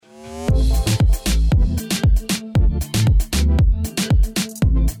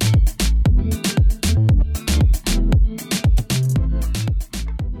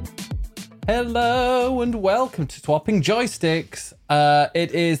and welcome to Swapping Joysticks.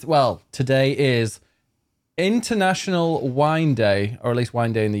 Today is International Wine Day, or at least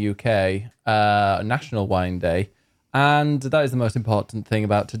Wine Day in the UK, National Wine Day, and that is the most important thing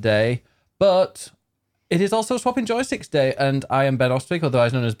about today. But it is also Swapping Joysticks Day, and I am Ben Ostwick,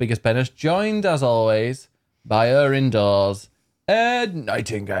 otherwise known as Biggest Benners, joined as always by her indoors, Ed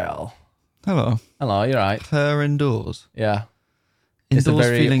Nightingale. Hello. Hello, you're right. Her indoors. Yeah. Indoors, It's a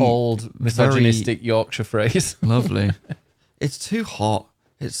very feeling old, misogynistic Yorkshire phrase. lovely. It's too hot.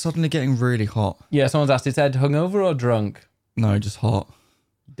 It's suddenly getting really hot. Yeah, someone's asked, is Ed hungover or drunk? No, just hot.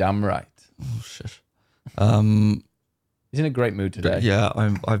 Damn right. Oh shit. He's in a great mood today. Yeah,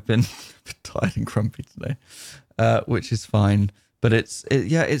 I've been tired and grumpy today, which is fine. But it's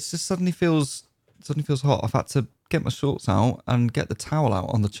just suddenly feels hot. I've had to get my shorts out and get the towel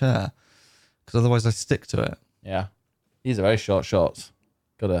out on the chair because otherwise I stick to it. Yeah. These are very short shorts.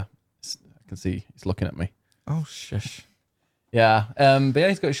 I can see he's looking at me. Oh shush. Yeah. But yeah,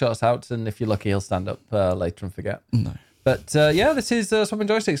 he's got his shorts out, and if you're lucky, he'll stand up later and forget. No. But this is Swapping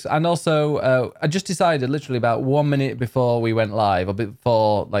Joysticks. And also, I just decided literally about 1 minute before we went live, or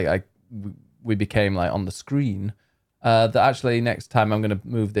before we became on the screen, that actually next time I'm going to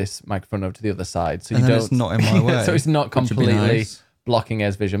move this microphone over to the other side. So it's not in my way. So it's not completely nice. blocking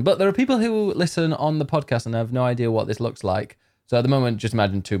Ed's vision. But there are people who listen on the podcast and have no idea what this looks like. So at the moment, just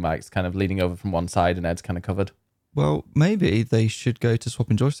imagine two mics kind of leaning over from one side and Ed's kind of covered. Well, maybe they should go to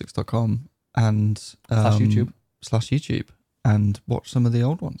swappingjoysticks.com and /YouTube and watch some of the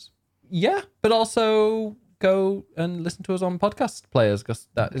old ones. Yeah, but also go and listen to us on podcast players, because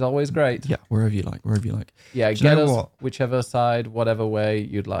that is always great. Yeah, wherever you like. Yeah, get us whichever side, whatever way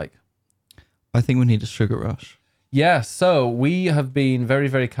you'd like. I think we need a sugar rush. Yeah, so we have been very,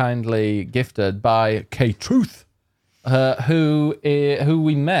 very kindly gifted by K-Truth, who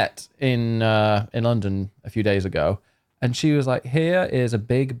we met in London a few days ago, and she was like, "Here is a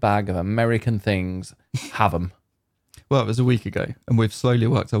big bag of American things. Have them." Well, it was a week ago, and we've slowly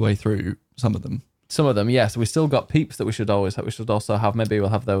worked our way through some of them. Some of them, yes. We still got peeps that we should always have. We should also have. Maybe we'll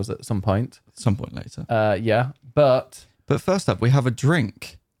have those at some point. Some point later. Yeah, but first up, we have a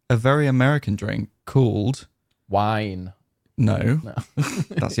drink, a very American drink called wine. No.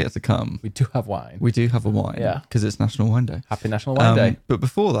 That's yet to come. We do have wine. We do have a wine. Yeah, because it's National Wine Day. Happy National Wine Day. But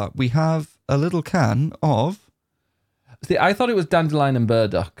before that, we have a little can of. See, I thought it was dandelion and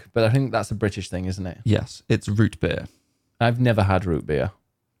burdock, but I think that's a British thing, isn't it? Yes, it's root beer. I've never had root beer.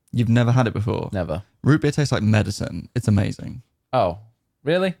 You've never had it before? Never. Root beer tastes like medicine. It's amazing. Oh,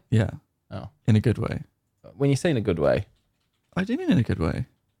 really? Yeah. Oh. In a good way. When you say in a good way. I do mean in a good way.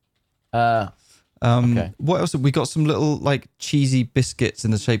 Okay. What else? We got some little cheesy biscuits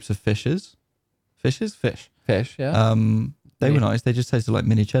in the shapes of fishes. Fishes? Fish, yeah. They were nice. They just tasted like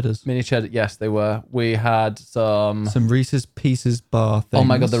mini cheddars. Mini cheddar, yes, they were. We had some Reese's Pieces bar things. Oh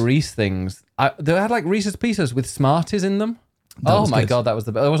my God, the Reese things. They had Reese's Pieces with Smarties in them. God, that was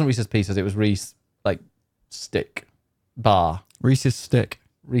it wasn't Reese's Pieces, it was Reese, stick bar. Reese's stick,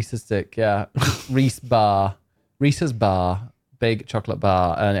 yeah. Reese's bar, big chocolate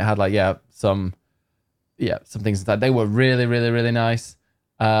bar, and it had some things inside. They were really, really, really nice.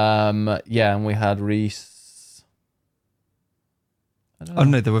 And we had Reese. Oh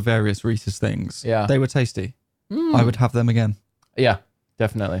no, there were various Reese's things. Yeah. They were tasty. I would have them again. Yeah,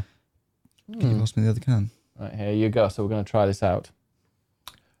 definitely. Can you pass me the other can? Right, here you go. So we're going to try this out.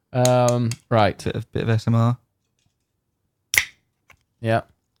 Right. Bit of SMR. Yeah.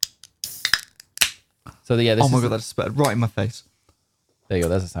 So this oh my God, that just spat right in my face. There you go.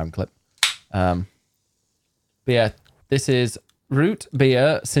 There's a sound clip. But yeah, this is root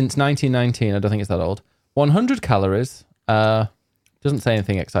beer since 1919. I don't think it's that old. 100 calories. Doesn't say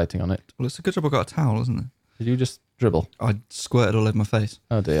anything exciting on it. Well, it's a good job I got a towel, isn't it? Did you just dribble? I squirted all over my face.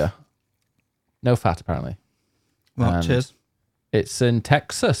 Oh dear. No fat, apparently. Well, cheers. It's in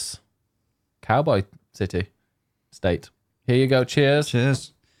Texas. Cowboy City. State. Here you go. Cheers.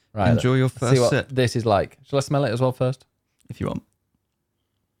 Cheers. Right. Enjoy your first see what sip. This is like. Shall I smell it as well first? If you want.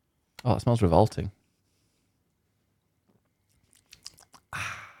 Oh, it smells revolting.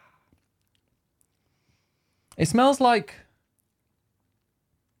 It smells like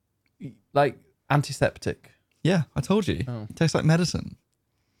antiseptic. Yeah, I told you. Oh. It tastes like medicine.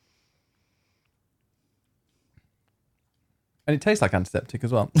 And it tastes like antiseptic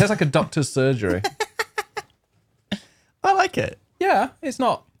as well. It tastes like a doctor's surgery. I like it. Yeah, it's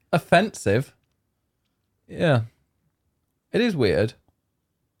not offensive. Yeah. It is weird.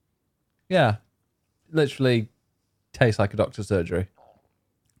 Yeah. Literally tastes like a doctor's surgery.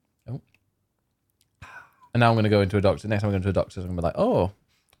 Oh. And now I'm going to go into a doctor. Next time I'm going to a doctor's, I'm going to be like, oh,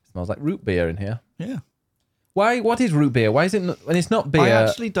 it smells like root beer in here. Yeah. Why? What is root beer? Why is it? When it's not beer. I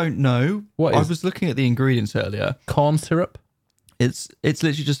actually don't know. What I is- was looking at the ingredients earlier. Corn syrup. It's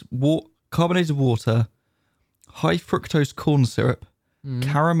literally just carbonated water, high fructose corn syrup,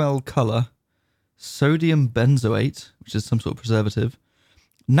 caramel color, sodium benzoate, which is some sort of preservative,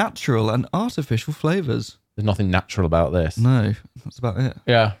 natural and artificial flavors. There's nothing natural about this. No, that's about it.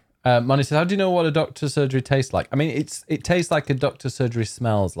 Yeah. Money says, how do you know what a doctor's surgery tastes like? I mean, it tastes like a doctor's surgery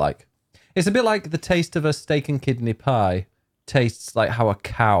smells like. It's a bit like the taste of a steak and kidney pie tastes like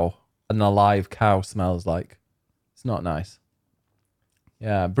how an alive cow smells like. It's not nice.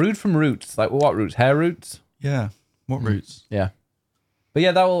 Yeah. Brewed from roots. Like what roots? Hair roots? Yeah. What roots? Yeah. But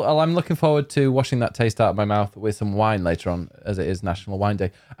yeah, I'm looking forward to washing that taste out of my mouth with some wine later on, as it is National Wine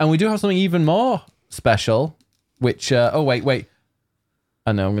Day. And we do have something even more special, which, wait.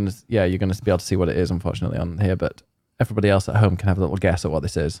 I know you're going to be able to see what it is, unfortunately, on here, but everybody else at home can have a little guess at what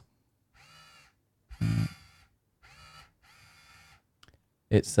this is.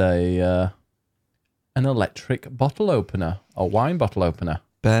 It's an electric bottle opener, a wine bottle opener.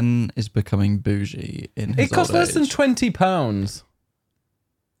 Ben is becoming bougie in his It costs old less than age. £20.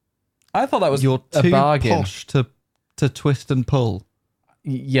 I thought that was You're a too bargain. posh to twist and pull.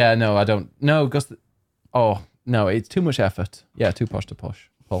 Yeah, no, I don't. No, because no, it's too much effort. Yeah, too posh to pull.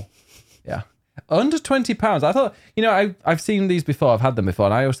 Yeah, under £20. I thought, I've seen these before. I've had them before,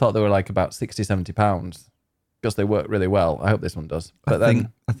 and I always thought they were like about £60-70 because they work really well. I hope this one does. But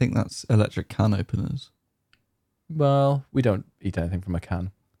I think that's electric can openers. well, we don't eat anything from a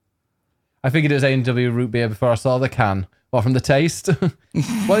can. I figured it was A&W root beer before I saw the can. What, from the taste?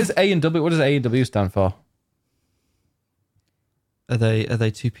 What is A&W? What does A&W stand for? Are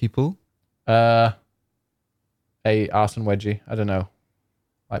they two people? A arse and wedgie. I don't know.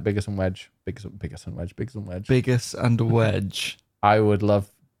 Like Biggest and Wedge. Biggest and Wedge. Biggest and wedge. I would love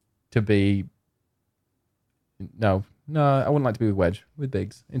to be... No, I wouldn't like to be with Wedge. With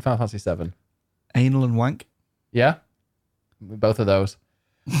Biggs. In Final Fantasy 7. Anal and wank. Yeah? Both of those.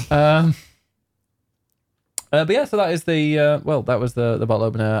 But yeah, so that is that was the bottle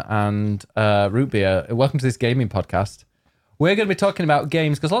opener and root beer. Welcome to this gaming podcast. We're going to be talking about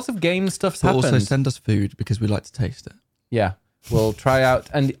games because lots of game stuff's But happened. also send us food because we like to taste it. Yeah, we'll try out.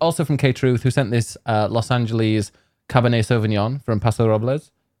 And also from K-Truth, who sent this Los Angeles Cabernet Sauvignon from Paso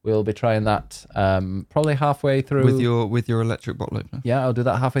Robles. We'll be trying that probably halfway through. With your electric bottle opener. Yeah, I'll do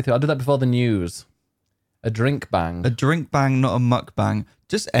that halfway through. I'll do that before the news. A drink bang. A drink bang, not a muck bang.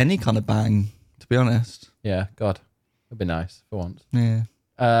 Just any kind of bang, to be honest. Yeah, God. It'd be nice for once. Yeah.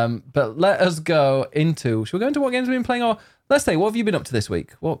 But let us go into... Should we go into what games we've been playing? Or let's say, what have you been up to this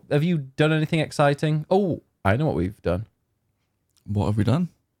week? What have you done anything exciting? Oh, I know what we've done. What have we done?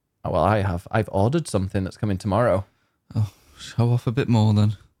 Oh, well, I have. I've ordered something that's coming tomorrow. Oh, show off a bit more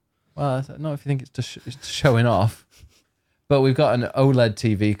then. Well, not if you think it's just showing off. But we've got an OLED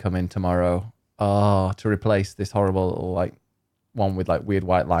TV coming tomorrow. Oh, to replace this horrible one with weird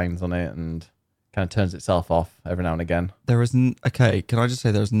white lines on it and kind of turns itself off every now and again. Okay, can I just say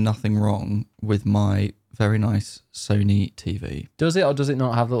there's nothing wrong with my very nice Sony TV. Does it, or does it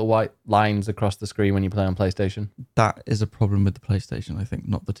not have little white lines across the screen when you play on PlayStation? That is a problem with the PlayStation, I think,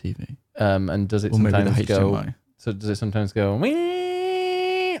 not the TV. And does it Or maybe sometimes the go... HDMI. So does it sometimes go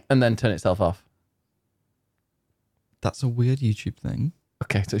 "Wee," and then turn itself off? That's a weird YouTube thing.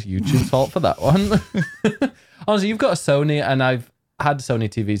 Okay, so it's YouTube's fault for that one. Honestly, you've got a Sony, and I've had Sony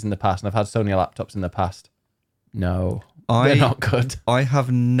TVs in the past, and I've had Sony laptops in the past. No, they're not good. I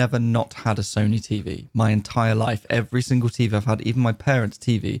have never not had a Sony TV my entire life. Every single TV I've had, even my parents'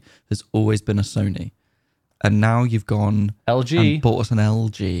 TV, has always been a Sony. And now you've gone LG. and bought us an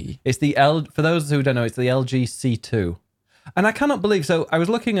LG. It's the for those who don't know, it's the LG C2. And I cannot believe, so I was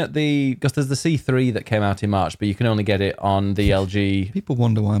looking at because there's the C3 that came out in March, but you can only get it on the LG. People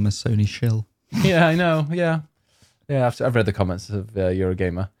wonder why I'm a Sony shill. Yeah, I know. Yeah. Yeah, I've read the comments of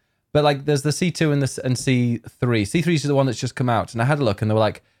Eurogamer. But there's the C2 and C3. C3 is the one that's just come out. And I had a look and they were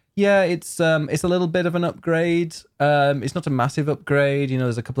like, yeah, it's a little bit of an upgrade. It's not a massive upgrade.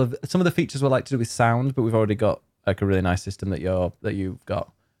 There's a couple of... Some of the features were to do with sound, but we've already got a really nice system that you've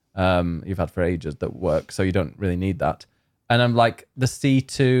got. You've had for ages that work, so you don't really need that. And I'm like, the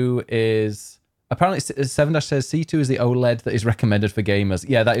C2 is... Apparently, 7- says C2 is the OLED that is recommended for gamers.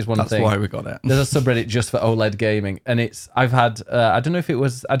 Yeah, that is one thing. That's why we got it. There's a subreddit just for OLED gaming. And I've had... I don't know if it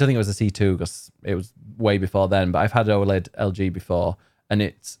was... I don't think it was a C2 because it was way before then, but I've had OLED LG before, and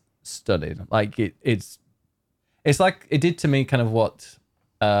it's stunning. It's like it did to me kind of what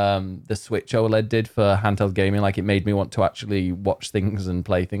the Switch OLED did for handheld gaming. It made me want to actually watch things and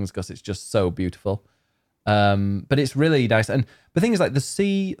play things because it's just so beautiful. But it's really nice. And the thing is, like the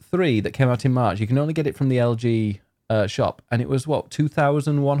C3 that came out in March, you can only get it from the LG shop, and it was what,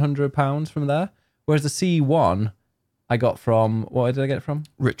 £2,100 from there. Whereas the C1, I got from, what did I get it from?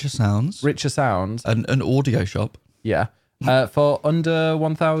 Richer Sounds. Richer Sounds. An audio shop. Yeah. For under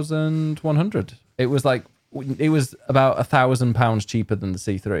 1,100. It was about £1,000 cheaper than the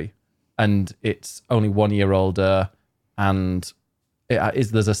C3, and it's only 1 year older, and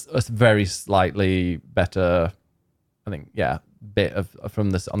there's a very slightly better, I think, bit of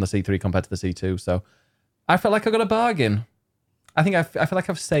from this on the C3 compared to the C2. So I felt like I got a bargain. I think I feel like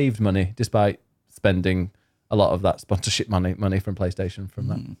I've saved money despite spending a lot of that sponsorship money from PlayStation from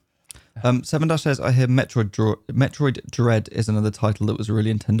that. 7 says, I hear Metroid Dread is another title that was really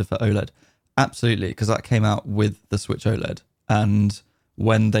intended for OLED. Absolutely, because that came out with the Switch OLED, and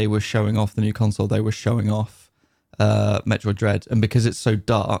when they were showing off the new console, they were showing off Metroid Dread, and because it's so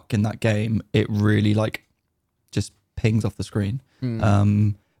dark in that game, it really like just pings off the screen.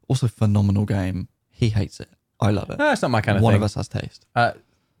 Also, phenomenal game. He hates it. I love it. No, it's not my kind of One thing. of us has taste.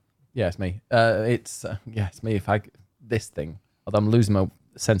 Yeah, it's me. It's me. This thing, although I'm losing my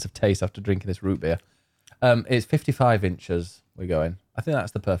sense of taste after drinking this root beer. It's 55 inches. We're going. I think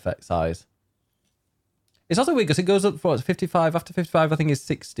that's the perfect size. It's also weird because it goes up for 55. After 55, I think is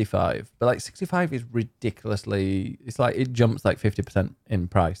 65. But like 65 is ridiculously. It's like it jumps like 50% in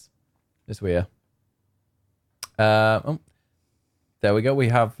price. It's weird. There we go. We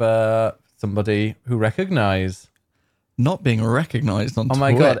have somebody who recognise. Not being recognised on Twitch. Oh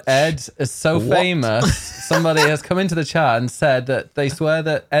my God, Ed is so famous. Somebody has come into the chat and said that they swear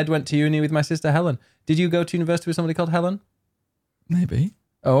that Ed went to uni with my sister Helen. Did you go to university with somebody called Helen? Maybe.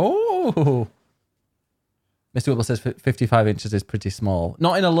 Oh. Mr. Whipple says 55 inches is pretty small.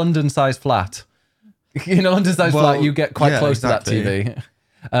 Not in a London-sized flat. In a London-sized flat, you get quite close to that TV.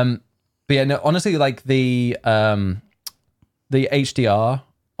 But yeah, no, honestly, like the HDR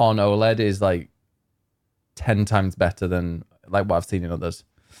on OLED is like 10 times better than like what I've seen in others.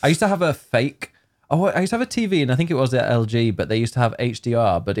 I used to have a fake. I used to have a TV, and I think it was at LG, but they used to have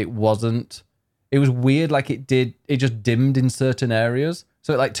HDR, but it wasn't. It was weird. Like it just dimmed in certain areas,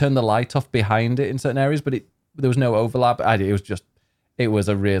 so it like turned the light off behind it in certain areas, but there was no overlap. It was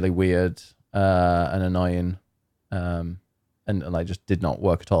a really weird and annoying, and like just did not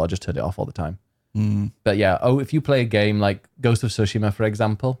work at all. I just turned it off all the time. But yeah, if you play a game like Ghost of Tsushima, for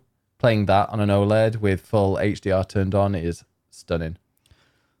example, playing that on an OLED with full HDR turned on is stunning.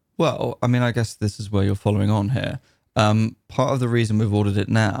 Well, I mean, I guess this is where you're following on here. Part of the reason we've ordered it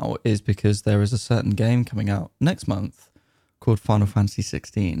now is because there is a certain game coming out next month called Final Fantasy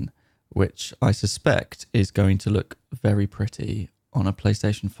 16, which I suspect is going to look very pretty on a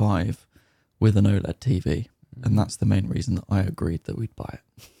PlayStation 5 with an OLED TV. And that's the main reason that I agreed that we'd buy it.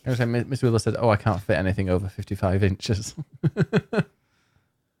 I was saying, Mr. Wheeler said, I can't fit anything over 55 inches.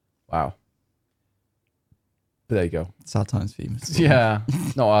 Wow. But there you go. Sad times for you, Mr. Yeah,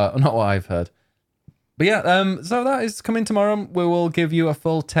 not what I've heard. But yeah, so that is coming tomorrow. We will give you a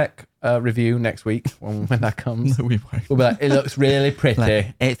full tech review next week when that comes. No, we won't. We'll be like, it looks really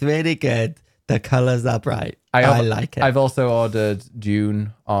pretty. It's really good. The colours are bright. I like it. I've also ordered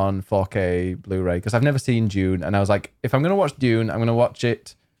Dune on 4K Blu-ray because I've never seen Dune, and I was like, if I'm going to watch Dune, I'm going to watch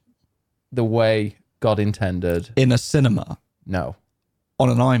it the way God intended. In a cinema? No. On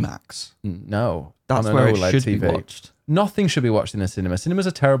an IMAX? No. That's on an where OLED it should TV. be watched. Nothing should be watched in a cinema. Cinemas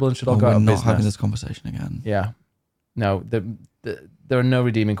are terrible and should all go out of business. We're not having this conversation again. Yeah. No, there are no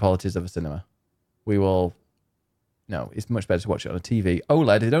redeeming qualities of a cinema. No, it's much better to watch it on a TV.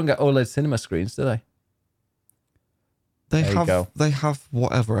 OLED, they don't get OLED cinema screens, do they? They have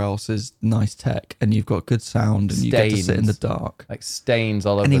whatever else is nice tech, and you've got good sound, and you get to sit in the dark. Like stains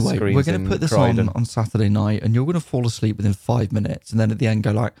all over the screens. Anyway, we're going to put this on Saturday night, and you're going to fall asleep within 5 minutes, and then at the end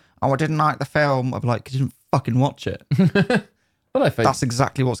go like, I didn't like the film. I'll be like, 'cause you didn't fucking watch it. Well, that's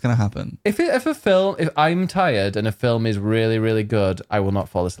exactly what's going to happen. If I'm tired and a film is really, really good, I will not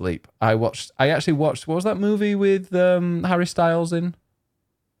fall asleep. I actually watched, what was that movie with Harry Styles in?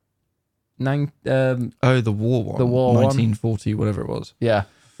 The war one. The war 1940, whatever it was. Yeah,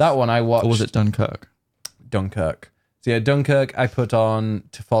 that one I watched. Or was it Dunkirk? Dunkirk. So yeah, Dunkirk I put on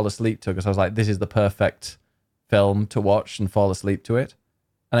to fall asleep to because I was like, this is the perfect film to watch and fall asleep to it.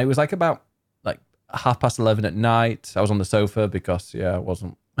 And it was like about 11:30 at night. I was on the sofa because I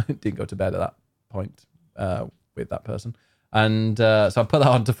didn't go to bed at that point with that person. And so I put that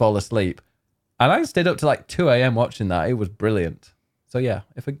on to fall asleep. And I stayed up to 2 a.m. watching that. It was brilliant. So yeah,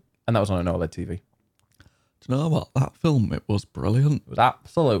 and that was on an OLED TV. Do you know what? That film, it was brilliant. It was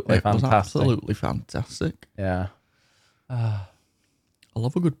absolutely fantastic. It was absolutely fantastic. Yeah. I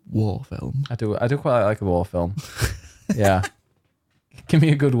love a good war film. I do quite like a war film. Yeah. Give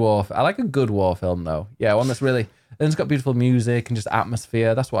me a good war. I like a good war film though. Yeah, one that's really, and it's got beautiful music and just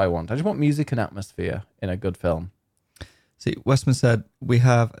atmosphere. That's what I want. I just want music and atmosphere in a good film. See, Westman said, we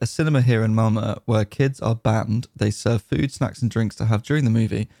have a cinema here in Malmö where kids are banned. They serve food, snacks and drinks to have during the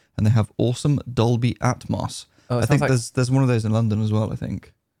movie, and they have awesome Dolby Atmos. Oh, I think there's one of those in London as well, I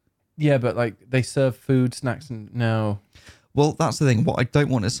think. Yeah, but like they serve food, snacks and no. Well, that's the thing. What I don't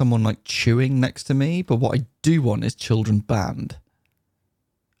want is someone like chewing next to me, but what I do want is children banned.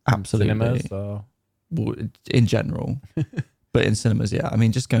 Absolutely. Cinemas or... Well, in general. But in cinemas, yeah. I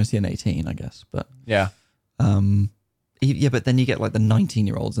mean, just go and see an 18, I guess. But yeah. Yeah, but then you get like the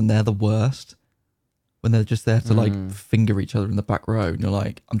 19-year-olds and they're the worst when they're just there to like finger each other in the back row. And you're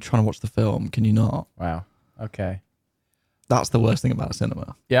like, I'm trying to watch the film. Can you not? Wow. Okay. That's the worst thing about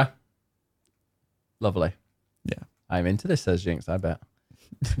cinema. Yeah. Lovely. Yeah. I'm into this, says Jinx, I bet.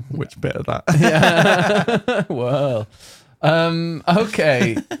 Which bit of that? Yeah. Well.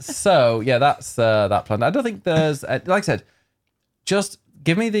 Okay. So, yeah, that's that plan. I don't think there's, like I said, just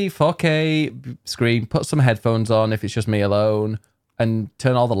give me the 4K screen, put some headphones on if it's just me alone, and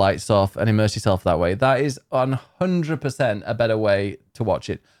turn all the lights off and immerse yourself that way. That is 100% a better way to watch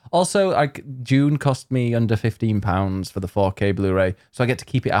it. Also, like June cost me under £15 for the 4K Blu-ray, so I get to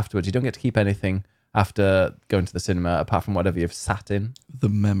keep it afterwards. You don't get to keep anything after going to the cinema apart from whatever you've sat in. The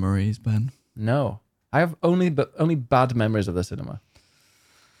memories, Ben. No. I have only bad memories of the cinema.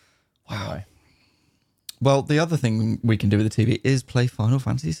 Wow. Anyway. Well, the other thing we can do with the TV is play Final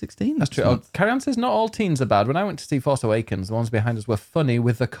Fantasy 16. That's true. Oh, Carry On says not all teens are bad. When I went to see Force Awakens, the ones behind us were funny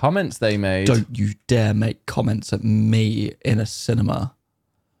with the comments they made. Don't you dare make comments at me in a cinema.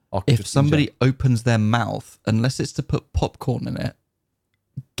 Or if somebody opens their mouth, unless it's to put popcorn in it,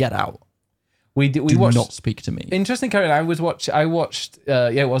 get out. We watched, not speak to me. Interesting, Karen. I watched.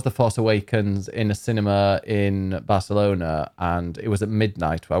 It was the Force Awakens in a cinema in Barcelona, and it was at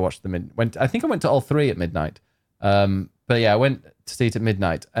midnight. I watched I think I went to all three at midnight. But yeah, I went to see it at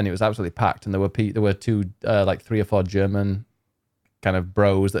midnight, and it was absolutely packed. And there were two, like 3 or 4 German kind of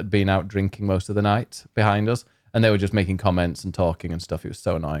bros that had been out drinking most of the night behind us, and they were just making comments and talking and stuff. It was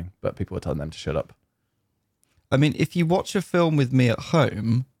so annoying, but people were telling them to shut up. I mean, if you watch a film with me at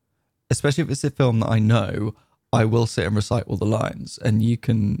home, especially if it's a film that I know, I will sit and recite all the lines, and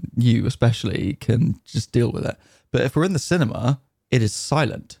you especially can just deal with it. But if we're in the cinema, it is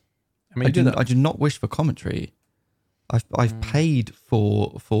silent. I mean, I do not wish for commentary. I've paid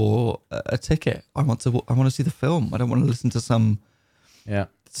for a ticket. I want to see the film. I don't want to listen to some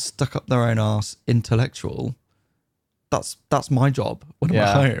stuck up their own arse intellectual. That's my job when I'm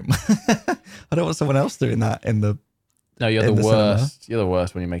at home. I don't want someone else doing that in the. No, you're the worst. You're the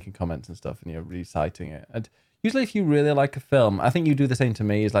worst when you're making comments and stuff and you're reciting it. And usually if you really like a film, I think you do the same to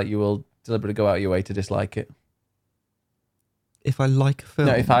me, is like you will deliberately go out of your way to dislike it. If I like a film?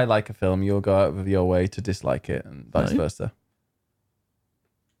 No, if I like a film, you'll go out of your way to dislike it and vice versa.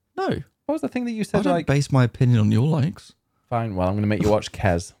 No. What was the thing that you said? I don't base my opinion on your likes. Fine, well, I'm going to make you watch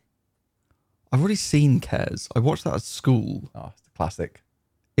Kes. I've already seen Kes. I watched that at school. Oh, it's a classic.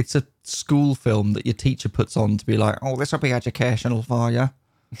 It's a school film that your teacher puts on to be like, oh, this will be educational for you.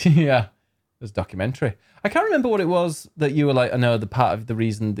 Yeah. It was a documentary. I can't remember what it was that you were like, I know the part of the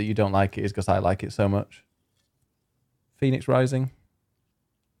reason that you don't like it is because I like it so much. Phoenix Rising?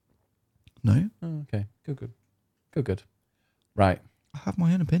 No. Oh, okay. Good. Right. I have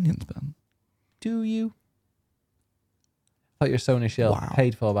my own opinions, Ben. Do you? I thought you're a Sony shill. Wow.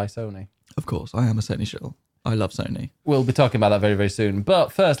 Paid for by Sony. Of course, I am a Sony shill. I love Sony. We'll be talking about that very, very soon.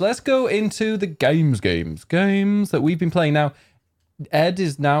 But first, let's go into the games that we've been playing. Now, Ed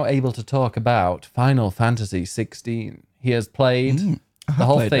is now able to talk about Final Fantasy 16. He has played the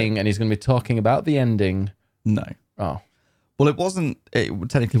whole thing, and he's going to be talking about the ending. No. Oh. Well, it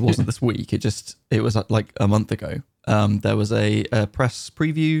technically wasn't this week. It was like a month ago. There was a press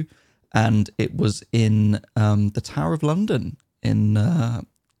preview, and it was in the Tower of London in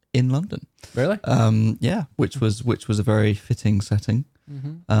London. Really? Yeah, which was a very fitting setting.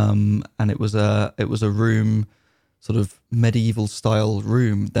 Mm-hmm. And it was a room, sort of medieval style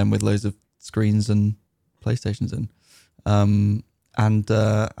room, then with loads of screens and PlayStations in,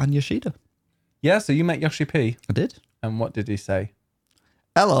 and Yoshida. Yeah. So you met Yoshi P. I did. And what did he say?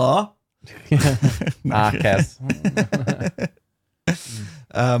 Hello. Kes.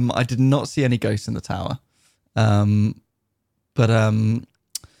 I did not see any ghosts in the tower. But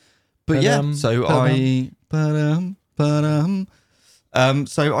yeah, so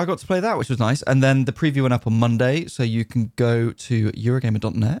So I got to play that, which was nice. And then the preview went up on Monday, so you can go to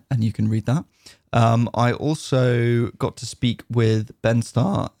Eurogamer.net and you can read that. I also got to speak with Ben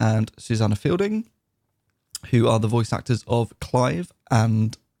Starr and Susanna Fielding, who are the voice actors of Clive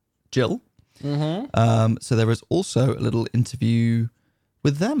and Jill. So there is also a little interview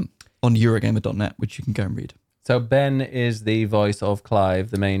with them on Eurogamer.net, which you can go and read. So Ben is the voice of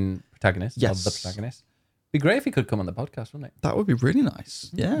Clive, the main protagonist. Yes. Of the protagonist. Be great if he could come on the podcast, wouldn't it? That would be really nice.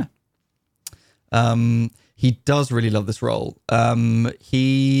 Yeah. He does really love this role.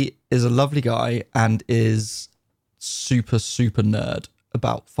 He is a lovely guy and is super, super nerd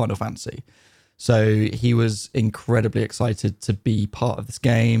about Final Fantasy. So he was incredibly excited to be part of this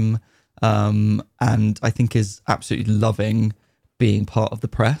game. And I think is absolutely loving being part of the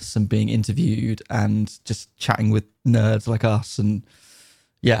press and being interviewed and just chatting with nerds like us. And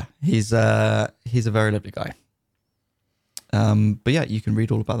yeah, he's a very lovely guy. But yeah, you can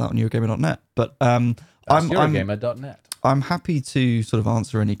read all about that on Eurogamer.net. But Eurogamer.net. I'm happy to sort of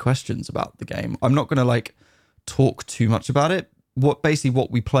answer any questions about the game. I'm not going to talk too much about it. What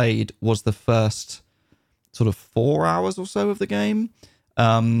we played was the first sort of 4 hours or so of the game.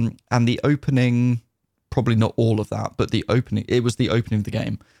 And the opening, probably not all of that, but it was the opening of the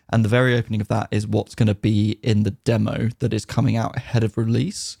game. And the very opening of that is what's going to be in the demo that is coming out ahead of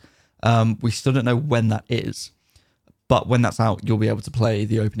release. We still don't know when that is, but when that's out, you'll be able to play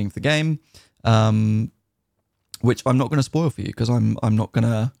the opening of the game, which I'm not going to spoil for you because I'm not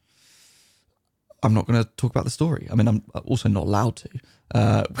going to talk about the story. I mean, I'm also not allowed to.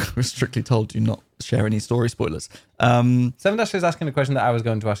 We're strictly told to not share any story spoilers. Seven Dash is asking a question that I was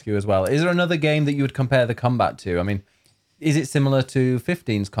going to ask you as well. Is there another game that you would compare the combat to? I mean, is it similar to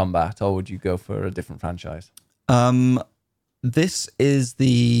 15's combat, or would you go for a different franchise? This is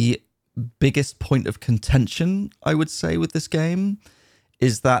the biggest point of contention, I would say, with this game,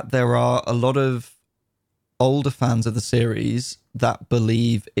 is that there are a lot of older fans of the series that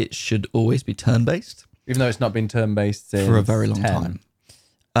believe it should always be turn-based. Even though it's not been turn-based since for a very long 10.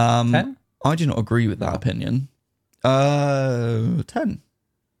 time. 10? I do not agree with that opinion. 10.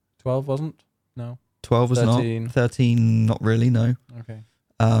 12 wasn't? No. 12 was 13. not. 13, not really, no. Okay.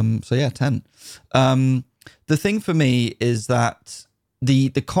 So yeah, 10. The thing for me is that the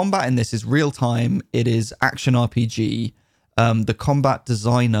combat in this is real time. It is action RPG. The combat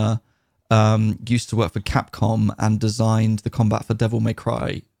designer used to work for Capcom and designed the combat for Devil May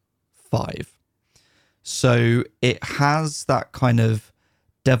Cry 5. So it has that kind of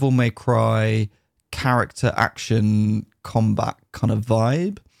Devil May Cry character action combat kind of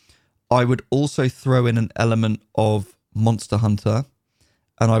vibe. I would also throw in an element of Monster Hunter,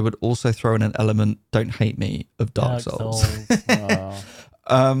 and I would also throw in an element, don't hate me, of Dark Souls.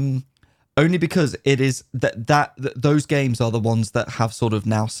 Only because it is that those games are the ones that have sort of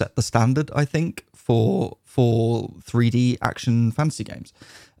now set the standard, I think, for 3D action fantasy games.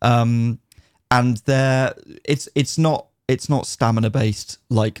 And it's not stamina based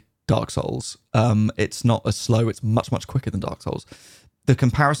like Dark Souls. It's not as slow. It's much quicker than Dark Souls. The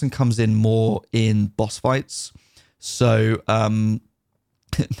comparison comes in more in boss fights. So no,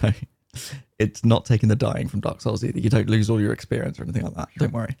 it's not taking the dying from Dark Souls either. You don't lose all your experience or anything like that. Sure.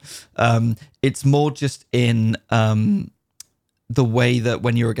 Don't worry. It's more just in the way that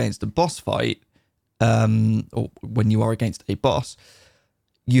when you're against a boss fight, or when you are against a boss,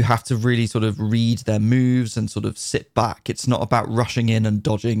 you have to really sort of read their moves and sort of sit back. It's not about rushing in and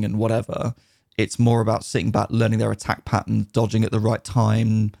dodging and whatever. It's more about sitting back, learning their attack pattern, dodging at the right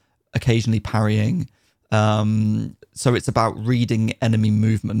time, occasionally parrying. So it's about reading enemy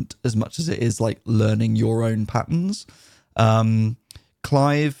movement as much as it is like learning your own patterns.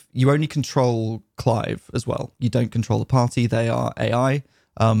 Clive, you only control Clive as well. You don't control the party. They are AI.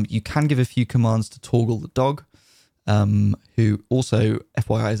 You can give a few commands to Torgal the dog, who also,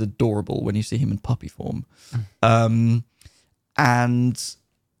 FYI, is adorable when you see him in puppy form. So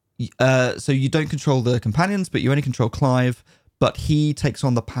you don't control the companions, but you only control Clive. But he takes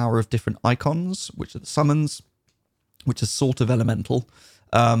on the power of different icons, which are the summons, which is sort of elemental.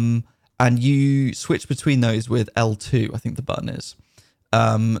 And you switch between those with L2, I think the button is.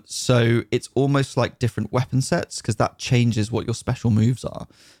 So it's almost like different weapon sets, because that changes what your special moves are.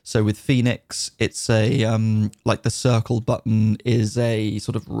 So with Phoenix, it's a like the circle button is a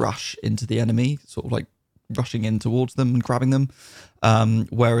sort of rush into the enemy, sort of like rushing in towards them and grabbing them.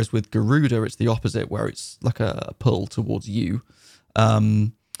 Whereas with Garuda, it's the opposite, where it's like a pull towards you.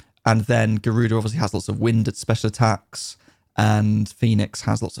 And then Garuda obviously has lots of wind special attacks, and Phoenix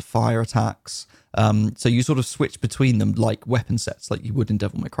has lots of fire attacks. So you sort of switch between them like weapon sets, like you would in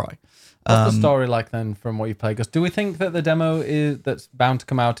Devil May Cry. What's the story like then from what you played? Because do we think that the demo that's bound to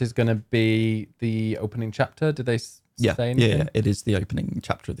come out is going to be the opening chapter? Did they say anything? Yeah, it is the opening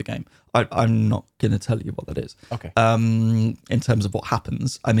chapter of the game. I'm not going to tell you what that is. Okay. In terms of what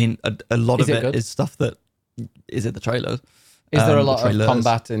happens, I mean, a lot of it is stuff that is in the trailer. Is there a lot of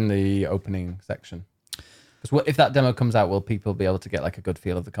combat in the opening section? Because if that demo comes out, will people be able to get like a good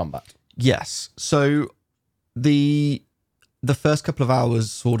feel of the combat? Yes. So the first couple of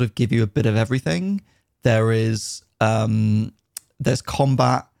hours sort of give you a bit of everything. There's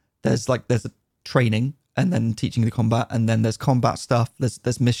combat, there's a training and then teaching the combat, and then there's combat stuff,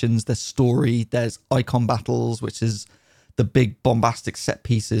 there's missions, there's story, there's icon battles, which is the big bombastic set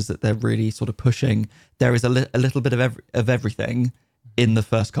pieces that they're really sort of pushing. There is a little bit of everything in the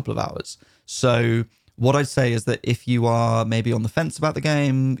first couple of hours. So what I'd say is that if you are maybe on the fence about the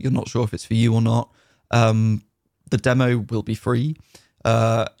game, you're not sure if it's for you or not, the demo will be free.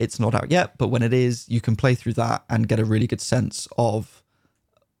 It's not out yet, but when it is, you can play through that and get a really good sense of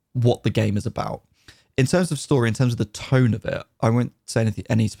what the game is about. In terms of story, in terms of the tone of it, I won't say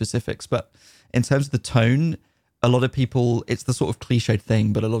any specifics, but in terms of the tone, a lot of people, it's the sort of cliched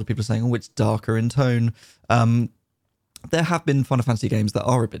thing, but a lot of people are saying, oh, it's darker in tone. There have been Final Fantasy games that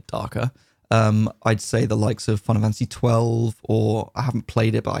are a bit darker. I'd say the likes of Final Fantasy 12, or I haven't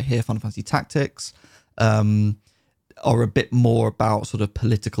played it, but I hear Final Fantasy Tactics, are a bit more about sort of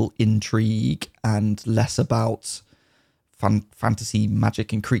political intrigue and less about fantasy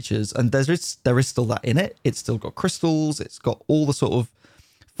magic and creatures. And there is still that in it. It's still got crystals. It's got all the sort of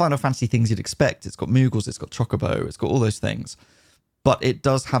Final Fantasy things you'd expect. It's got Moogles. It's got Chocobo. It's got all those things. But it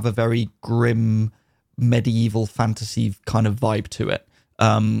does have a very grim medieval fantasy kind of vibe to it.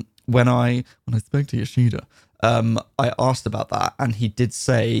 When I spoke to Yoshida, I asked about that, and he did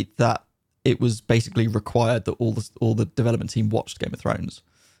say that it was basically required that all the development team watched Game of Thrones,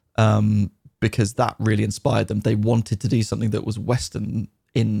 because that really inspired them. They wanted to do something that was Western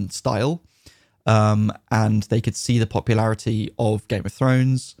in style, and they could see the popularity of Game of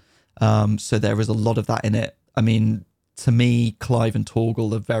Thrones. So there is a lot of that in it. I mean, to me, Clive and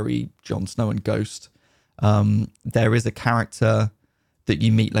Torgal are very Jon Snow and Ghost. There is a character that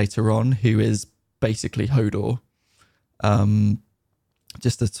you meet later on who is basically Hodor,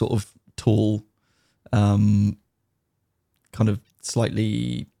 just a sort of tall, kind of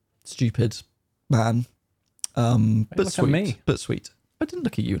slightly stupid man, but sweet. I didn't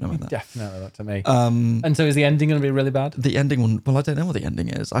look at you when I meant that. Definitely looked at me. And so is the ending going to be really bad? The ending one, well, I don't know what the ending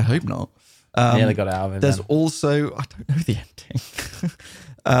is. I hope not. Nearly got it out of him. There's then. also, I don't know the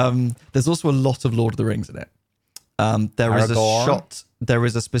ending. There's also a lot of Lord of the Rings in it. There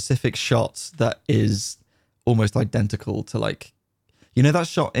is a specific shot that is almost identical to, like, you know that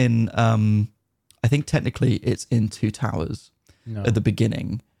shot in, I think technically it's in Two Towers at the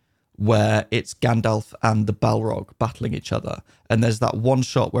beginning, where it's Gandalf and the Balrog battling each other. And there's that one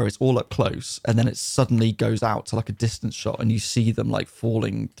shot where it's all up close, and then it suddenly goes out to like a distance shot, and you see them like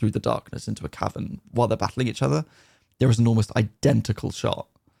falling through the darkness into a cavern while they're battling each other. There is an almost identical shot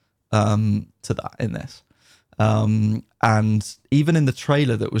to that in this. And even in the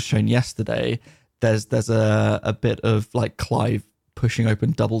trailer that was shown yesterday, there's a bit of like Clive pushing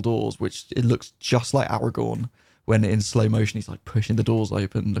open double doors, which it looks just like Aragorn when in slow motion he's like pushing the doors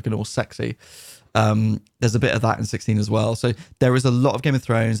open, looking all sexy. There's a bit of that in 16 as well. So there is a lot of Game of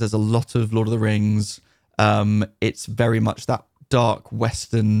Thrones. There's a lot of Lord of the Rings. It's very much that dark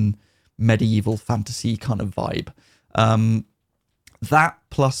Western medieval fantasy kind of vibe. That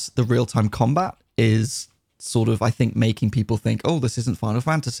plus the real-time combat is sort of, I think, making people think, oh, this isn't Final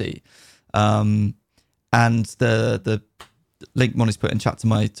Fantasy. And the link Moni's put in chat to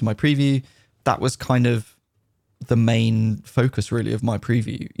my preview, that was kind of the main focus really of my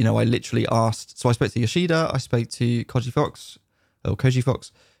preview. You know, I literally asked, so I spoke to Yoshida, I spoke to Koji Fox,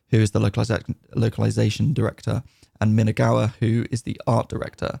 who is the localization director, and Minagawa, who is the art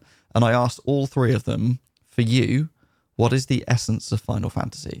director. And I asked all three of them, for you, what is the essence of Final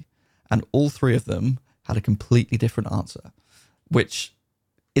Fantasy? And all three of them had a completely different answer, which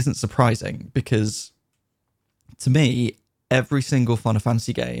isn't surprising because to me, every single Final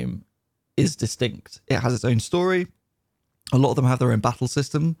Fantasy game is distinct. It has its own story. A lot of them have their own battle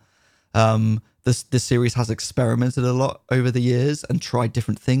system. This series has experimented a lot over the years and tried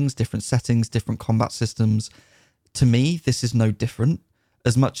different things, different settings, different combat systems. To me, this is no different.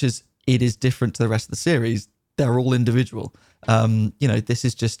 As much as it is different to the rest of the series, they're all individual. This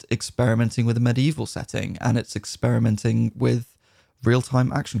is just experimenting with a medieval setting, and it's experimenting with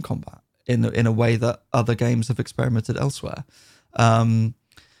real-time action combat. in a way that other games have experimented elsewhere.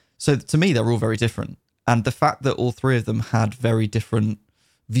 So to me, they're all very different. And the fact that all three of them had very different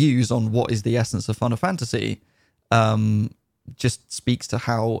views on what is the essence of Final Fantasy just speaks to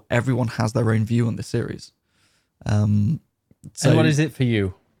how everyone has their own view on this series. So and what is it for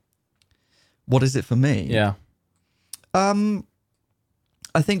you? What is it for me? Yeah.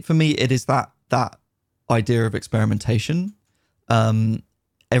 I think for me, it is that idea of experimentation.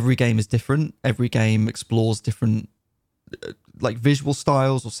 Every game is different. Every game explores different like visual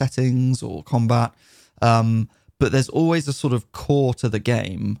styles or settings or combat. But there's always a sort of core to the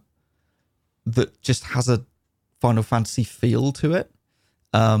game that just has a Final Fantasy feel to it.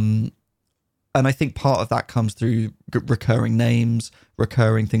 And I think part of that comes through recurring names,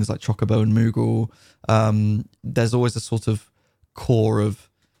 recurring things like Chocobo and Moogle. There's always a sort of core of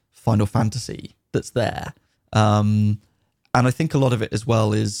Final Fantasy that's there. And I think a lot of it as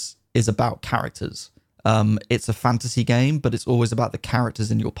well is about characters. It's a fantasy game, but it's always about the characters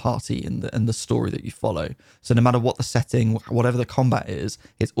in your party and the story that you follow. So no matter what the setting, whatever the combat is,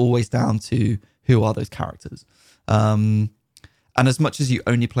 it's always down to who are those characters. And as much as you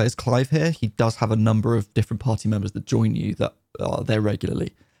only play as Clive here, he does have a number of different party members that join you that are there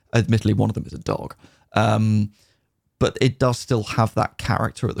regularly. Admittedly, one of them is a dog. But it does still have that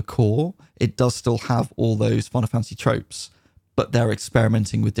character at the core. It does still have all those Final Fantasy tropes, but they're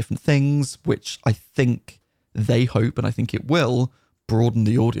experimenting with different things, which I think they hope, and I think it will, broaden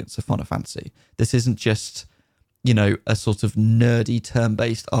the audience of Final Fantasy. This isn't just, a sort of nerdy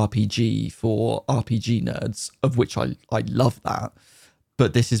turn-based RPG for RPG nerds, of which I love that.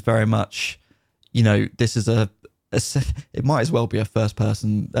 But this is very much, this is it might as well be a first-party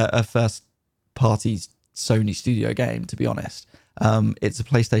Sony studio game, to be honest. It's a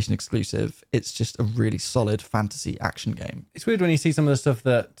PlayStation exclusive. It's just a really solid fantasy action game. It's weird when you see some of the stuff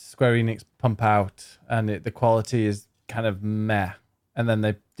that Square Enix pump out and the quality is kind of meh. And then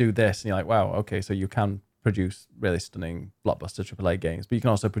they do this and you're like, wow, okay, so you can produce really stunning blockbuster AAA games, but you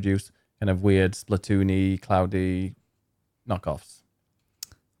can also produce kind of weird, Splatoon-y, cloudy knockoffs.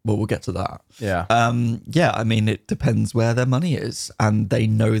 Well, we'll get to that. Yeah. I mean, it depends where their money is. And they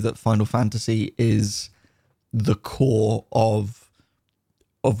know that Final Fantasy is the core of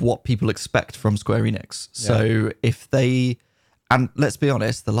what people expect from Square Enix. So if they, and let's be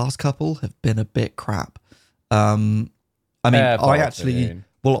honest, the last couple have been a bit crap. I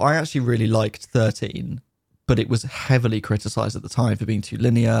actually really liked 13, but it was heavily criticized at the time for being too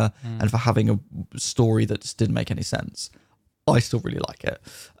linear and for having a story that just didn't make any sense. I still really like it,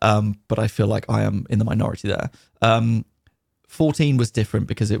 but I feel like I am in the minority there. 14 was different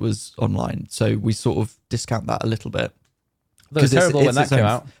because it was online, so we sort of discount that a little bit. It was terrible when that came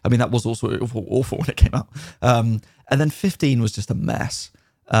out. I mean, that was also awful when it came out. And then 15 was just a mess.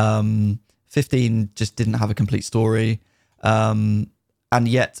 15 just didn't have a complete story. And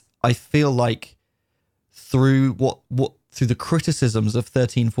yet I feel like through through the criticisms of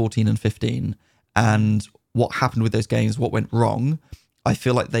 13, 14 and 15 and what happened with those games, what went wrong, I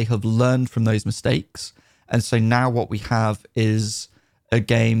feel like they have learned from those mistakes. And so now what we have is a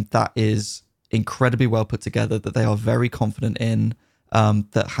game that is incredibly well put together, that they are very confident in,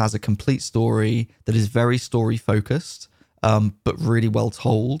 that has a complete story, that is very story focused, but really well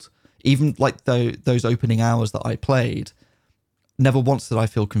told. Even like those opening hours that I played, never once did I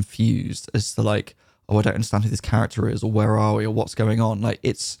feel confused as to like, oh, I don't understand who this character is, or where are we, or what's going on. Like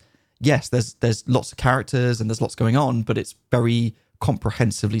yes, there's lots of characters and there's lots going on, but it's very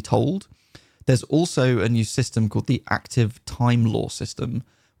comprehensively told. There's also a new system called the Active Time Law system,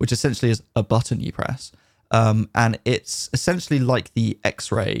 which essentially is a button you press. And it's essentially like the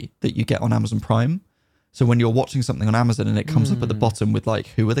X-ray that you get on Amazon Prime. So when you're watching something on Amazon and it comes up at the bottom with like,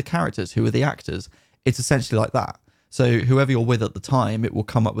 who are the characters, who are the actors, it's essentially like that. So whoever you're with at the time, it will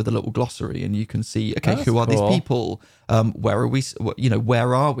come up with a little glossary and you can see, okay, who are these people? Where are we?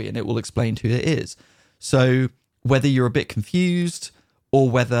 Where are we? And it will explain who it is. So whether you're a bit confused or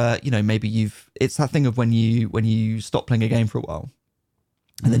whether, maybe it's that thing of when you stop playing a game for a while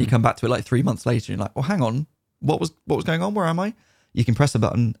and then you come back to it like 3 months later and you're like, well, hang on, what was going on? Where am I? You can press a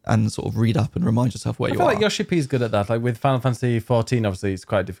button and sort of read up and remind yourself where you are. I feel like Yoshi P is good at that. Like with Final Fantasy 14, obviously it's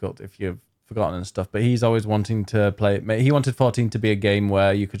quite difficult if you've forgotten and stuff, but he's always wanting to play it. He wanted 14 to be a game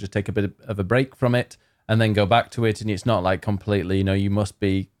where you could just take a bit of a break from it and then go back to it, and it's not like completely, you must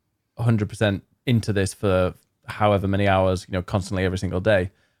be 100% into this for however many hours, constantly every single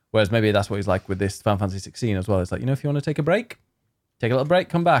day. Whereas maybe that's what he's like with this Final Fantasy 16 as well. It's like, if you want to take a break, take a little break,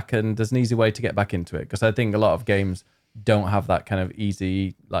 come back, and there's an easy way to get back into it. Because I think a lot of games don't have that kind of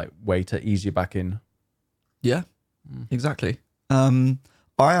easy way to ease you back in. Yeah, exactly.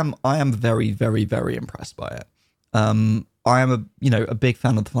 I am very, very, very impressed by it. I am a big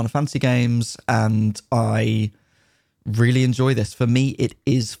fan of the Final Fantasy games, and I really enjoy this. For me, it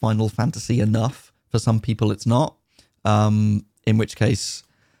is Final Fantasy enough. For some people, it's not. In which case,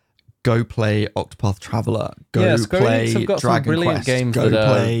 go play Octopath Traveler. Go Square play Enix have got Dragon some brilliant Quest. games Go that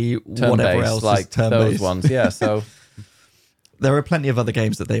play are whatever else like is turn-based. those ones. Yeah, so there are plenty of other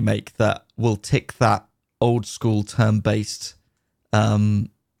games that they make that will tick that old school turn-based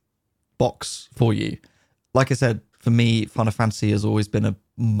box for you. Like I said, for me, Final Fantasy has always been a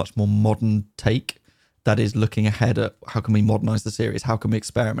much more modern take that is looking ahead at how can we modernize the series, how can we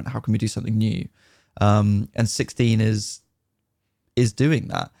experiment, how can we do something new. And 16 is doing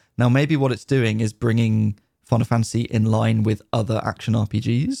that. Now, maybe what it's doing is bringing Final Fantasy in line with other action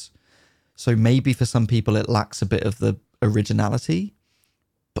RPGs. So maybe for some people it lacks a bit of the originality,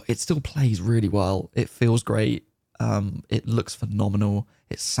 but it still plays really well. It feels great. It looks phenomenal.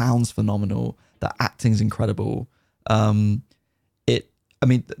 It sounds phenomenal. The acting's incredible. I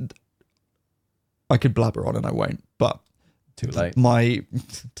could blabber on and I won't, but too late.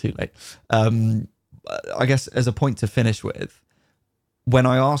 Too late. I guess as a point to finish with, when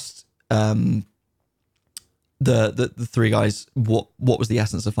I asked the three guys what was the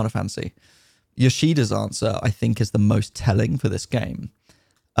essence of Final Fantasy, Yoshida's answer I think is the most telling for this game,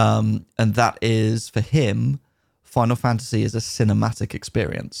 and that is, for him, Final Fantasy is a cinematic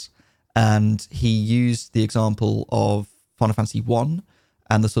experience, and he used the example of Final Fantasy 1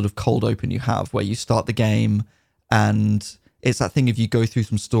 and the sort of cold open you have where you start the game and it's that thing if you go through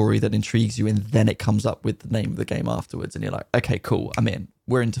some story that intrigues you and then it comes up with the name of the game afterwards and you're like, okay, cool, I'm in.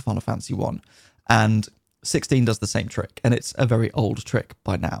 We're into Final Fantasy 1. And 16 does the same trick, and it's a very old trick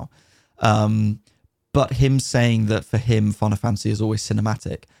by now. But him saying that for him, Final Fantasy is always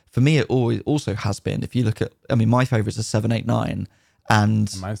cinematic. For me, it always also has been. If you look at, my favorites are 7, 8, 9,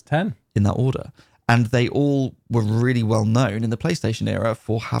 and mine's 10 in that order. And they all were really well known in the PlayStation era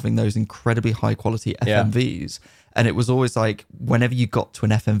for having those incredibly high quality FMVs. Yeah. And it was always like, whenever you got to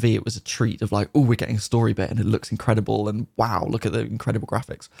an FMV, it was a treat of like, oh, we're getting a story bit and it looks incredible. And wow, look at the incredible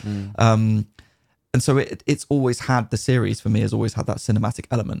graphics. And so it's always had, the series for me has always had that cinematic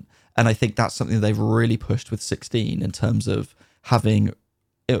element. And I think that's something they've really pushed with 16 in terms of having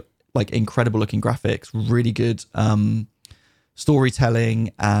like incredible looking graphics, really good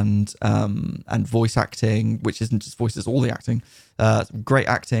storytelling and voice acting, which isn't just voices, all the acting, great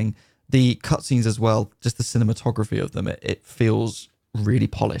acting. The cutscenes as well, just the cinematography of them, it feels really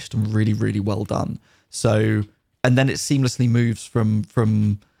polished and really, really well done. So, and then it seamlessly moves from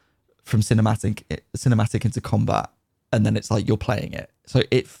cinematic into combat, and then it's like you're playing it. So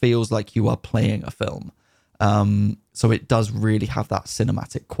it feels like you are playing a film. So it does really have that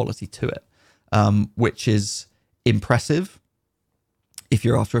cinematic quality to it, which is impressive if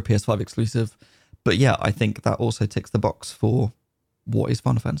you're after a PS5 exclusive. But yeah, I think that also ticks the box for what is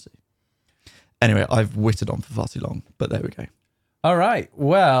Final Fantasy. Anyway, I've whittled on for far too long, but there we go. All right.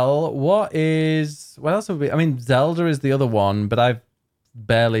 Well, what else would be? I mean, Zelda is the other one, but I've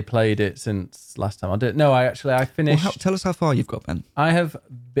barely played it since last time I did. No, I finished. Well, tell us how far you've got, Ben. I have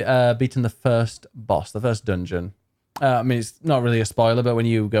beaten the first boss, the first dungeon. I mean, it's not really a spoiler, but when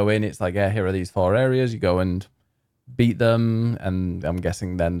you go in, it's like, yeah, here are these 4 areas. You go and beat them, and I'm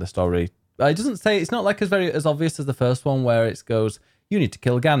guessing then the story. It doesn't say. It's not like as obvious as the first one, where it goes, you need to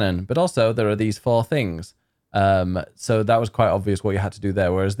kill Ganon, but also there are these 4 things. So that was quite obvious what you had to do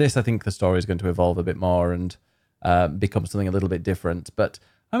there. Whereas this, I think the story is going to evolve a bit more and become something a little bit different. But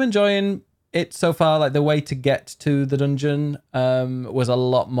I'm enjoying it so far. Like, the way to get to the dungeon was a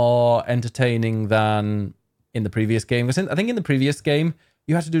lot more entertaining than in the previous game. I think in the previous game,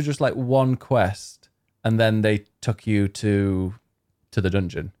 you had to do just like one quest, and then they took you to the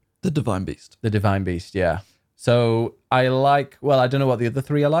dungeon. The Divine Beast. The Divine Beast, yeah. So I don't know what the other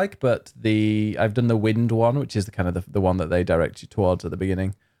 3 are like, but I've done the wind one, which is the kind of the one that they direct you towards at the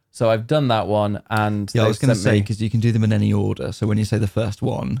beginning. So I've done that one, and yeah, I was going to say, because you can do them in any order. So when you say the first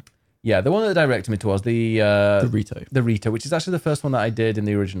one, yeah, the one that directed me towards the Rito, which is actually the first one that I did in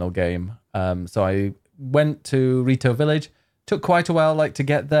the original game. So I went to Rito Village. Took quite a while, to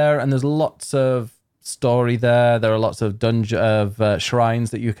get there, and there's lots of story there. There are lots of shrines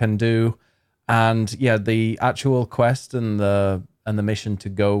that you can do. And yeah, the actual quest and the mission to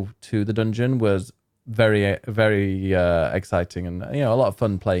go to the dungeon was very, very exciting, and a lot of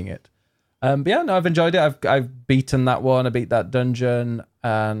fun playing it. But yeah, no, I've enjoyed it. I've beaten that one. I beat that dungeon,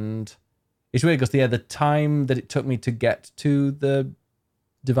 and it's weird because the time that it took me to get to the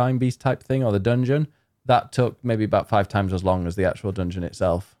Divine Beast type thing, or the dungeon, that took maybe about 5 times as long as the actual dungeon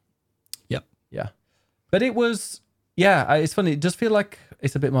itself. Yep. Yeah, but it was. Yeah, it's funny. It does feel like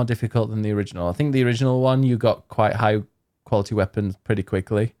it's a bit more difficult than the original. I think the original one, you got quite high quality weapons pretty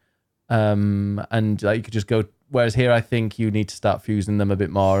quickly. And like you could just go. Whereas here, I think you need to start fusing them a bit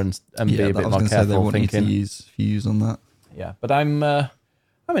more and be a bit more careful thinking. You to use fuse on that. Yeah, but I'm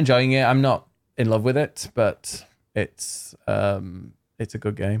enjoying it. I'm not in love with it, but it's a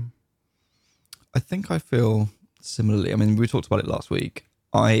good game. I think I feel similarly. I mean, we talked about it last week.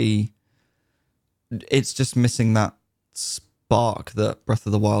 It's just missing that spark that Breath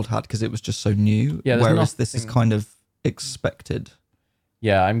of the Wild had because it was just so new. Yeah, whereas this is kind of expected.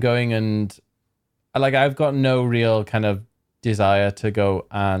 Yeah, I'm going and I've got no real kind of desire to go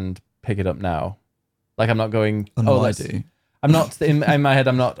and pick it up now. Like I'm not going. I do. I'm not in my head.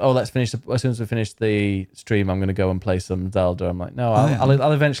 I'm not. Oh, let's finish. As soon as we finish the stream, I'm going to go and play some Zelda. I'm like, no,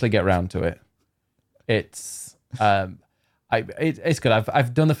 I'll eventually get round to it. It's it's good.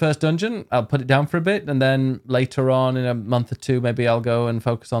 I've done the first dungeon. I'll put it down for a bit, and then later on in a month or two, maybe I'll go and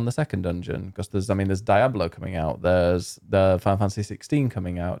focus on the second dungeon because there's Diablo coming out. There's the Final Fantasy 16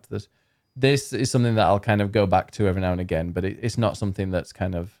 coming out. This is something that I'll kind of go back to every now and again, but it's not something that's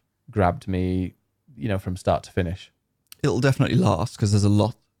kind of grabbed me, from start to finish. It'll definitely last because there's a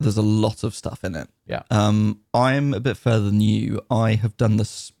lot of stuff in it. Yeah. I'm a bit further than you. I have done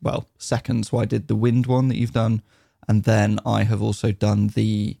this second, so I did the wind one that you've done, and then I have also done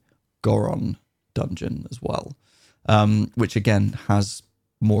the Goron dungeon as well, which again has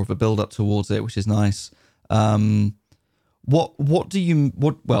more of a build up towards it, which is nice. From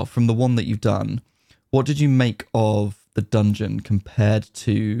the one that you've done, what did you make of the dungeon compared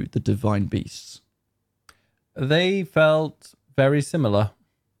to the Divine Beasts? They felt very similar.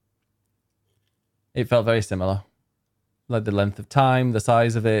 It felt very similar. Like the length of time, the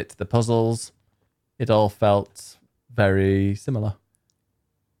size of it, the puzzles, it all felt very similar.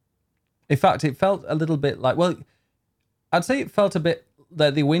 In fact, it felt a little bit like, I'd say it felt a bit,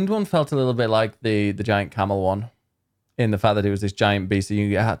 the wind one felt a little bit like the giant camel one, in the fact that it was this giant beast, so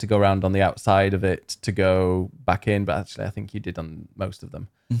you had to go around on the outside of it to go back in, but actually I think you did on most of them.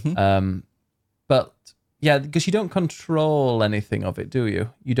 Mm-hmm. But yeah, because you don't control anything of it, do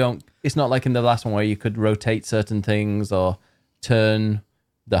you? It's not like in the last one where you could rotate certain things or turn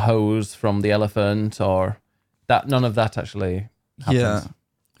the hose from the elephant or that. None of that actually happens. Yeah.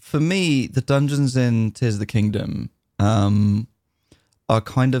 For me, the dungeons in Tears of the Kingdom are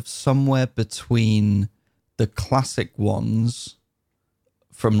kind of somewhere between the classic ones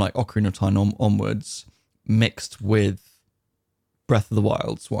from like Ocarina of Time onwards mixed with Breath of the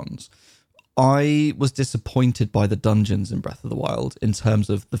Wild's ones. I was disappointed by the dungeons in Breath of the Wild in terms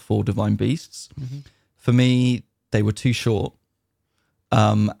of the 4 divine beasts. Mm-hmm. For me, they were too short,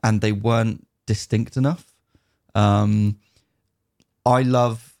 and they weren't distinct enough. We all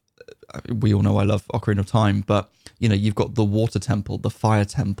know I love Ocarina of Time, but you've got the water temple, the fire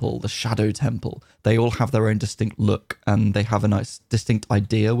temple, the shadow temple. They all have their own distinct look, and they have a nice distinct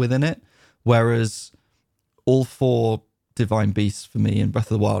idea within it. Whereas all 4 divine beasts for me in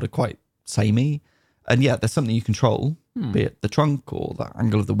Breath of the Wild are quite samey, and yeah, there's something you control, be it the trunk or the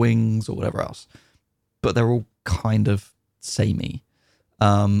angle of the wings or whatever else, but they're all kind of samey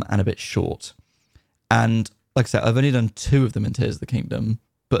and a bit short. And like I said, I've only done 2 of them in Tears of the Kingdom,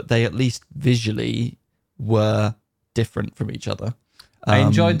 but they at least visually were different from each other. I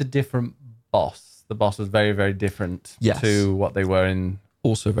enjoyed the different boss. The boss was very, very different to what they were in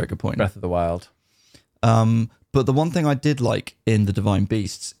also a very good point. Breath of the Wild. But the one thing I did like in the Divine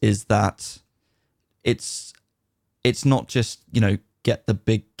Beasts is that it's not just, get the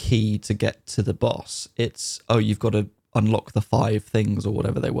big key to get to the boss. It's, you've got to unlock the 5 things or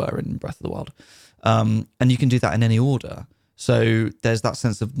whatever they were in Breath of the Wild. And you can do that in any order. So there's that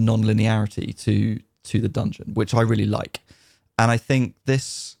sense of non-linearity to the dungeon, which I really like. And I think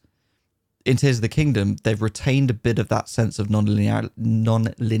this, in Tears of the Kingdom, they've retained a bit of that sense of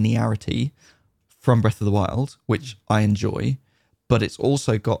non-linearity from Breath of the Wild, which I enjoy, but it's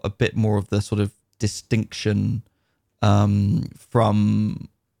also got a bit more of the sort of distinction from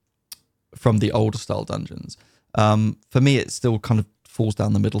the older style dungeons. For me, it still kind of falls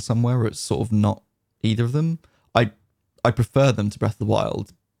down the middle somewhere, or it's sort of not either of them. I prefer them to Breath of the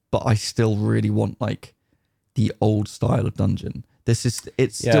Wild, but I still really want like the old style of dungeon. It's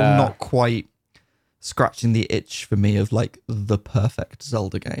still not quite scratching the itch for me of like the perfect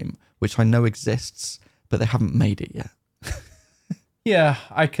Zelda game, which I know exists, but they haven't made it yet. Yeah,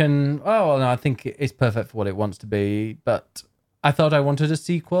 I can. Oh, well, no, I think it's perfect for what it wants to be. But I thought I wanted a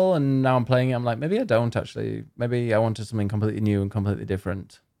sequel, and now I'm playing it. I'm like, maybe I don't actually. Maybe I wanted something completely new and completely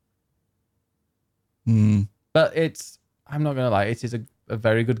different. But I'm not gonna lie, it is a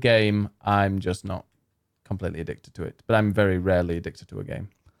very good game. I'm just not completely addicted to it. But I'm very rarely addicted to a game.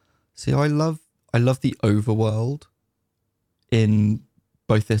 See, I love the overworld in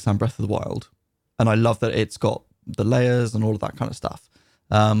both this and Breath of the Wild. And I love that it's got the layers and all of that kind of stuff.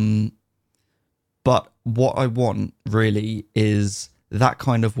 But what I want really is that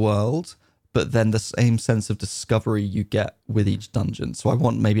kind of world, but then the same sense of discovery you get with each dungeon. So I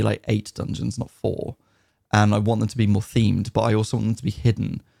want maybe like 8 dungeons, not 4. And I want them to be more themed, but I also want them to be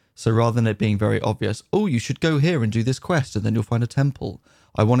hidden. So rather than it being very obvious, oh, you should go here and do this quest and then you'll find a temple.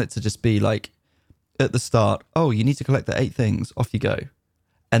 I want it to just be like at the start, oh, you need to collect the 8 things, off you go.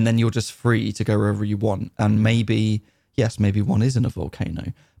 And then you're just free to go wherever you want. And maybe, yes, maybe one is in a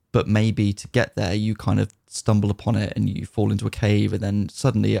volcano, but maybe to get there, you kind of stumble upon it and you fall into a cave and then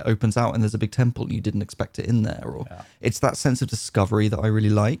suddenly it opens out and there's a big temple and you didn't expect it in there. Or it's that sense of discovery that I really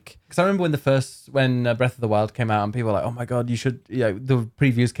like. Because I remember when Breath of the Wild came out and people were like, oh my God, you should, the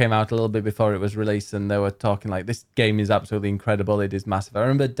previews came out a little bit before it was released and they were talking like, this game is absolutely incredible. It is massive. I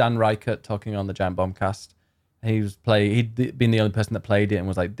remember Dan Reichert talking on the Giant Bombcast. He'd been the only person that played it and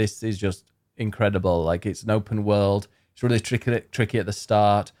was like, this is just incredible. Like, it's an open world. It's really tricky at the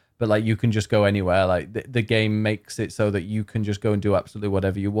start, but like you can just go anywhere. Like the game makes it so that you can just go and do absolutely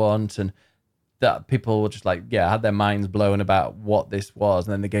whatever you want. And that people were just like, had their minds blown about what this was.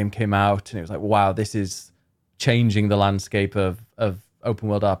 And then the game came out and it was like, wow, this is changing the landscape of open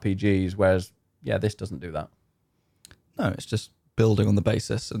world RPGs. Whereas, this doesn't do that. No, it's just building on the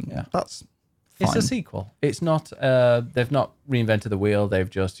basis, and that's fine. It's a sequel. It's not, they've not reinvented the wheel. They've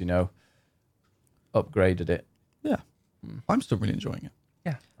just, upgraded it. Yeah. I'm still really enjoying it.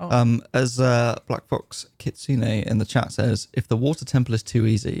 Yeah. Oh. As Black Fox Kitsune in the chat says, if the water temple is too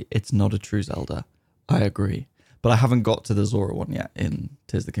easy, it's not a true Zelda. I agree. But I haven't got to the Zora one yet in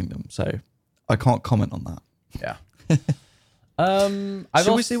Tears of the Kingdom, so I can't comment on that. Yeah.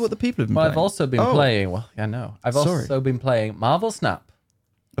 Should we see what the people have been playing? I've also been playing, I've also been playing Marvel Snap.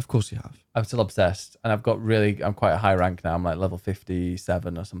 Of course you have. I'm still obsessed, and I'm quite a high rank now. I'm like level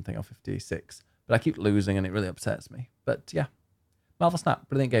 57 or something, or 56. But I keep losing, and it really upsets me. But yeah, Marvel Snap,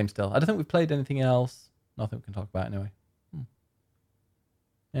 brilliant game still. I don't think we've played anything else. Nothing we can talk about anyway.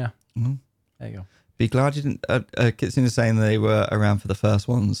 Yeah. Mm-hmm. There you go. Be glad you didn't... Kitsune is saying they were around for the first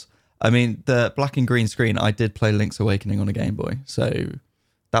ones. I mean, the black and green screen, I did play Link's Awakening on a Game Boy. So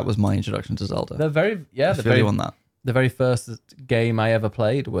that was my introduction to Zelda. The very first game I ever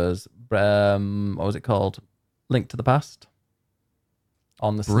played was, what was it called? Link to the Past.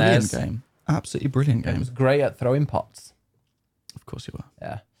 On the brilliant SNES. Game. Absolutely brilliant game. It was great at throwing pots. Of course you were.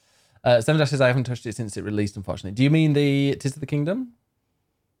 Yeah. Seven Dash says, I haven't touched it since it released, unfortunately. Do you mean the Tears of the Kingdom?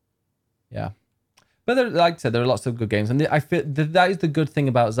 Yeah. But like I said, there are lots of good games. And I feel that is the good thing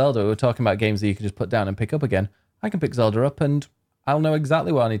about Zelda. We were talking about games that you can just put down and pick up again. I can pick Zelda up and I'll know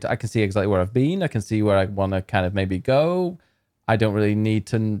exactly what I need to. I can see exactly where I've been. I can see where I want to kind of maybe go. I don't really need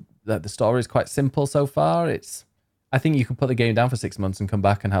to. The story is quite simple so far. I think you can put the game down for 6 months and come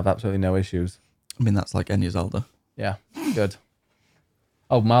back and have absolutely no issues. I mean, that's like any Zelda. Yeah, good.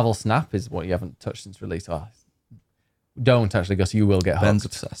 Oh, Marvel Snap is what you haven't touched since release. Oh, don't actually, Gus. You will get hooked. Ben's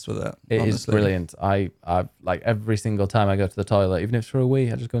obsessed with it. It is brilliant. I like every single time I go to the toilet, even if it's for a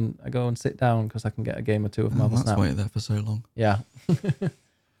wee, I go and sit down because I can get a game or two of Marvel Snap. That's why you're there for so long. Yeah.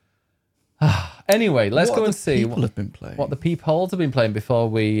 Anyway, let's go and see what the peepholes have been playing before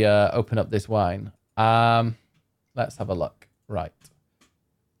we open up this wine. Let's have a look. Right.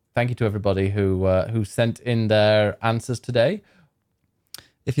 Thank you to everybody who sent in their answers today.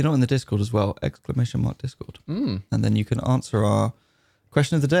 If you're not in the Discord as well, ! Discord. And then you can answer our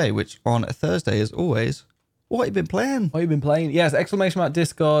question of the day, which on a Thursday is always, what have you been playing? What have you been playing? Yes, !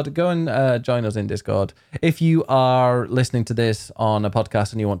 Discord. Go and join us in Discord. If you are listening to this on a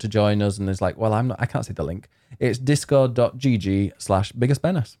podcast and you want to join us and it's like, well, I can't see the link. It's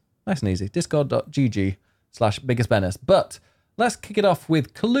discord.gg/biggestbennis. Nice and easy. Discord.gg/biggestbennis. But let's kick it off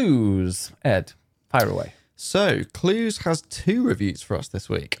with clues. Ed, fire away. So, Clues has 2 reviews for us this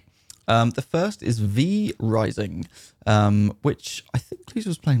week. The first is V Rising, which I think Clues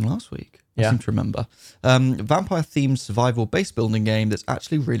was playing last week. I seem to remember. Vampire-themed survival base building game that's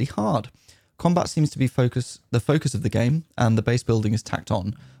actually really hard. Combat seems to be the focus of the game, and the base building is tacked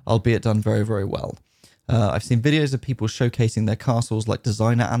on, albeit done very, very well. I've seen videos of people showcasing their castles like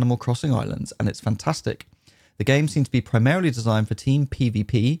designer Animal Crossing islands, and it's fantastic. The game seems to be primarily designed for team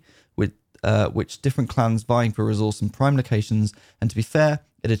PvP, with which different clans vying for resource in prime locations, and to be fair,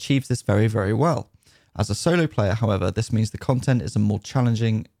 it achieves this very, very well. As a solo player, however, this means the content is more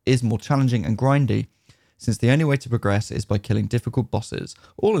challenging and grindy, since the only way to progress is by killing difficult bosses.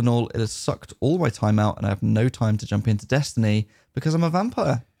 All in all, it has sucked all my time out, and I have no time to jump into Destiny because I'm a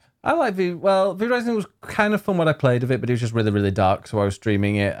vampire. I like V Rising was kind of fun when I played of it, but it was just really, really dark. So I was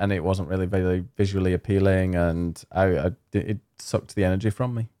streaming it, and it wasn't really very visually appealing, and it sucked the energy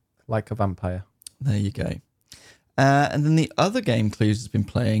from me like a vampire. There you go. And then the other game Clues has been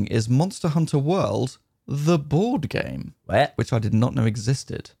playing is Monster Hunter World, the board game, which I did not know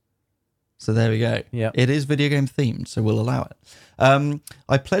existed. So there we go. Yeah, it is video game themed, so we'll allow it.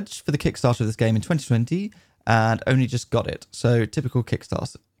 I pledged for the Kickstarter of this game in 2020 and only just got it. So typical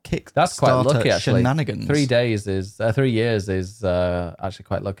Kickstarter. That's quite lucky, actually. Shenanigans. 3 days is 3 years is actually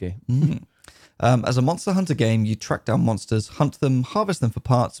quite lucky. As a Monster Hunter game, you track down monsters, hunt them, harvest them for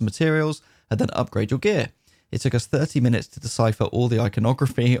parts and materials, and then upgrade your gear. It took us 30 minutes to decipher all the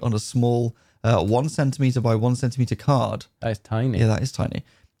iconography on a small 1 centimeter by 1 centimeter card. That is tiny. Yeah, that is tiny.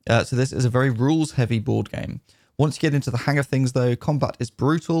 So this is a very rules-heavy board game. Once you get into the hang of things, though, combat is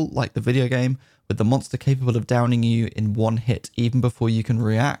brutal, like the video game, with the monster capable of downing you in one hit, even before you can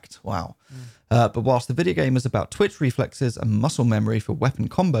react. Wow. But whilst the video game is about twitch reflexes and muscle memory for weapon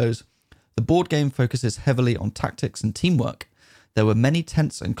combos, the board game focuses heavily on tactics and teamwork. There were many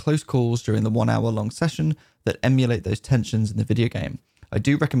tense and close calls during the 1 hour long session that emulate those tensions in the video game. I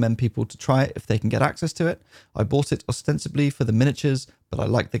do recommend people to try it if they can get access to it. I bought it ostensibly for the miniatures, but I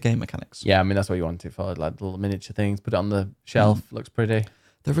like the game mechanics. Yeah, I mean, that's what you want it for, like the little miniature things. Put it on the shelf, looks pretty.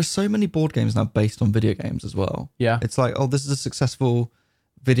 There are so many board games now based on video games as well. Yeah. It's like, oh, this is a successful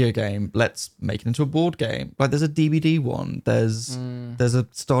video game. Let's make it into a board game. Like there's a DBD one. There's a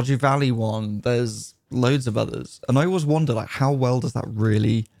Stardew Valley one. There's loads of others. And I always wonder, like, how well does that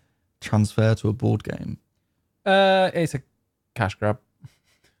really transfer to a board game? It's a cash grab.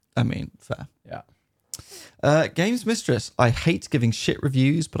 I mean, fair. Yeah. Games Mistress. I hate giving shit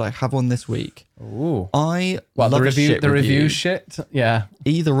reviews, but I have one this week. Ooh. I love a shit review. Review shit? Yeah.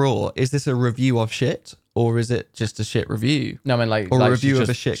 Either or. Is this a review of shit, or is it just a shit review? No, I mean, like... Or like a review of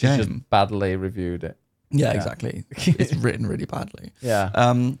a shit game. She's just badly reviewed it. Yeah, exactly. It's written really badly. Yeah.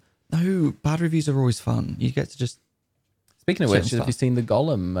 No, bad reviews are always fun. You get to just... Speaking of which, have you seen the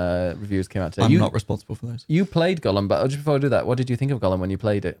Gollum reviews came out today? I'm not responsible for those. You played Gollum, but just before I do that, what did you think of Gollum when you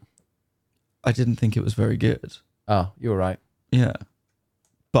played it? I didn't think it was very good. Oh, you were right. Yeah.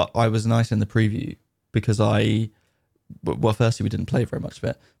 But I was nice in the preview because well, firstly, we didn't play very much of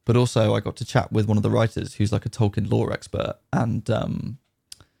it, but also I got to chat with one of the writers who's like a Tolkien lore expert, and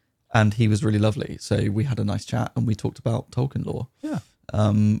he was really lovely. So we had a nice chat and we talked about Tolkien lore. Yeah.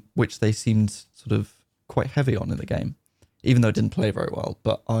 Which they seemed sort of quite heavy on in the game, even though it didn't play very well.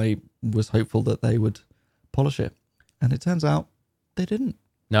 But I was hopeful that they would polish it, and it turns out they didn't.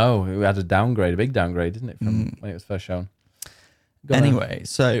 No, it had a big downgrade, didn't it, from when it was first shown? Anyway,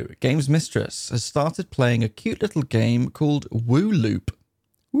 so Games Mistress has started playing a cute little game called Woo Loop.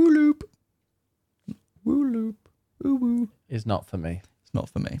 Woo Loop. Woo Loop. Woo Woo. Is not for me. It's not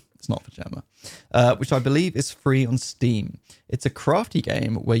for me. It's not for Gemma. Which I believe is free on Steam. It's a crafty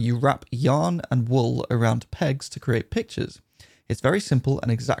game where you wrap yarn and wool around pegs to create pictures. It's very simple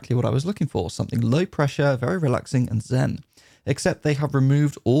and exactly what I was looking for. Something low pressure, very relaxing and zen. Except they have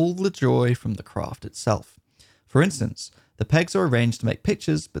removed all the joy from the craft itself. For instance, the pegs are arranged to make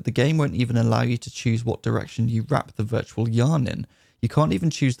pictures, but the game won't even allow you to choose what direction you wrap the virtual yarn in. You can't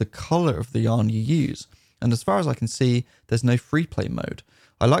even choose the colour of the yarn you use. And as far as I can see, there's no free play mode.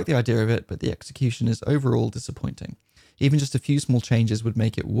 I like the idea of it, but the execution is overall disappointing. Even just a few small changes would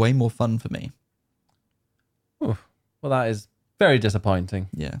make it way more fun for me. Ooh, well, that is very disappointing.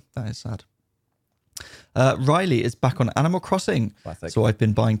 Yeah, that is sad. Riley is back on Animal Crossing. Classic. So I've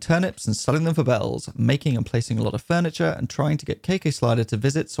been buying turnips and selling them for bells, making and placing a lot of furniture, and trying to get KK Slider to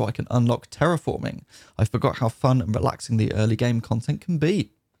visit so I can unlock terraforming. I forgot how fun and relaxing the early game content can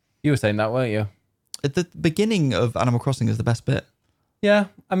be. You were saying that, weren't you? At the beginning of Animal Crossing is the best bit. Yeah,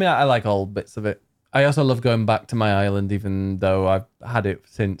 I mean, I like all bits of it. I also love going back to my island, even though I've had it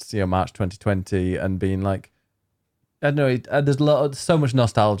since March 2020, and being like, I don't know, there's so much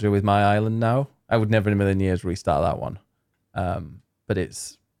nostalgia with my island now. I would never in a million years restart that one. But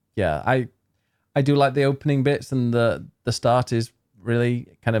it's, yeah, I do like the opening bits, and the start is really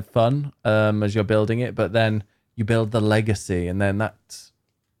kind of fun as you're building it, but then you build the legacy, and then that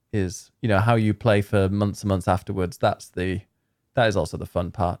is, how you play for months and months afterwards. That is also the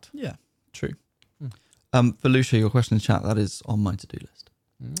fun part. Yeah, true. For Lucia, your question in chat, that is on my to-do list.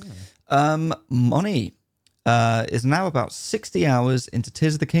 Moni is now about 60 hours into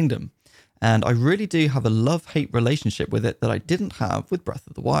Tears of the Kingdom, and I really do have a love-hate relationship with it that I didn't have with Breath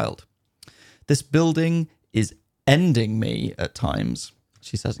of the Wild. This building is ending me at times,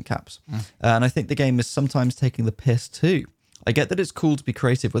 she says in caps. And I think the game is sometimes taking the piss too. I get that it's cool to be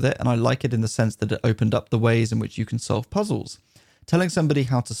creative with it, and I like it in the sense that it opened up the ways in which you can solve puzzles. Telling somebody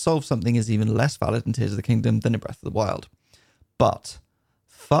how to solve something is even less valid in Tears of the Kingdom than in Breath of the Wild. But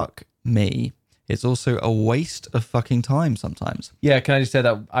fuck me, it's also a waste of fucking time sometimes. Yeah, can I just say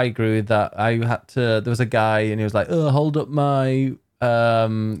that I agree with that. There was a guy and he was like, oh, hold up my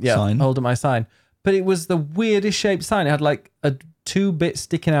Sign. hold up my sign. But it was the weirdest shaped sign. It had like a 2 bits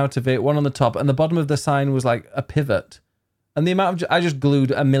sticking out of it, one on the top, and the bottom of the sign was like a pivot. And the amount of I just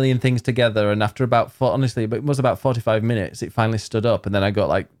glued a million things together, and after about honestly, but it was about 45 minutes, it finally stood up, and then I got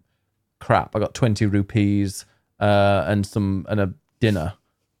like crap. I got 20 rupees and a dinner.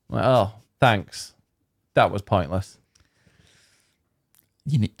 I'm like, oh, thanks. That was pointless.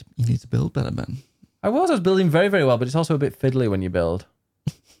 You need to build better, man. I was building very, very well, but it's also a bit fiddly when you build.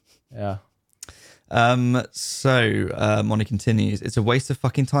 Yeah. Moni continues, it's a waste of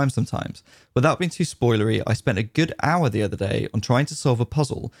fucking time sometimes. Without being too spoilery, I spent a good hour the other day on trying to solve a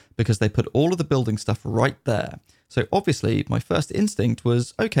puzzle because they put all of the building stuff right there. So obviously my first instinct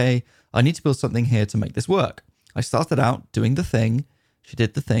was, okay, I need to build something here to make this work. I started out doing the thing. She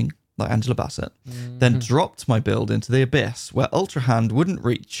did the thing, like Angela Bassett, then dropped my build into the abyss where Ultra Hand wouldn't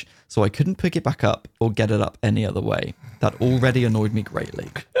reach, so I couldn't pick it back up or get it up any other way. That already annoyed me greatly.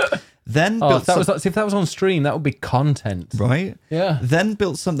 Then if that was on stream, that would be content. Right? Yeah. Then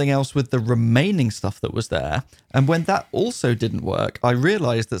built something else with the remaining stuff that was there. And when that also didn't work, I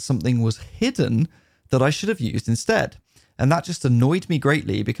realized that something was hidden that I should have used instead. And that just annoyed me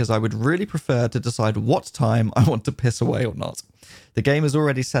greatly because I would really prefer to decide what time I want to piss away or not. The game is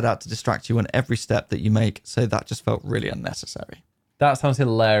already set out to distract you on every step that you make, so that just felt really unnecessary. That sounds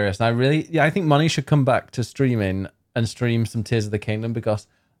hilarious. And I think Money should come back to streaming and stream some Tears of the Kingdom because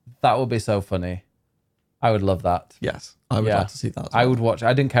that would be so funny. I would love that. Yes, I would like to see that as well. I would watch.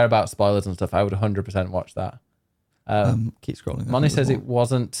 I didn't care about spoilers and stuff. I would 100% watch that. Keep scrolling. Money says it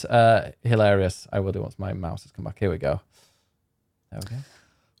wasn't hilarious. I will do once my mouse has come back. Here we go. There we go.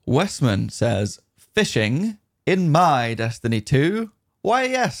 Westman says, fishing in my Destiny 2? Why,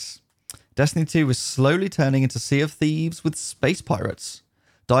 yes. Destiny 2 was slowly turning into Sea of Thieves with space pirates.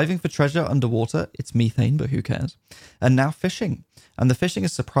 Diving for treasure underwater, it's methane, but who cares? And now fishing. And the fishing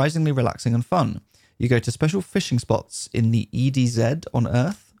is surprisingly relaxing and fun. You go to special fishing spots in the EDZ on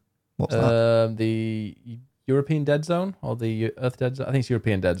Earth. What's that? The European Dead Zone or the Earth Dead Zone? I think it's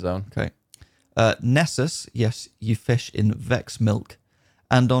European Dead Zone. Okay. Nessus, yes, you fish in Vex Milk.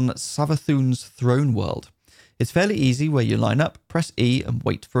 And on Savathun's Throne World. It's fairly easy where you line up, press E and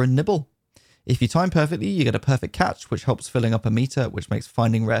wait for a nibble. If you time perfectly, you get a perfect catch, which helps filling up a meter, which makes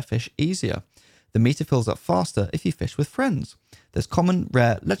finding rare fish easier. The meter fills up faster if you fish with friends. There's common,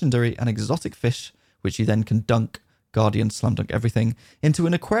 rare, legendary, and exotic fish, which you then can dunk, guardian, slam dunk everything, into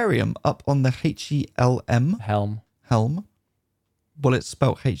an aquarium up on the HELM. Helm. Well, it's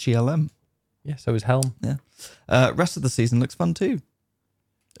spelled HELM. Yeah, so is Helm. Yeah. Rest of the season looks fun too.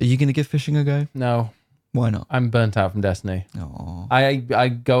 Are you going to give fishing a go? No. Why not? I'm burnt out from Destiny. Aww. I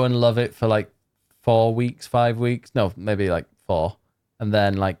go and love it for like 4 weeks, 5 weeks. No, maybe like 4. And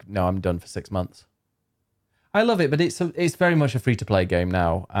then like, no, I'm done for 6 months. I love it, but it's very much a free-to-play game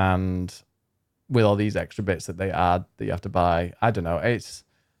now. And with all these extra bits that they add that you have to buy, I don't know. If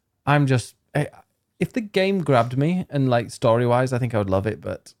the game grabbed me and like story-wise, I think I would love it,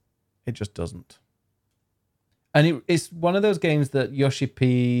 but it just doesn't. And it's one of those games that Yoshi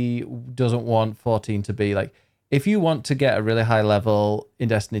P doesn't want 14 to be. Like, if you want to get a really high level in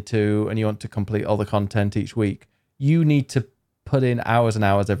Destiny 2 and you want to complete all the content each week, you need to put in hours and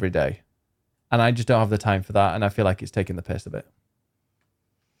hours every day. And I just don't have the time for that. And I feel like it's taking the piss a bit.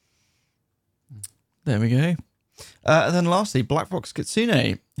 There we go. And then lastly, Black Fox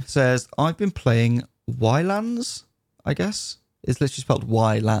Kitsune says, I've been playing Ylands, I guess. It's literally spelled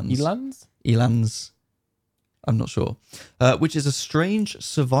Ylands. Elands? Elands. I'm not sure. Which is a strange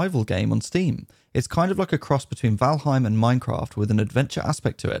survival game on Steam. It's kind of like a cross between Valheim and Minecraft with an adventure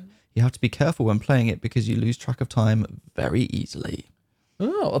aspect to it. You have to be careful when playing it because you lose track of time very easily.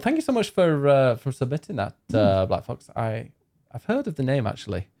 Oh, well, thank you so much for submitting that, Black Fox. I've heard of the name,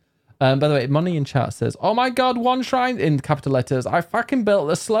 actually. By the way, Money in chat says, oh my god, one shrine, in capital letters, I fucking built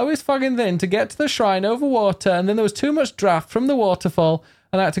the slowest fucking thing to get to the shrine over water, and then there was too much draft from the waterfall,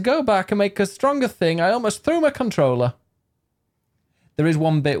 and I had to go back and make a stronger thing. I almost threw my controller. There is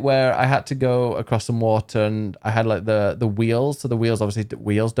one bit where I had to go across some water, and I had like the wheels, so the wheels, obviously,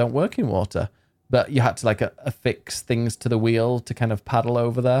 wheels don't work in water, but you had to like affix things to the wheel to kind of paddle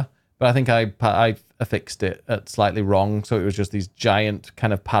over there. But I think I affixed it at slightly wrong. So it was just these giant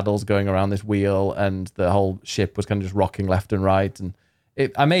kind of paddles going around this wheel, and the whole ship was kind of just rocking left and right. And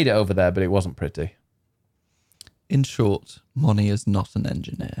I made it over there, but it wasn't pretty. In short, Moni is not an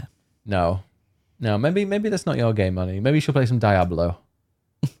engineer. No. No, maybe that's not your game, Money. Maybe you should play some Diablo.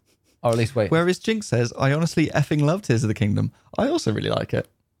 Or at least wait. Whereas Jinx says, I honestly effing love Tears of the Kingdom. I also really like it.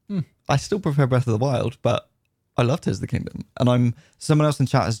 I still prefer Breath of the Wild, but I love Tears of the Kingdom. And someone else in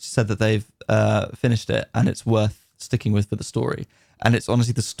chat has just said that they've finished it and it's worth sticking with for the story. And it's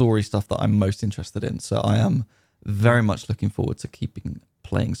honestly the story stuff that I'm most interested in. So I am very much looking forward to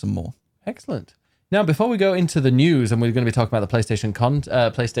playing some more. Excellent. Now, before we go into the news, and we're going to be talking about the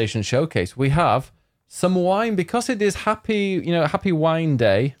PlayStation Showcase, we have some wine because it is Happy Wine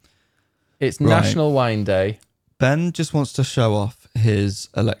Day. It's National Wine Day. Ben just wants to show off his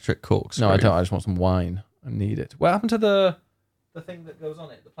electric corkscrew. No, I don't. I just want some wine. I need it. What happened to the thing that goes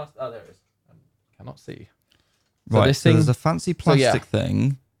on it? The plastic. Oh, there it is. I cannot see. So right. So there's a fancy plastic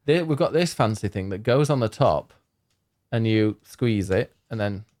thing. We've got this fancy thing that goes on the top, and you squeeze it, and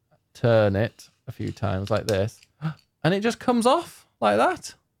then turn it a few times like this, and it just comes off like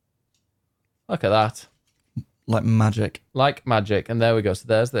that. Look at that. Like magic. Like magic. And there we go. So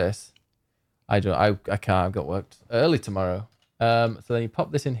there's this. I can't. I've got work early tomorrow. So then you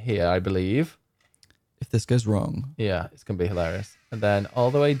pop this in here, I believe. If this goes wrong. Yeah, it's going to be hilarious. And then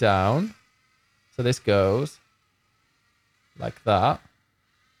all the way down. So this goes like that.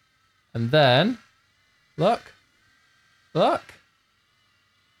 And then, look. Look.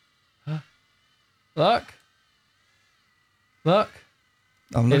 Look. Look.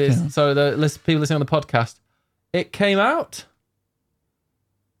 I'm looking. It is. So people listening on the podcast, it came out.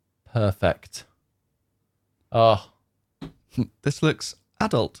 Perfect. Oh. This looks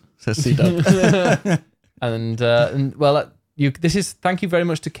adult, says C-Dub. and well, thank you very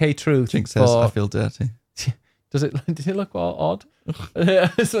much to K-Truth. Jinx says, I feel dirty. Does it look odd?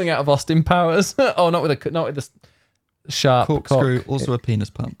 Something out of Austin Powers. Oh, not with the sharp corkscrew, also a penis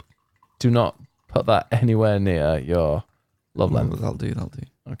pump. Do not put that anywhere near your love length. That'll do.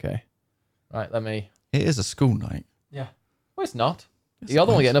 Okay. Right, It is a school night. Yeah. Well, it's not. You're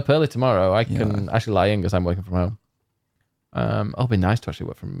the one getting up early tomorrow. I can actually lie in because I'm working from home. It'll be nice to actually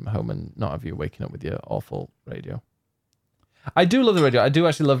work from home and not have you waking up with your awful radio. I do love the radio. I do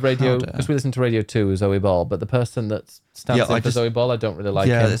actually love radio because we listen to Radio 2, Zoe Ball, but the person that stands in for Zoe Ball, I don't really like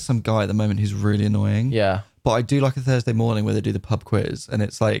him. Yeah, there's some guy at the moment who's really annoying. Yeah. But I do like a Thursday morning where they do the pub quiz and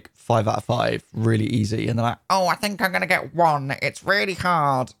it's like 5 out of 5, really easy. And they're like, oh, I think I'm going to get 1. It's really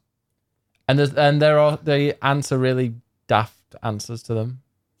hard. And they answer really daft answers to them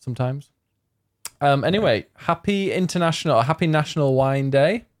sometimes. Anyway, happy National Wine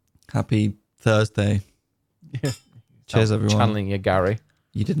Day. Happy Thursday. Yeah. Cheers, everyone. Channeling your Gary.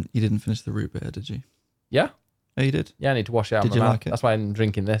 You didn't finish the root beer, did you? Yeah. Oh, you did? Yeah, I need to wash it out. Did you like it? That's why I'm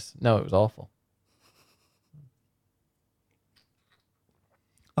drinking this. No, it was awful.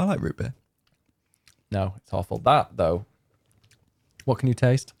 I like root beer. No, it's awful. That, though, what can you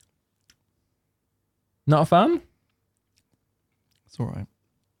taste? Not a fan? It's all right.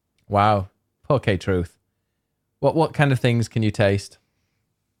 Wow. Poor K-Truth. What kind of things can you taste?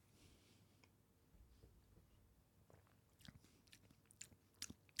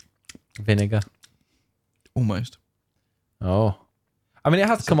 Vinegar. Almost. Oh. I mean, it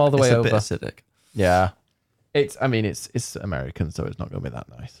has to come all the way over. It's a bit acidic. Yeah. It's American, so it's not going to be that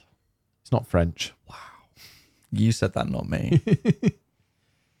nice. It's not French. Wow. You said that, not me.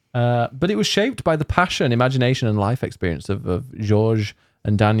 But it was shaped by the passion, imagination, and life experience of Georges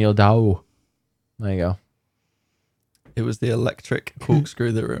and Daniel Dao. There you go. It was the electric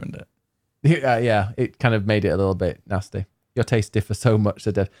corkscrew that ruined it. Yeah, it kind of made it a little bit nasty. Your taste differs so much.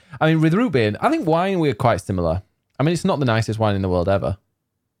 I mean, with root beer, I think wine, we're quite similar. I mean, it's not the nicest wine in the world ever.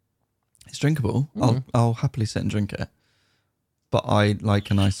 It's drinkable. I'll happily sit and drink it. But I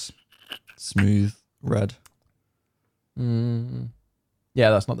like a nice, smooth red. Yeah,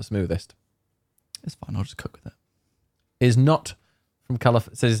 that's not the smoothest. It's fine. I'll just cook with it. Is not from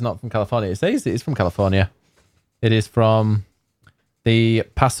California. Says it's not from California. It says it's from California. It is from the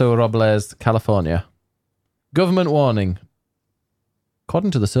Paso Robles, California. Government warning.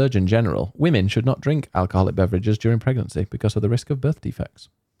 According to the Surgeon General, women should not drink alcoholic beverages during pregnancy because of the risk of birth defects.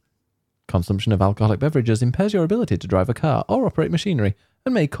 Consumption of alcoholic beverages impairs your ability to drive a car or operate machinery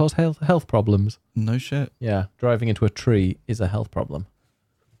and may cause health problems. No shit. Yeah, driving into a tree is a health problem.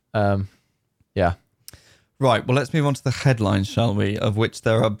 Yeah. Right, well, let's move on to the headlines, shall we? Of which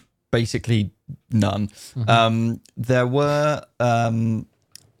there are basically none. Mm-hmm. There were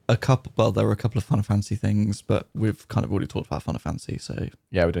a couple of Final Fantasy things, but we've kind of already talked about Final Fantasy, so...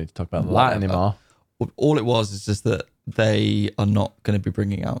 Yeah, we don't need to talk about that anymore. All it was is just that they are not going to be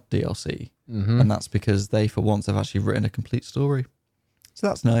bringing out DLC. Mm-hmm. And that's because they, for once, have actually written a complete story. So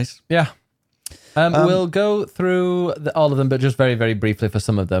that's nice. Yeah. We'll go through all of them, but just very, very briefly for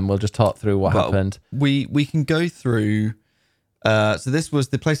some of them. We'll just talk through what happened. We can go through. So this was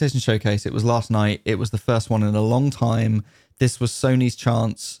the PlayStation Showcase. It was last night. It was the first one in a long time. This was Sony's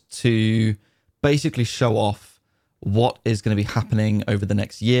chance to basically show off what is going to be happening over the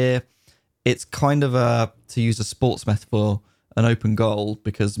next year. It's kind of to use a sports metaphor, an open goal,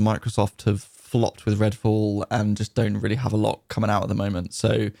 because Microsoft have flopped with Redfall and just don't really have a lot coming out at the moment.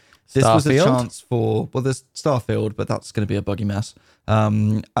 So this was a chance for, well, there's Starfield, but that's going to be a buggy mess.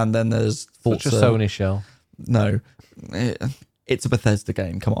 And then there's Forza. Such a Sony shell. No, it's a Bethesda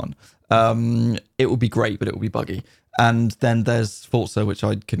game. Come on. It will be great, but it will be buggy. And then there's Forza, which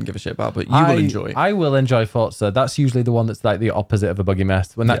I couldn't give a shit about, but you will enjoy. I will enjoy Forza. That's usually the one that's like the opposite of a buggy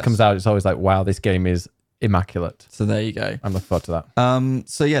mess. When that comes out, it's always like, wow, this game is immaculate. So there you go. I'm looking forward to that.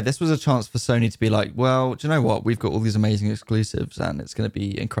 So yeah, this was a chance for Sony to be like, well, do you know what? We've got all these amazing exclusives and it's going to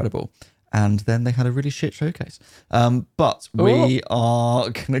be incredible. And then they had a really shit showcase. But we are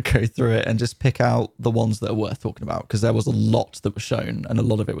going to go through it and just pick out the ones that are worth talking about, because there was a lot that was shown and a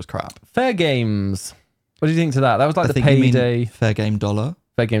lot of it was crap. Fair Games. What do you think to that? That was like the payday. Fair Game Dollar.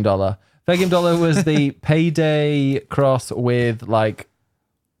 Fair Game Dollar. Fair Game Dollar was the payday cross with like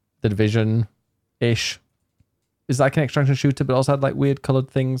the Division-ish. It's like an extraction shooter, but also had like weird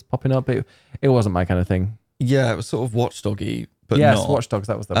coloured things popping up. It wasn't my kind of thing. Yeah, it was sort of Watchdoggy, but yes, not. Watch Dogs,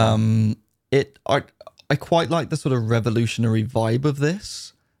 that was the one. I quite like the sort of revolutionary vibe of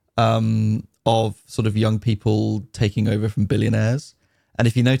this, of sort of young people taking over from billionaires. And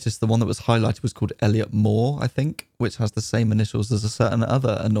if you notice, the one that was highlighted was called Elliot Moore, I think, which has the same initials as a certain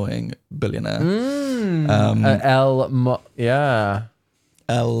other annoying billionaire. Yeah.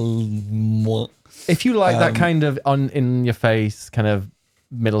 Moore. If you like that kind of in your face kind of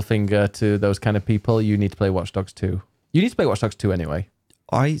middle finger to those kind of people, you need to play Watch Dogs 2. You need to play Watch Dogs 2 anyway.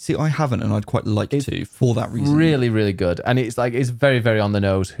 I haven't, and I'd quite like to for that reason. Really, really good. And it's very, very on the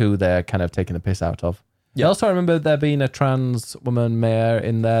nose who they're kind of taking the piss out of. Yeah. Also, I remember there being a trans woman mayor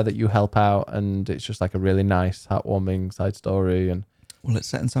in there that you help out, and it's just like a really nice, heartwarming side story. And well, it's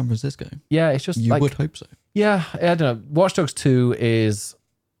set in San Francisco. Yeah, it's just you would hope so. Yeah, I don't know. Watch Dogs 2 is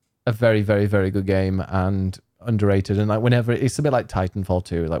a very, very, very good game and underrated. And like whenever it's a bit like Titanfall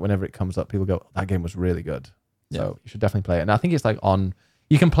 2, like whenever it comes up, people go, "That game was really good." Yeah. So you should definitely play it. And I think it's like on.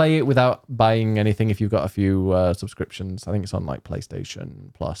 You can play it without buying anything if you've got a few subscriptions. I think it's on like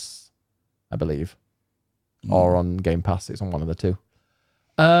PlayStation Plus, I believe. Or on Game Pass. It's on one of the two.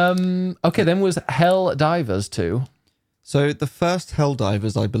 Okay, then was Hell Divers 2. So the first Hell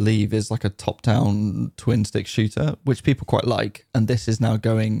Divers, I believe, is like a top-down twin-stick shooter, which people quite like. And this is now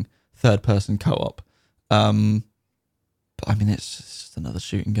going third-person co-op. But I mean, it's just another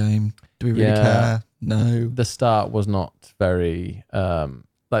shooting game. Do we really care? No. The start was not very...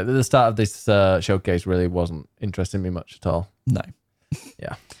 like the start of this showcase really wasn't interesting me much at all. No.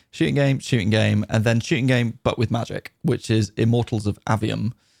 Yeah. Shooting game, and then shooting game, but with magic, which is Immortals of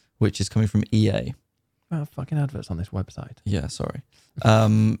Avium, which is coming from EA. Well, fucking adverts on this website. Yeah, sorry.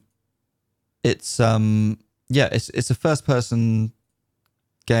 It's a first person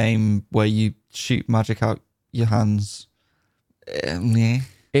game where you shoot magic out your hands.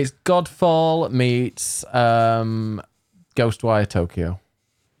 It's Godfall meets Ghostwire Tokyo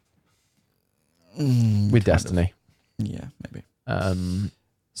with Destiny. Yeah, maybe.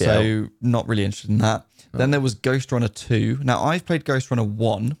 So not really interested in that. No. Then there was Ghost Runner 2. Now I've played Ghost Runner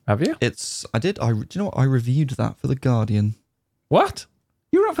 1. Have you? I did. Do you know what? I reviewed that for The Guardian. What?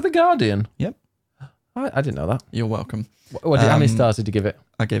 You were up for The Guardian? Yep. I didn't know that. You're welcome. How many stars did you give it?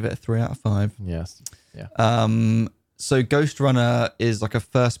 I gave it a 3 out of 5. Yes. Yeah. So Ghost Runner is like a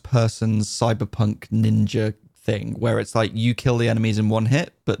first person cyberpunk ninja thing where it's like you kill the enemies in one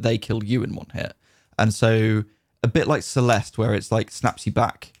hit, but they kill you in one hit. And so a bit like Celeste, where it's like snaps you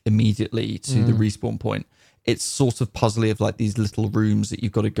back immediately to the respawn point. It's sort of puzzly of like these little rooms that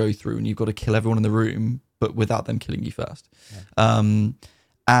you've got to go through and you've got to kill everyone in the room, but without them killing you first. Yeah.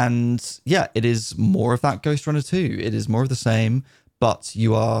 And yeah, it is more of that Ghost Runner 2. It is more of the same, but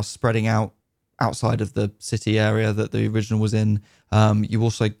you are spreading out outside of the city area that the original was in. You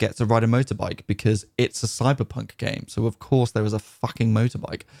also get to ride a motorbike because it's a cyberpunk game. So of course there is a fucking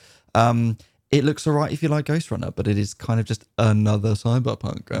motorbike. It looks all right if you like Ghost Runner, but it is kind of just another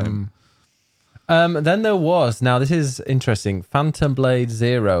cyberpunk game. Then there was, now this is interesting, Phantom Blade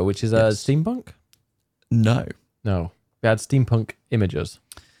Zero, which is a steampunk? No. They had steampunk images.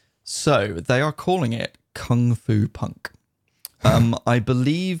 So they are calling it Kung Fu Punk. I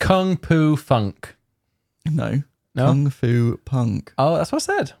believe... Kung Fu Funk. No. Kung Fu Punk. Oh, that's what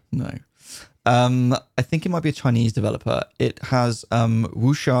I said. No. I think it might be a Chinese developer. It has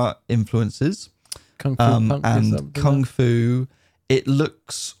wuxia influences Kung Fu Punk or and something kung like fu. It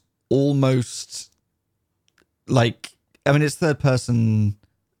looks almost like, I mean, it's third person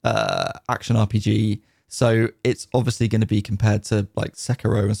action RPG. So it's obviously going to be compared to like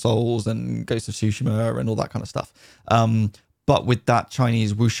Sekiro and Souls and Ghost of Tsushima and all that kind of stuff. But with that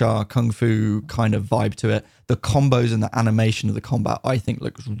Chinese wuxia kung fu kind of vibe to it, the combos and the animation of the combat, I think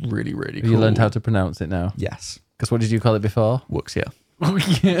looks really, really that. cool. You learned how to pronounce it now. Yes. Because what did you call it before? Wuxia.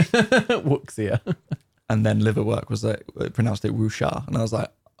 Wuxia. And then Liverwork was like, pronounced it wuxia. And I was like,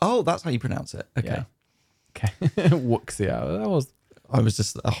 oh, that's how you pronounce it. Okay. Yeah. Okay. Wuxia. That was I was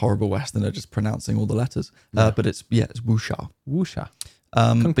just a horrible Westerner just pronouncing all the letters. But it's wuxia. Wuxia.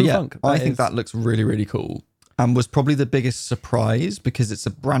 But Fu yeah, Funk, I that think is- that looks really, really cool. And was probably the biggest surprise because it's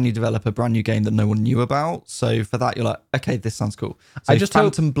a brand new developer, brand new game that no one knew about. So for that, you're like, okay, this sounds cool. So I just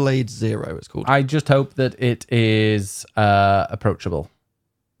hope- Phantom Blade Zero, it's called. I just hope that it is approachable.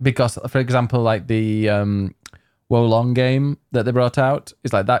 Because, for example, like the Wolong game that they brought out,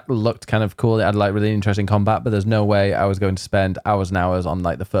 is like that looked kind of cool. It had like really interesting combat, but there's no way I was going to spend hours and hours on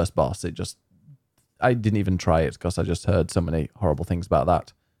like the first boss. I didn't even try it because I just heard so many horrible things about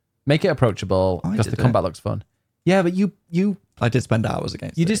that. Make it approachable because the combat looks fun. Yeah, but you I did spend hours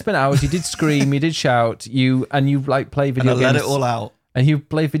against did spend hours. You did scream. You did shout. You like play video and I games. let it all out. And you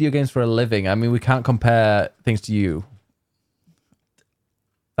play video games for a living. I mean, we can't compare things to you.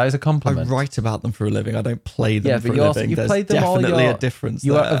 That is a I compliment. write about them for a living. I don't play them for but a you living. There's played them all. definitely a difference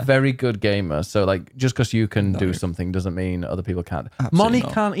You there. are a very good gamer. So, like, just because you can do something doesn't mean other people can't. Absolutely Moni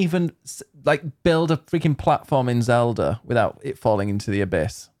not. can't even like build a freaking platform in Zelda without it falling into the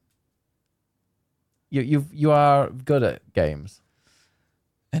abyss. You are good at games.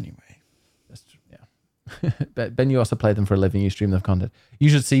 Anyway. That's true, yeah. But Ben, you also play them for a living. You stream them content. You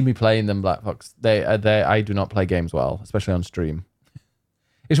should see me playing them, Black Fox. I do not play games well, especially on stream.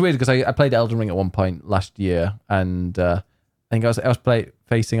 It's weird because I played Elden Ring at one point last year, and I think I was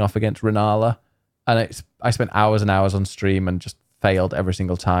facing off against Renala, and I spent hours and hours on stream and just failed every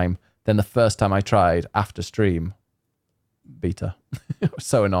single time. Then the first time I tried after stream, beat her. I was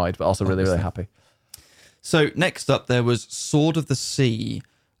so annoyed, but also really, really happy. So next up, there was Sword of the Sea.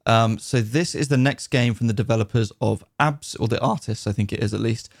 So this is the next game from the developers of or the artists, I think it is at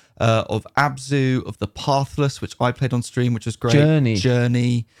least, of Abzu, of The Pathless, which I played on stream, which was great.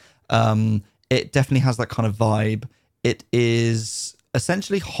 Journey. It definitely has that kind of vibe. It is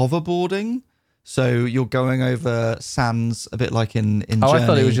essentially hoverboarding. So you're going over sands a bit like in Journey. I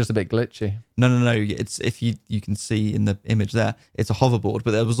thought it was just a bit glitchy. No. It's if you can see in the image there, it's a hoverboard, but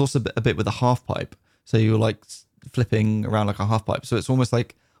there was also a bit with a half pipe. So you're like flipping around like a half pipe. So it's almost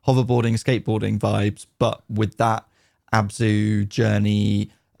like hoverboarding, skateboarding vibes, but with that Abzu Journey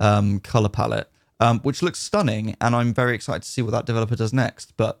color palette, which looks stunning. And I'm very excited to see what that developer does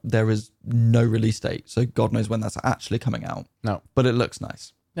next. But there is no release date, so God knows when that's actually coming out. No. But it looks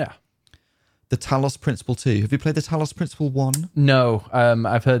nice. Yeah. The Talos Principle 2. Have you played the Talos Principle 1? No.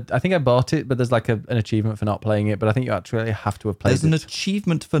 I've heard. I think I bought it, but there's like an achievement for not playing it. But I think you actually have to have played it. There's an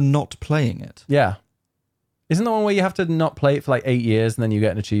achievement for not playing it. Yeah. Isn't the one where you have to not play it for like 8 years and then you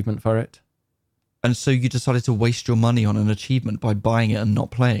get an achievement for it? And so you decided to waste your money on an achievement by buying it and not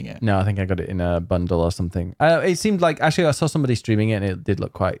playing it? No, I think I got it in a bundle or something. It seemed like, actually, I saw somebody streaming it and it did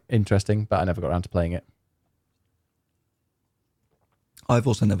look quite interesting, but I never got around to playing it. I've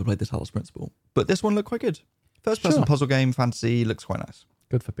also never played the Talos Principle, but this one looked quite good. First-person puzzle game, fantasy, looks quite nice.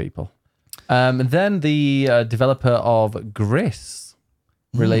 Good for people. And then the developer of Gris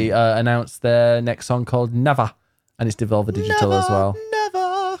really announced their next song called Never, and it's Devolver Digital as well.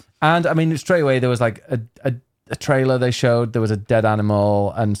 Never. And I mean, straight away there was like a trailer they showed. There was a dead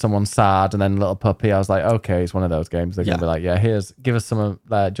animal and someone sad, and then a little puppy. I was like, okay, it's one of those games. They're gonna be like, yeah, give us some.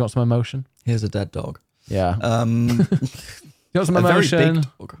 Do you want some emotion? Here's a dead dog. Yeah. Do you want some a emotion? very big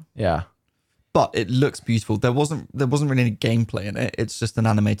dog. Yeah. But it looks beautiful. There wasn't really any gameplay in it. It's just an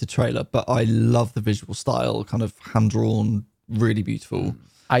animated trailer. But I love the visual style, kind of hand drawn, really beautiful.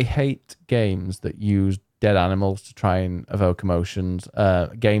 I hate games that use dead animals to try and evoke emotions.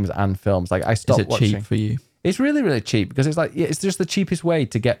 Games and films. Like I stopped watching. Is it cheap for you? It's really, really cheap because it's like it's just the cheapest way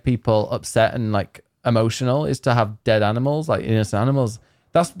to get people upset and like emotional is to have dead animals, like innocent animals.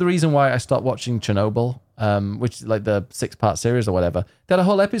 That's the reason why I stopped watching Chernobyl, which is like the 6-part series or whatever. They had a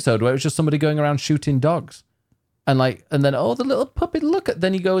whole episode where it was just somebody going around shooting dogs. And then, oh, the little puppy,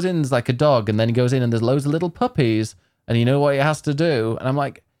 then he goes in, there's like a dog, and then he goes in and there's loads of little puppies, and you know what he has to do. And I'm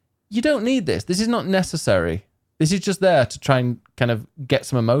like, you don't need this. This is not necessary. This is just there to try and kind of get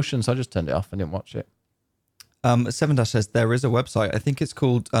some emotion. So I just turned it off and didn't watch it. Seven Dash says there is a website. I think it's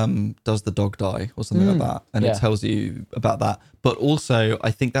called Does the Dog Die or something like that, and it tells you about that. But also,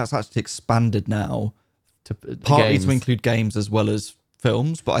 I think that's actually expanded now To partly games. to include games as well as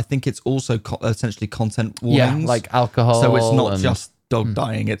films. But I think it's also essentially content warnings. Yeah, like alcohol. So it's not and- just dog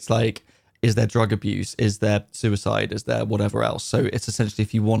dying. It's like, is there drug abuse? Is there suicide? Is there whatever else? So it's essentially,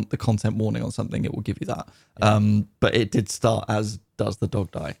 if you want the content warning on something, it will give you that. But it did start as Does the Dog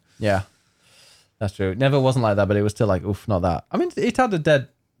Die? Yeah, that's true. It never wasn't like that, but it was still like, oof, not that. I mean, it had a dead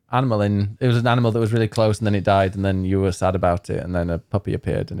animal in. It was an animal that was really close, and then it died, and then you were sad about it, and then a puppy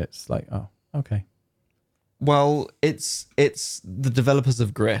appeared, and it's like, oh, okay. Well, it's the developers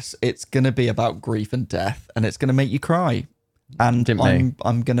of Gris. It's gonna be about grief and death, and it's gonna make you cry. And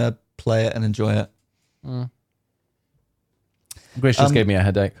I'm gonna play it and enjoy it. Grish just gave me a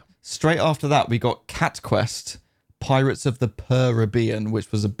headache. Straight after that, we got Cat Quest, Pirates of the Caribbean,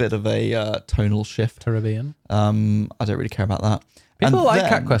 which was a bit of a tonal shift. Caribbean. I don't really care about that. People And like then-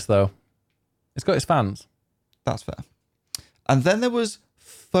 Cat Quest though. It's got its fans. That's fair. And then there was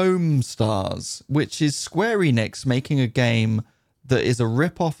Foam Stars, which is Square Enix making a game that is a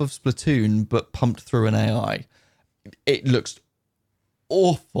rip-off of Splatoon, but pumped through an AI. It looks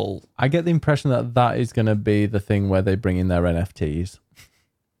awful. I get the impression that that is going to be the thing where they bring in their NFTs.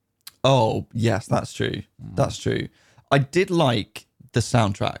 Oh, yes, that's true. That's true. I did like the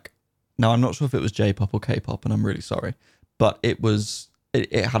soundtrack. Now, I'm not sure if it was J-pop or K-pop, and I'm really sorry. But it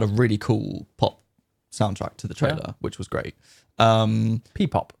had a really cool pop soundtrack to the trailer, which was great.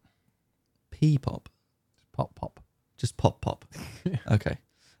 P-pop. P-pop. Pop. Just pop. Okay.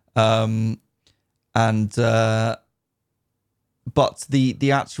 But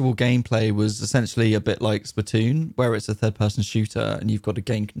the actual gameplay was essentially a bit like Splatoon, where it's a third-person shooter and you've got to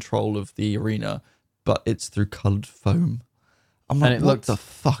gain control of the arena, but it's through coloured foam. I'm like, what the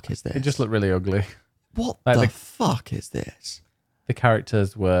fuck is this? It just looked really ugly. What like the fuck is this? The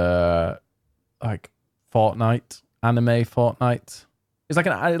characters were like Fortnite, anime Fortnite. It's like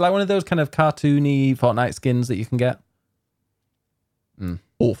like one of those kind of cartoony Fortnite skins that you can get.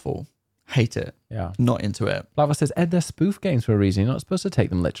 Awful. Hate it. Yeah. Not into it. Lava says, Ed, they're spoof games for a reason. You're not supposed to take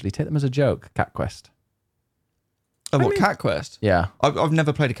them literally. Take them as a joke. Cat Quest. Oh, what, Cat Quest? Yeah. I've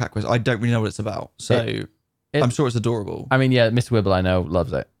never played a Cat Quest. I don't really know what it's about. So I'm sure it's adorable. I mean, yeah, Mr. Wibble, I know,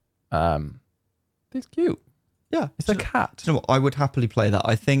 loves it. It's cute. Yeah. It's a cat. You know what? I would happily play that.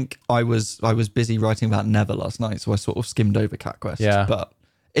 I think I was busy writing about Never last night, so I sort of skimmed over Cat Quest. Yeah. But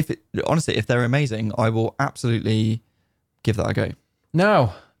honestly, if they're amazing, I will absolutely give that a go.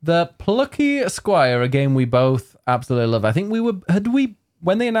 Now, the Plucky Squire, a game we both absolutely love. I think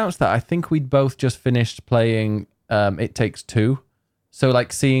when they announced that, I think we'd both just finished playing It Takes Two. So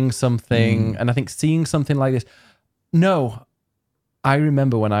like seeing something, and I think seeing something like this. No, I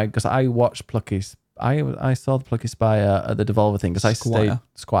remember because I watched Plucky. I saw the Plucky Spire at the Devolver thing because I stayed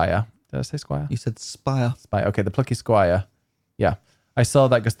Squire. Did I say Squire? You said Spire. Spire. Okay, the Plucky Squire. Yeah, I saw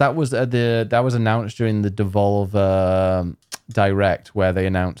that because that was that was announced during the Devolver Direct where they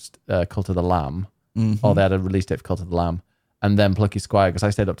announced Cult of the Lamb, or they had a release date for Cult of the Lamb, and then Plucky Squire because I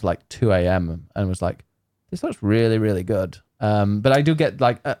stayed up to like 2 a.m. and was like, this looks really, really good. But I do get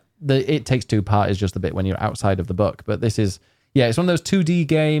like the It Takes Two part is just a bit when you're outside of the book, but this is. Yeah, it's one of those 2D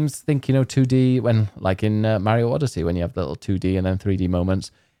games. Think, 2D when, like in Mario Odyssey, when you have the little 2D and then 3D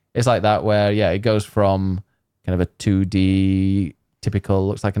moments. It's like that where, yeah, it goes from kind of a 2D, typical,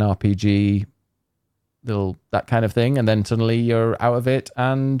 looks like an RPG, that kind of thing. And then suddenly you're out of it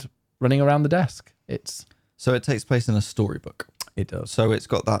and running around the desk. So it takes place in a storybook. It does. So it's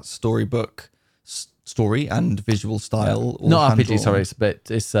got that storybook story and visual style. Yeah. Not RPG, sorry, but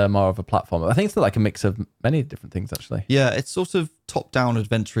it's more of a platformer. I think it's like a mix of many different things, actually. Yeah, it's sort of top-down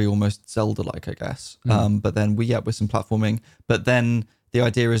adventure, almost Zelda-like, I guess. But then with some platforming. But then the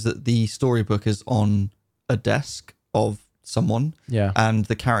idea is that the storybook is on a desk of someone. Yeah. And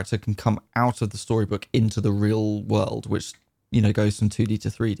the character can come out of the storybook into the real world, which, goes from 2D to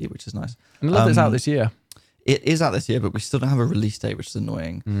 3D, which is nice. And I love it's out this year. It is out this year, but we still don't have a release date, which is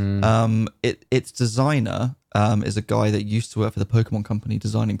annoying. Its designer is a guy that used to work for the Pokemon company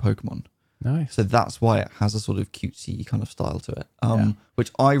designing Pokemon. Nice. So that's why it has a sort of cutesy kind of style to it, which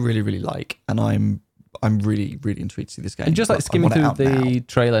I really, really like. And I'm really, really intrigued to see this game. And just like skimming through the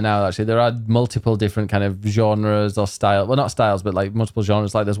trailer now, actually, there are multiple different kind of genres or style. Well, not styles, but like multiple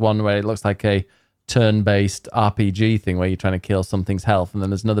genres. Like there's one where it looks like a turn-based RPG thing where you're trying to kill something's health. And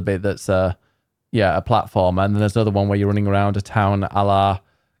then there's another bit that's a platform, and then there's another one where you're running around a town a la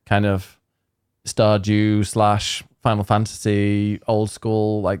kind of Stardew / Final Fantasy, old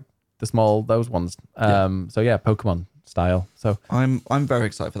school, like those ones. So yeah, Pokemon style. So I'm very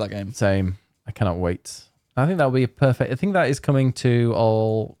excited for that game. same. I cannot wait. I think that would be perfect. I think that is coming to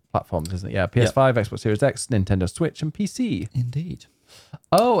all platforms, isn't it? Yeah, PS5, Xbox Series X, Nintendo Switch, and PC. Indeed.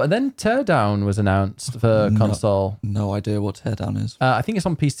 Oh, and then Teardown was announced for console. No idea what Teardown is. I think it's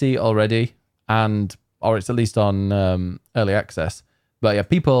on PC already, or it's at least on early access. But yeah,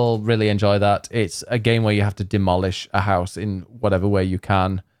 people really enjoy that. It's a game where you have to demolish a house in whatever way you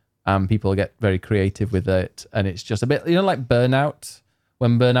can, and people get very creative with it. And it's just a bit, like Burnout,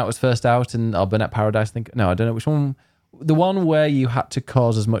 when Burnout was first out, or Burnout Paradise, I think. No, I don't know which one. The one where you had to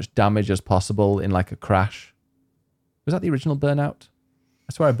cause as much damage as possible in like a crash. Was that the original Burnout?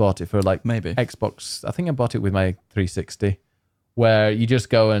 I swear I bought it for maybe Xbox. I think I bought it with my 360, where you just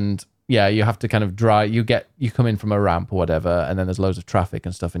go and you have to kind of drive. You come in from a ramp or whatever, and then there's loads of traffic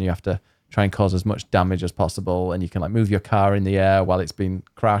and stuff, and you have to try and cause as much damage as possible, and you can move your car in the air while it's been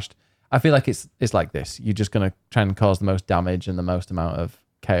crashed. I feel like it's like this. You're just gonna try and cause the most damage and the most amount of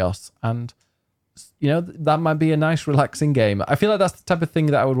chaos, and that might be a nice, relaxing game. I feel like that's the type of thing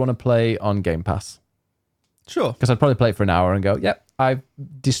that I would want to play on Game Pass. Sure. Because I'd probably play it for an hour and go, yep, I've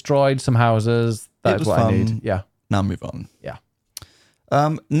destroyed some houses. That's what fun. I need. Yeah. Now move on. Yeah.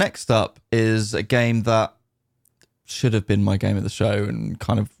 Next up is a game that should have been my game of the show and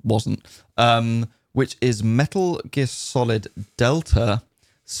kind of wasn't, which is Metal Gear Solid Delta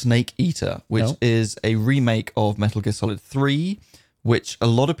Snake Eater, which is a remake of Metal Gear Solid 3, which for a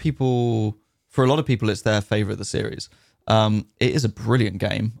lot of people, it's their favorite of the series. It is a brilliant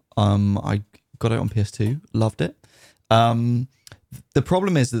game. I got it on PS2, loved it. The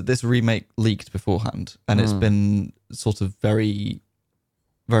problem is that this remake leaked beforehand, and it's been sort of very,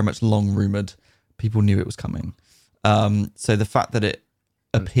 very much long rumored. People knew it was coming. So the fact that it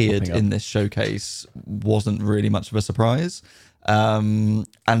appeared in this showcase wasn't really much of a surprise. And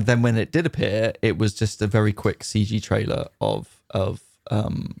then when it did appear, it was just a very quick CG trailer of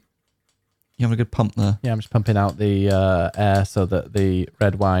you having a good pump there? Yeah, I'm just pumping out the air so that the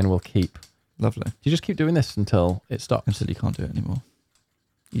red wine will keep. Lovely. Do you just keep doing this until it stops? Until you can't do it anymore.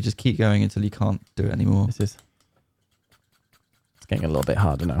 You just keep going until you can't do it anymore. It's getting a little bit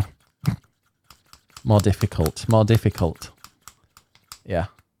harder now. More difficult. Yeah.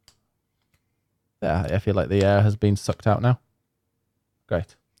 Yeah, I feel like the air has been sucked out now.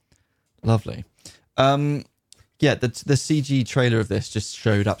 Great. Lovely. Yeah, the CG trailer of this just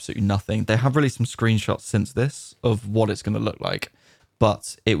showed absolutely nothing. They have released some screenshots since this of what it's going to look like,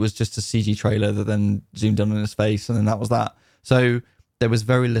 but it was just a CG trailer that then zoomed in on his face, and then that was that. So there was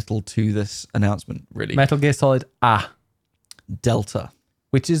very little to this announcement, really. Metal Gear Solid Delta.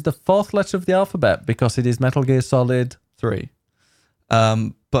 Which is the fourth letter of the alphabet, because it is Metal Gear Solid 3.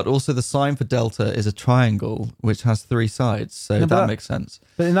 But also the sign for Delta is a triangle, which has 3 sides, so that makes sense.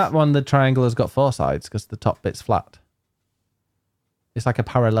 But in that one, the triangle has got 4 sides, because the top bit's flat. It's like a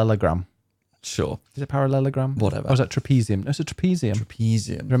parallelogram. Sure. Is it parallelogram? Whatever. Or is that trapezium? No, it's a trapezium.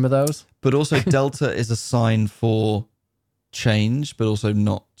 Trapezium. Remember those? But also Delta is a sign for change, but also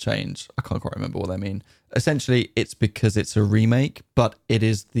not change. I can't quite remember what they mean. Essentially, it's because it's a remake, but it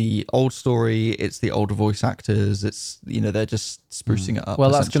is the old story. It's the older voice actors. It's, they're just sprucing it up.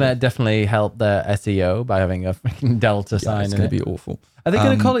 Well, that's going to definitely help their SEO by having a freaking Delta sign. It's going to be awful. Are they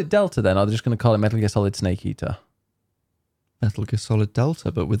going to call it Delta then, or are they just going to call it Metal Gear Solid Snake Eater? Metal Gear Solid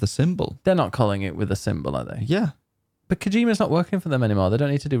Delta, but with a symbol. They're not calling it with a symbol, are they? Yeah. But Kojima's not working for them anymore. They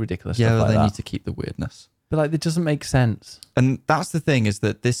don't need to do ridiculous stuff like that. Yeah, they need to keep the weirdness. But it doesn't make sense. And that's the thing, is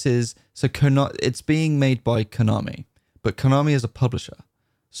that this is... So it's being made by Konami, but Konami is a publisher.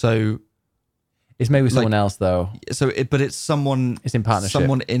 So... It's made with someone else, though. But it's someone... It's in partnership.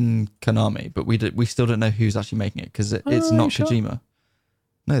 Someone in Konami, but we still don't know who's actually making it, because it's not Kojima.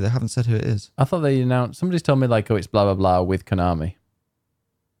 No, they haven't said who it is. I thought they announced... Somebody's told me, it's blah, blah, blah with Konami.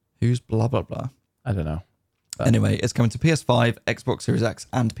 Who's blah, blah, blah? I don't know. But anyway, it's coming to PS5, Xbox Series X,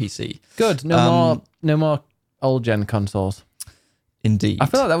 and PC. Good. No more old gen consoles. Indeed. I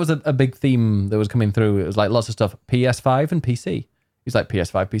feel like that was a big theme that was coming through. It was lots of stuff. PS5 and PC. It's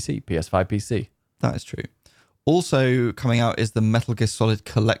PS5 PC, PS5 PC. That is true. Also coming out is the Metal Gear Solid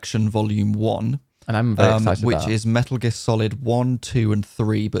Collection Volume 1. And I'm very excited which about that. is Metal Gear Solid 1, 2, and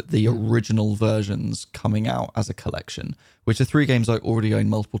 3, but the original versions coming out as a collection, which are 3 games I already own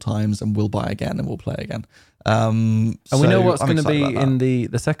multiple times and will buy again and will play again. And we know what's going to be in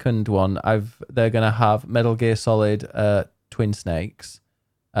the second one. They're going to have Metal Gear Solid Twin Snakes,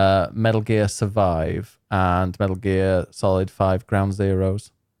 Metal Gear Survive, and Metal Gear Solid 5 Ground Zeroes.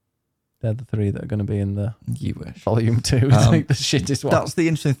 They're the 3 that are going to be in the You wish. volume 2. It's like the shittest one. That's the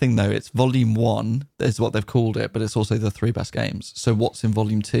interesting thing, though. It's volume 1 is what they've called it, but it's also the 3 best games. So what's in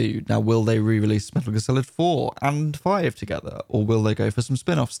volume 2? Now, will they re-release Metal Gear Solid 4 and 5 together, or will they go for some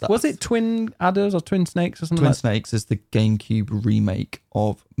spin-off stuff? Was it Twin Adders or Twin Snakes or something? Twin Snakes is the GameCube remake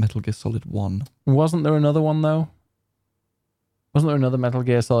of Metal Gear Solid 1. Wasn't there another one, though? Wasn't there another Metal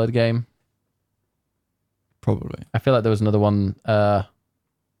Gear Solid game? Probably. I feel like there was another one.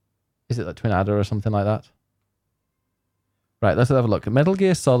 Is it like Twin Adder or something like that? Right, let's have a look. Metal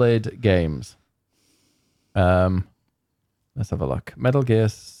Gear Solid games. Let's have a look. Metal Gear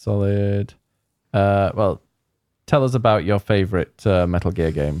Solid. Well, tell us about your favorite Metal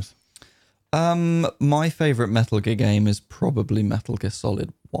Gear games. My favorite Metal Gear game is probably Metal Gear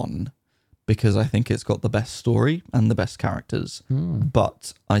Solid 1 because I think it's got the best story and the best characters.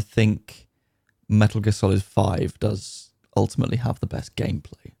 But I think Metal Gear Solid 5 does ultimately have the best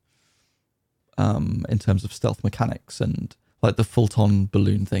gameplay. In terms of stealth mechanics, and like the Fulton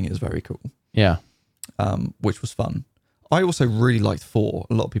balloon thing is very cool. Yeah. Which was fun. I also really liked 4.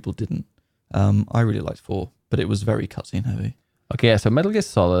 A lot of people didn't. I really liked 4, but it was very cutscene heavy. Okay, yeah, so Metal Gear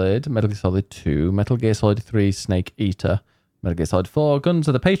Solid, Metal Gear Solid 2, Metal Gear Solid 3, Snake Eater, Metal Gear Solid 4, Guns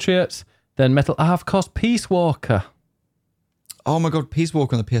of the Patriots, then of course, Peace Walker. Oh my god, Peace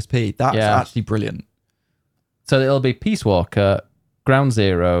Walker on the PSP. That's actually brilliant. So it'll be Peace Walker, Ground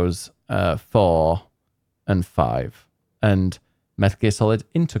Zeroes, 4 and 5, and Metal Gear Solid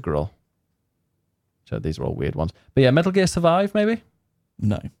Integral. So these are all weird ones. But yeah, Metal Gear Survive, maybe?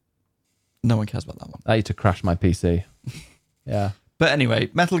 No one cares about that one. I need to crash my PC. Yeah. But anyway,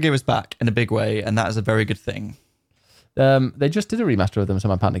 Metal Gear is back in a big way, and that is a very good thing. They just did a remaster of them, so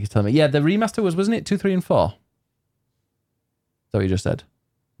my partner is telling me. Yeah, the remaster wasn't it 2, 3, and 4? So you just said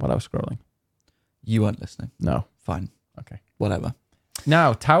while I was scrolling. You weren't listening. No. Fine. Okay. Whatever.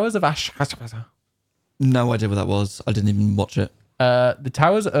 Now, Towers of Ash. No idea what that was. I didn't even watch it. The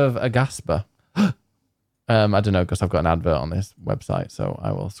Towers of Agaspa. I don't know, because I've got an advert on this website, so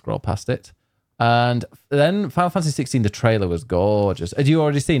I will scroll past it. And then Final Fantasy 16, the trailer was gorgeous. Had you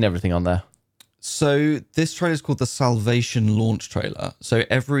already seen everything on there? So this trailer is called the Salvation launch trailer. So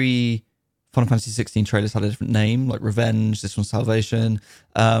every Final Fantasy 16 trailer's had a different name, like Revenge, this one's Salvation.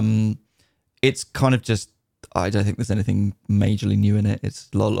 It's kind of just, I don't think there's anything majorly new in it. It's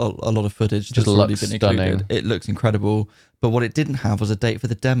a lot of footage Just that's already looks been stunning. included. It looks incredible. But what it didn't have was a date for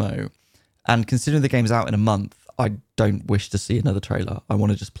the demo. And considering the game's out in a month, I don't wish to see another trailer. I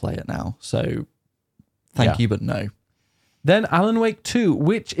want to just play it now. So thank you, but no. Then Alan Wake 2,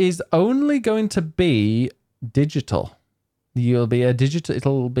 which is only going to be digital. It'll be a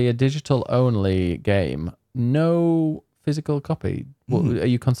digital only game. No physical copy. Are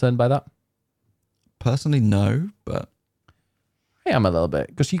you concerned by that? Personally, no, but I am a little bit,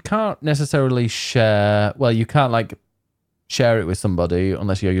 because you can't necessarily share. Well, you can't like share it with somebody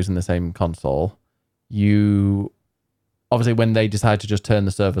unless you're using the same console. You obviously, when they decide to just turn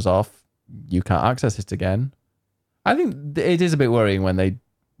the servers off, you can't access it again. I think it is a bit worrying when they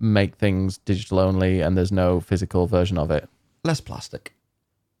make things digital only and there's no physical version of it. less plastic.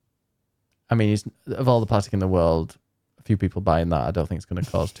 I mean, of all the plastic in the world, a few people buying that, I don't think it's going to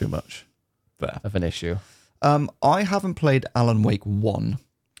cause too much of an issue. I haven't played Alan Wake 1,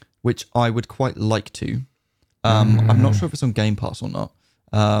 which I would quite like to. I'm not sure if it's on Game Pass or not.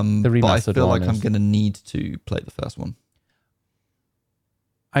 The remastered but I feel like one I'm is. going to need to play the first one.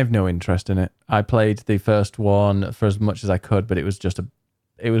 I have no interest in it. I played the first one for as much as I could, but it was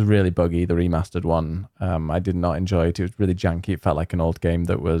really buggy, the remastered one. I did not enjoy it. It was really janky. It felt like an old game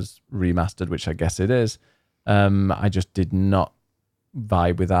that was remastered, which I guess it is. I just did not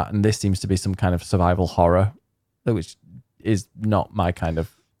vibe with that. And this seems to be some kind of survival horror, which is not my kind of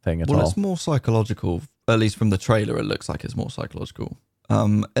thing at all. Well, it's more psychological. At least from the trailer, it looks like it's more psychological.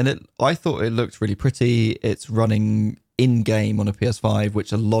 I thought it looked really pretty. It's running in-game on a PS5,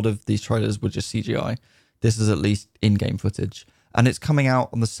 which a lot of these trailers were just CGI. This is at least in-game footage. And it's coming out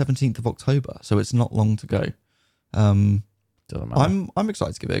on the 17th of October, so it's not long to go. Doesn't matter. I'm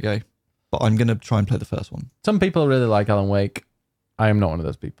excited to give it a go, but I'm going to try and play the first one. Some people really like Alan Wake. I am not one of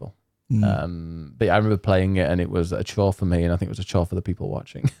those people. But I remember playing it and it was a chore for me, and I think it was a chore for the people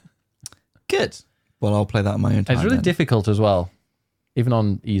watching. Good. Well, I'll play that on my own time. It's really difficult as well, even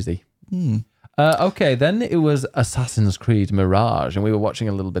on easy. Okay, then it was Assassin's Creed Mirage, and we were watching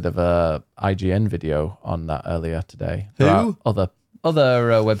a little bit of a IGN video on that earlier today. Who? Other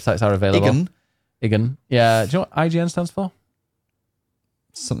websites are available. IGN. Yeah. Do you know what IGN stands for?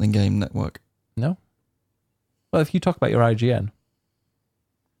 Something Game Network. No? Well, if you talk about your IGN.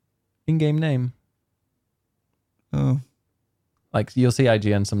 In-game name. Oh. Like you'll see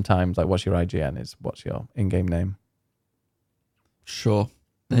IGN sometimes. Like, what's your IGN? Is what's your in-game name? Sure.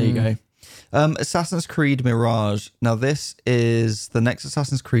 There you go. Assassin's Creed Mirage. Now, this is the next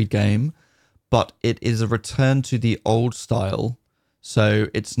Assassin's Creed game, but it is a return to the old style. So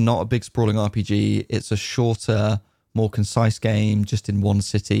it's not a big sprawling RPG. It's a shorter, more concise game, just in one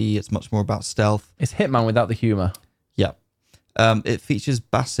city. It's much more about stealth. It's Hitman without the humor. Yeah. It features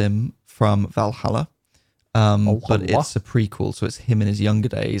Basim from Valhalla, but it's a prequel. So it's him in his younger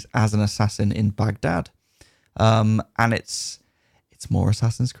days as an assassin in Baghdad. And it's more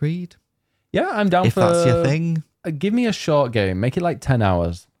Assassin's Creed. Yeah, I'm down if for... that's your thing. Give me a short game. Make it like 10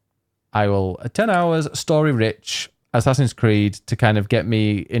 hours. I will... 10 hours, story-rich, Assassin's Creed to kind of get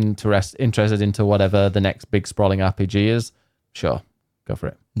me interested into whatever the next big sprawling RPG is. Sure, go for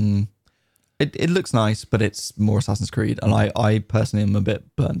it. It looks nice, but it's more Assassin's Creed. And I personally am a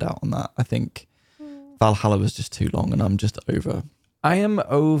bit burned out on that. I think Valhalla was just too long and I'm just over... I am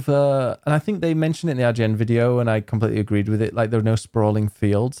over, and I think they mentioned it in the IGN video, and I completely agreed with it. Like, there are no sprawling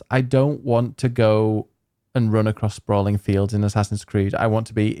fields. I don't want to go and run across sprawling fields in Assassin's Creed. I want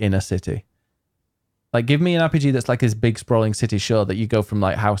to be in a city. Like, give me an RPG that's like this big sprawling city, sure, that you go from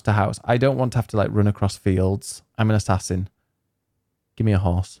like house to house. I don't want to have to like run across fields. I'm an assassin. Give me a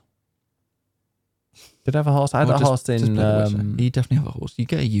horse. Did I have a horse? I had a horse in... you definitely have a horse. You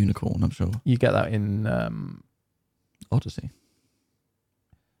get a unicorn, I'm sure. You get that in... Odyssey.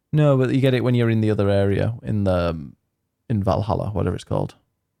 No, but you get it when you're in the other area, in Valhalla, whatever it's called.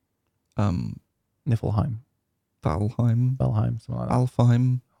 Niflheim. Valheim. Valheim, something like that.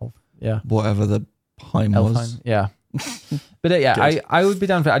 Alfheim. Yeah. Whatever the Heim was. Elfheim, yeah. But yeah, I would be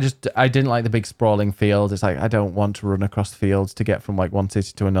down for it. I didn't like the big sprawling field. It's like, I don't want to run across fields to get from like one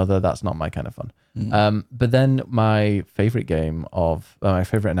city to another. That's not my kind of fun. But then my favorite my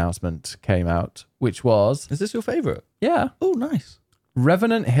favorite announcement came out, which was... Is this your favorite? Yeah. Oh, nice.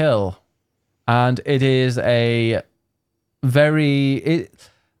 Revenant Hill. And it is a very...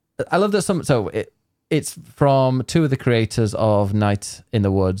 I love that it's from two of the creators of Night in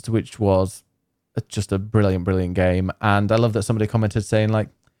the Woods, which was just a brilliant, brilliant game. And I love that somebody commented saying, like,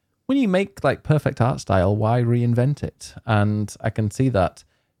 when you make like perfect art style, why reinvent it? And I can see that.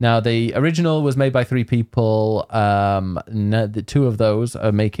 Now, the original was made by 3 people. The 2 of those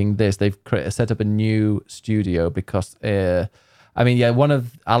are making this. They've set up a new studio because, one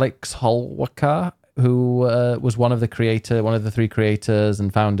of Alex Holwaka, who was one of the 3 creators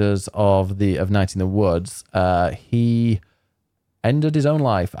and founders of Night in the Woods, he ended his own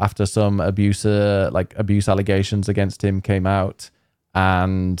life after some abuse allegations against him came out.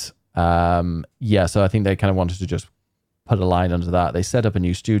 And so I think they kind of wanted to just put a line under that. They set up a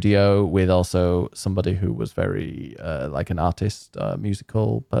new studio with also somebody who was very like an artist,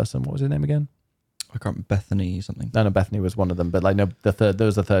 musical person. What was his name again? I can't remember. Bethany something. No, Bethany was one of them. But like, no, there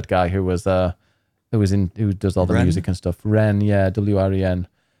was a third guy who does all the music and stuff. Ren, yeah, WREN.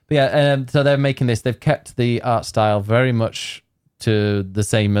 But yeah, so they're making this. They've kept the art style very much to the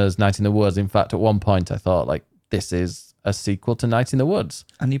same as Night in the Woods. In fact, at one point I thought like, this is a sequel to Night in the Woods.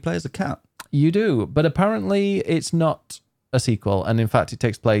 And you play as a cat. You do, but apparently it's not a sequel. And in fact, it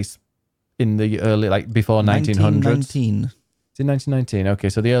takes place in the early, like before 1900s. 1919. It's in 1919. Okay,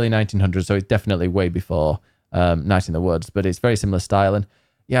 so the early 1900s. So it's definitely way before Night in the Woods, but it's very similar style. And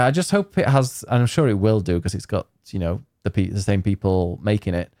yeah, I just hope it has, and I'm sure it will do because it's got, the same people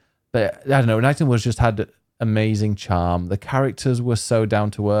making it. But I don't know, Night in the Woods just had amazing charm. The characters were so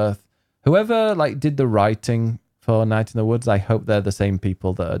down to earth. Whoever like did the writing for Night in the Woods, I hope they're the same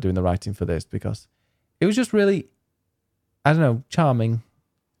people that are doing the writing for this, because it was just really, I don't know, charming.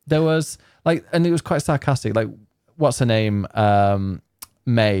 There was like, and it was quite sarcastic. Like, what's her name?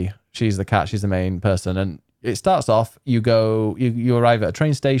 May. She's the cat. She's the main person. And it starts off, you arrive at a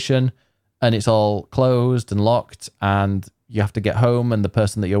train station and it's all closed and locked, and you have to get home, and the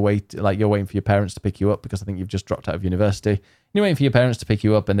person that you're waiting for your parents to pick you up, because I think you've just dropped out of university. You're waiting for your parents to pick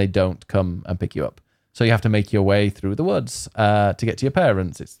you up and they don't come and pick you up. So you have to make your way through the woods to get to your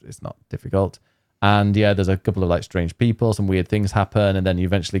parents. It's not difficult. And yeah, there's a couple of like strange people, some weird things happen, and then you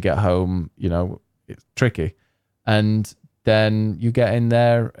eventually get home, it's tricky. And then you get in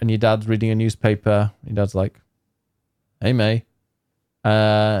there and your dad's reading a newspaper. Your dad's like, "Hey, May."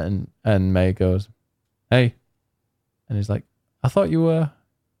 And May goes, "Hey." And he's like, "I thought you were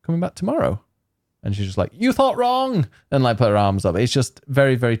coming back tomorrow." And she's just like, "You thought wrong." And like put her arms up. It's just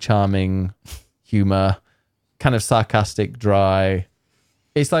very, very charming humor, kind of sarcastic, dry.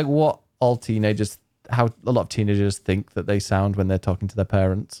 It's like how a lot of teenagers think that they sound when they're talking to their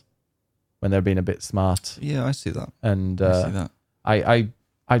parents, when they're being a bit smart. Yeah, I see that. And I see that.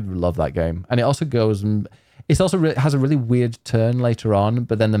 I love that game. And it also goes, It's also has a really weird turn later on,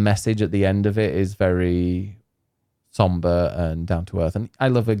 but then the message at the end of it is very somber and down to earth. And I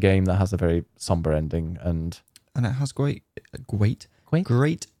love a game that has a very somber ending, and it has great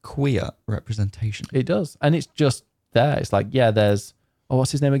queer representation. It does, and it's just there. It's like, yeah, there's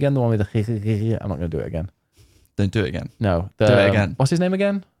what's his name again? The one with the I'm not going to do it again. Don't do it again. No, do it again. What's his name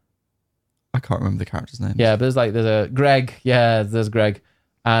again? I can't remember the character's name. Yeah, but there's a Greg. Yeah, there's Greg,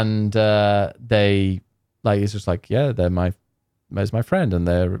 and they like it's just like, yeah, there's my friend, and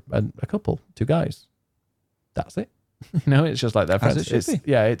they're a couple, two guys. That's it. It's just like their friends.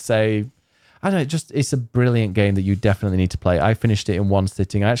 It's a I don't know, it's a brilliant game that you definitely need to play. I finished it in one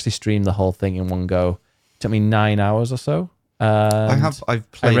sitting. I actually streamed the whole thing in one go. It took me 9 hours or so.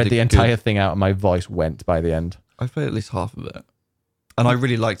 I've played. I read the entire thing out, and my voice went by the end. I've played at least half of it, and I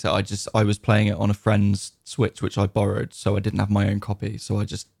really liked it. I was playing it on a friend's Switch, which I borrowed, so I didn't have my own copy, so I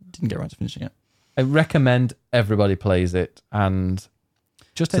just didn't get around to finishing it. I recommend everybody plays it and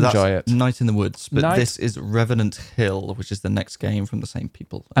just enjoy it. Night in the Woods, but this is Revenant Hill, which is the next game from the same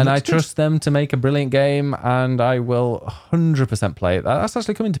people. And I trust them to make a brilliant game, and I will 100% play it. That's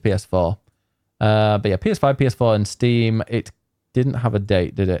actually coming to PS4. But yeah, PS5, PS4, and Steam. It didn't have a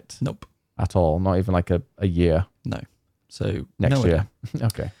date, did it? Nope. At all. Not even like a year. No. So next year.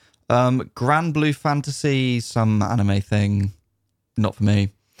 Okay. Grand Blue Fantasy, some anime thing. Not for me.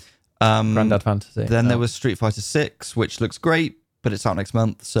 Grandad Fantasy. Then there was Street Fighter 6, which looks great, but it's out next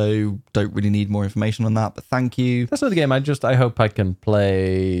month, so don't really need more information on that, but thank you. That's not the game. I hope I can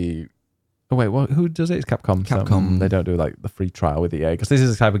play. Oh wait, who does it? It's Capcom. Capcom. So, they don't do like the free trial with EA, because this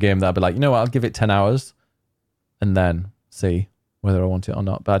is the type of game that I'd be like, you know what, I'll give it 10 hours and then see whether I want it or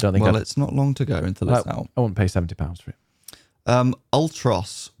not. But I don't think. Well, it's not long to go until it's out. I won't pay £70 for it.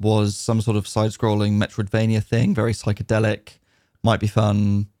 Ultros was some sort of side-scrolling Metroidvania thing, very psychedelic, might be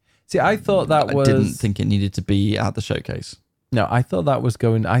fun. See, I thought that I didn't think it needed to be at the showcase. No, I thought that was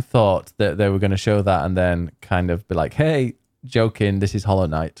going. I thought that they were going to show that and then kind of be like, "Hey, joking, this is Hollow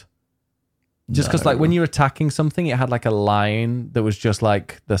Knight." Just because, like, when you're attacking something, it had like a line that was just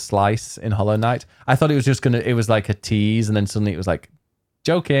like the slice in Hollow Knight. I thought it was just it was like a tease, and then suddenly it was like,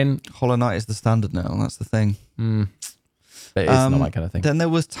 joking. Hollow Knight is the standard now. That's the thing. But it's not my kind of thing. Then there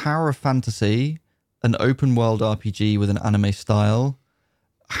was Tower of Fantasy, an open world RPG with an anime style.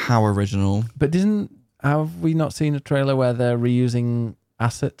 How original! But have we not seen a trailer where they're reusing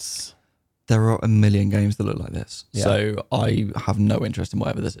assets? There are a million games that look like this. Yeah. So I have no interest in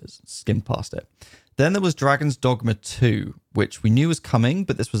whatever this is. Skimmed past it. Then there was Dragon's Dogma 2, which we knew was coming,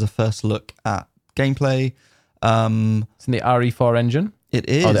 but this was a first look at gameplay. It's in the RE4 engine. It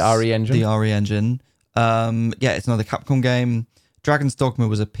is. Oh, the RE engine? The RE engine. Yeah, it's another Capcom game. Dragon's Dogma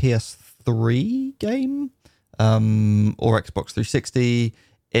was a PS3 game or Xbox 360.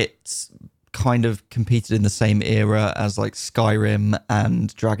 It's kind of competed in the same era as like Skyrim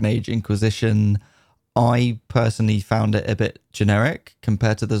and Dragon Age Inquisition. I personally found it a bit generic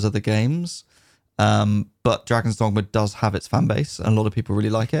compared to those other games. But Dragon's Dogma does have its fan base, and a lot of people really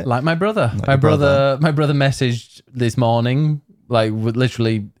like it. Like my brother. My brother messaged this morning, like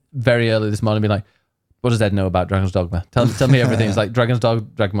literally very early this morning, being like, "What does Ed know about Dragon's Dogma? Tell me everything." It's like Dragon's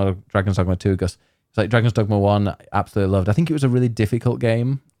Dogma 2, Gus. It's like Dragon's Dogma 1, I absolutely loved. I think it was a really difficult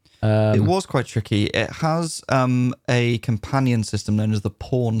game. It was quite tricky. It has a companion system known as the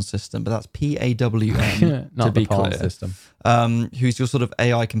Pawn system, but that's PAWN not to be the pawn clear. System. Who's your sort of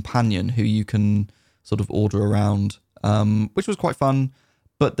AI companion who you can sort of order around, which was quite fun.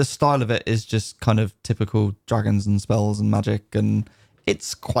 But the style of it is just kind of typical dragons and spells and magic, and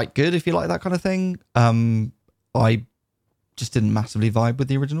it's quite good if you like that kind of thing. I just didn't massively vibe with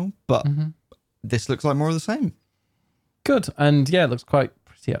the original, but this looks like more of the same. Good, and yeah, it looks quite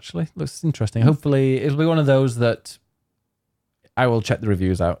pretty actually. Looks interesting. Hopefully, it'll be one of those that I will check the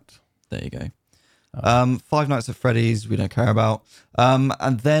reviews out. There you go. Five Nights at Freddy's, we don't care about.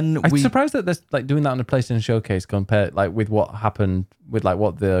 And then I'm surprised that they're like doing that on a PlayStation Showcase compared like with what happened with like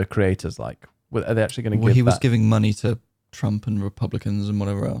what the creators like. Are they actually going to give? Well, he was giving money to Trump and Republicans and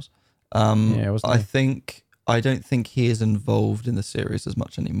whatever else. I don't think he is involved in the series as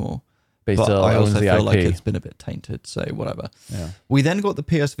much anymore. But I also feel like it's been a bit tainted, so whatever. Yeah. We then got the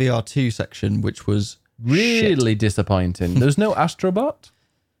PSVR 2 section, which was really disappointing. There's no Astrobot?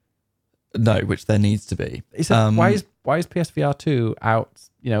 No, which there needs to be. Why is PSVR 2 out,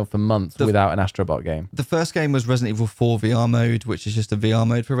 for months without an Astrobot game? The first game was Resident Evil 4 VR mode, which is just a VR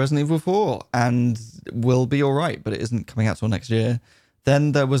mode for Resident Evil 4, and will be all right, but it isn't coming out till next year.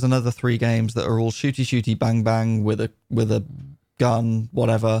 Then there was another 3 games that are all shooty, bang, bang, with a gun,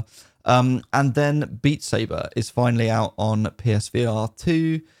 whatever. And then Beat Saber is finally out on PSVR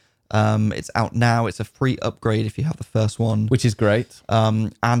 2. It's out now. It's a free upgrade if you have the first one. Which is great.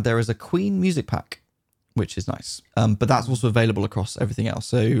 And there is a Queen music pack, which is nice. But that's also available across everything else.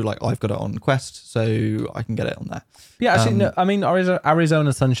 So like I've got it on Quest, so I can get it on there. Yeah, actually, no, I mean,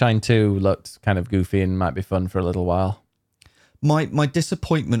 Arizona Sunshine 2 looked kind of goofy and might be fun for a little while. My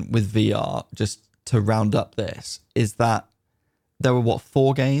disappointment with VR, just to round up this, is that there were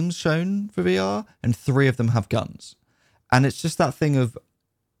 4 games shown for VR, and 3 of them have guns. And it's just that thing of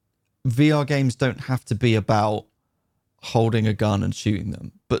VR games don't have to be about holding a gun and shooting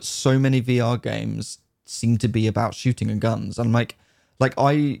them, but so many VR games seem to be about shooting and guns. And when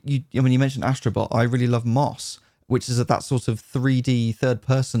you mentioned Astrobot, I really love Moss, which is that sort of 3D third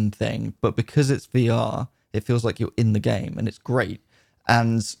person thing, but because it's VR, it feels like you're in the game, and it's great.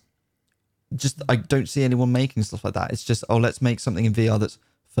 And just I don't see anyone making stuff like that. It's just, let's make something in VR that's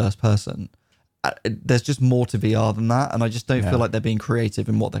first person. There's just more to VR than that, and I just don't feel like they're being creative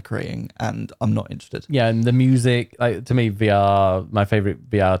in what they're creating, and I'm not interested. Yeah, and the music, like to me, VR, my favorite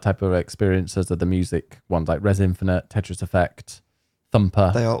VR type of experiences are the music ones, like Res Infinite, Tetris Effect,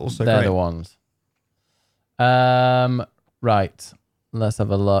 Thumper. They are also They're great. the ones. Right. Let's have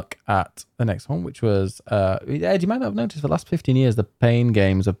a look at the next one, which was Ed, you might not have noticed for the last 15 years the main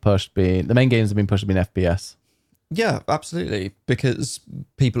games have been pushed being FPS. Yeah, absolutely, because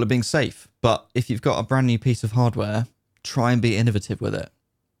people are being safe. But if you've got a brand new piece of hardware, try and be innovative with it.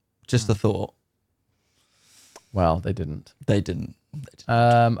 Just a thought. Well, they didn't. They didn't.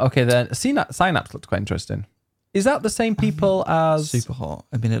 Okay, then Synapse looked quite interesting. Is that the same people as Super Hot?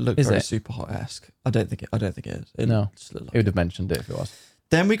 I mean, it looked very Super Hot-esque. I don't think it is. No, it would have mentioned it if it was.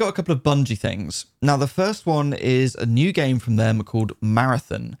 Then we got a couple of Bungie things. Now, the first one is a new game from them called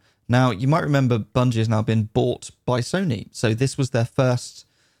Marathon. Now, you might remember Bungie has now been bought by Sony. So this was their first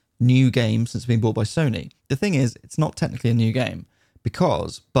new game since being bought by Sony. The thing is, it's not technically a new game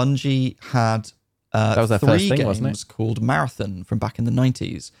because Bungie had that was their 3 first thing, games wasn't it? called Marathon from back in the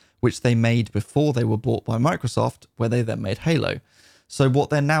 90s, which they made before they were bought by Microsoft, where they then made Halo. So what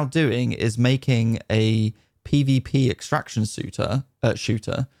they're now doing is making a PvP extraction shooter,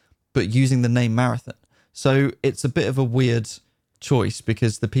 but using the name Marathon. So it's a bit of a weird choice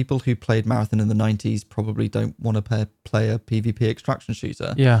because the people who played Marathon in the 90s probably don't want to play a PvP extraction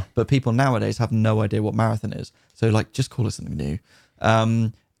shooter. Yeah. But people nowadays have no idea what Marathon is. So like, just call it something new.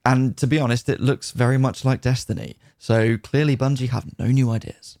 And to be honest, it looks very much like Destiny. So clearly Bungie have no new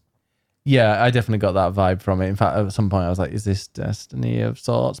ideas. Yeah, I definitely got that vibe from it. In fact, at some point I was like, is this Destiny of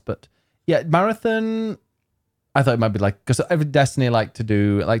sorts? But yeah, Marathon, I thought it might be like, because every Destiny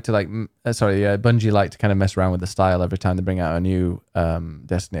Bungie like to kind of mess around with the style every time they bring out a new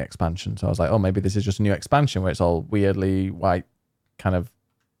Destiny expansion. So I was like, oh, maybe this is just a new expansion where it's all weirdly white, kind of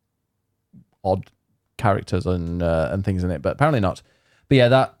odd characters and things in it, but apparently not. But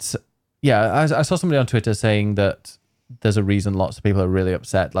yeah, I saw somebody on Twitter saying that there's a reason lots of people are really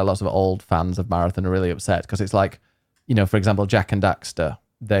upset. Like lots of old fans of Marathon are really upset because it's like, for example, Jak and Daxter,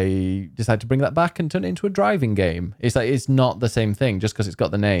 they decided to bring that back and turn it into a driving game. It's like, it's not the same thing. Just because it's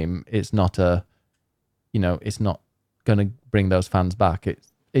got the name, it's not it's not going to bring those fans back.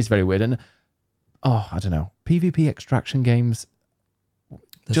 It's very weird. And, I don't know, PvP extraction games,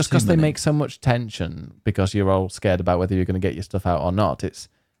 just because they make so much tension because you're all scared about whether you're going to get your stuff out or not.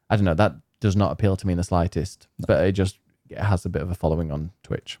 I don't know, that does not appeal to me in the slightest, but it has a bit of a following on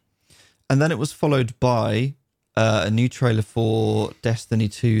Twitch. And then it was followed by a new trailer for Destiny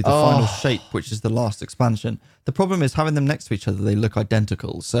 2, The Final Shape, which is the last expansion. The problem is having them next to each other, they look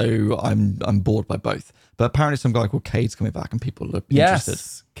identical, so I'm bored by both. But apparently some guy called Cade's coming back and people look interested.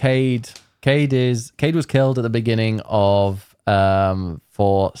 Yes, Cade was killed at the beginning of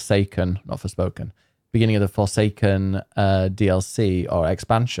Forsaken, not Forspoken, beginning of the Forsaken DLC or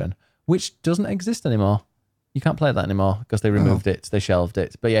expansion, which doesn't exist anymore. You can't play that anymore because they removed it, they shelved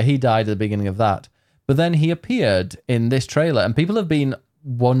it. But yeah, he died at the beginning of that. But then he appeared in this trailer, and people have been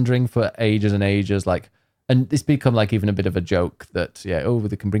wondering for ages and ages, and it's become like even a bit of a joke that,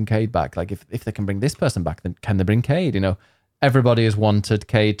 they can bring Cade back. Like if they can bring this person back, then can they bring Cade? Everybody has wanted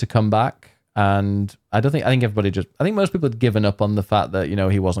Cade to come back, and I think most people had given up on the fact that,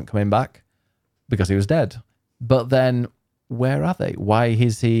 he wasn't coming back because he was dead. But then where are they? Why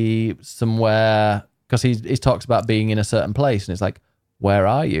is he somewhere? Because he talks about being in a certain place, and it's like, where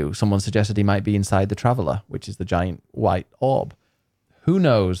are you? Someone suggested he might be inside the Traveler, which is the giant white orb. Who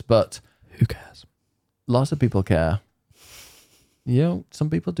knows? But who cares? Lots of people care. Some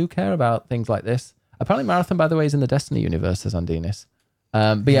people do care about things like this. Apparently Marathon, by the way, is in the Destiny universe, says Andinis.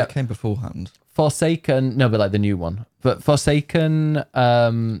 But it came beforehand. Forsaken, no, but like the new one. But Forsaken,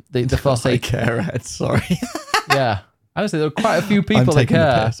 the Forsaken. I care, Ed, sorry. Yeah. Honestly, there are quite a few people I'm that taking the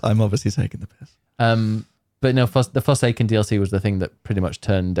care. piss. I'm obviously taking the piss. But no, the Forsaken DLC was the thing that pretty much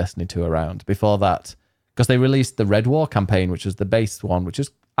turned Destiny 2 around. Before that, because they released the Red War campaign, which was the base one, which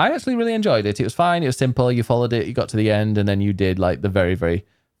is I actually really enjoyed it. It was fine. It was simple. You followed it. You got to the end, and then you did like the very, very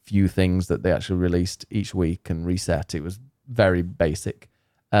few things that they actually released each week and reset. It was very basic.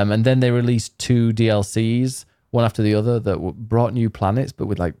 And then they released 2 DLCs, one after the other, that brought new planets, but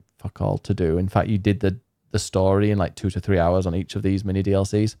with like fuck all to do. In fact, you did the story in like 2 to 3 hours on each of these mini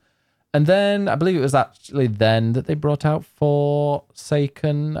DLCs. And then I believe it was actually then that they brought out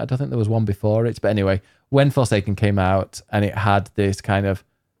Forsaken. I don't think there was one before it. But anyway, when Forsaken came out and it had this kind of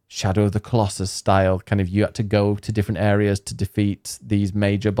Shadow of the Colossus style, kind of you had to go to different areas to defeat these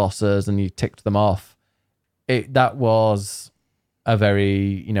major bosses and you ticked them off. That was a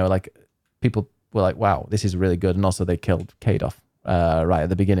very, like people were like, wow, this is really good. And also they killed Cade off right at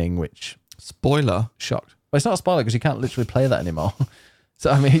the beginning, which... Spoiler. Shocked. Well, it's not a spoiler because you can't literally play that anymore.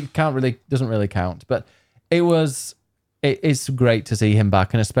 So, I mean, doesn't really count. But it's great to see him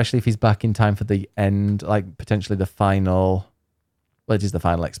back, and especially if he's back in time for the end, like potentially the final, well, it is the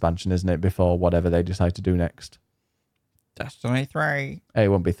final expansion, isn't it? Before whatever they decide to do next. Destiny 3. It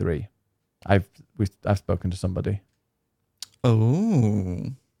won't be 3. I've spoken to somebody.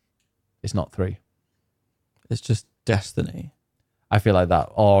 Oh. It's not 3. It's just Destiny. I feel like that,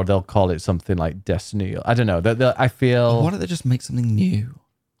 or they'll call it something like Destiny. I don't know. I feel. Why don't they just make something new?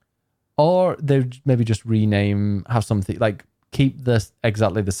 Or they maybe just have something like keep this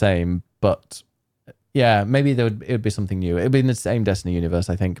exactly the same, but yeah, maybe it would be something new. It'd be in the same Destiny universe,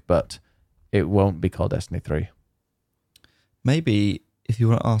 I think, but it won't be called Destiny 3. Maybe if you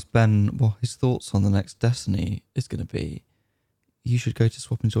want to ask Ben what his thoughts on the next Destiny is going to be, you should go to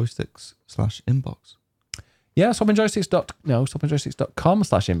swappingjoysticks/inbox. Yeah,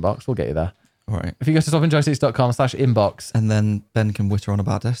 swappingjoysticks.com/inbox. We'll get you there. All right. If you go to swappingjoysticks.com/inbox. And then Ben can witter on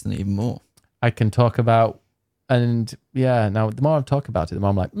about Destiny even more. I can talk about, and yeah, now the more I talk about it, the more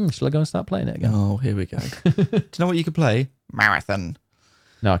I'm like, shall I go and start playing it again? Oh, here we go. Do you know what you could play? Marathon.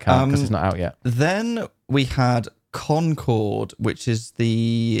 No, I can't because it's not out yet. Then we had Concord, which is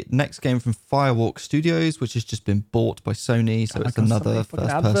the next game from Firewalk Studios, which has just been bought by Sony. So it's another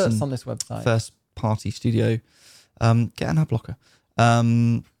first-person on this website. First-party studio. Get an ad blocker.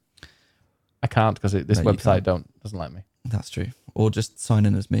 I can't because this website doesn't like me. That's true. Or just sign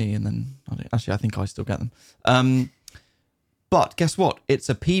in as me, and then I think I still get them. But guess what? It's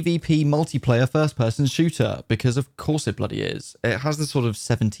a PvP multiplayer first-person shooter because of course it bloody is. It has this sort of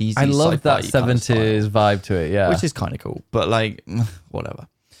 70s. I love that 70s vibe to it, yeah. Which is kind of cool, but like whatever.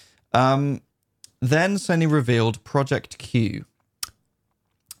 Then Sony revealed Project Q.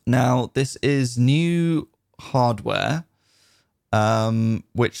 Now this is new hardware,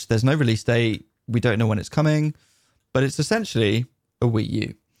 which there's no release date. We don't know when it's coming, but it's essentially a Wii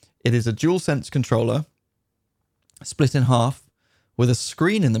U. It is a DualSense controller split in half with a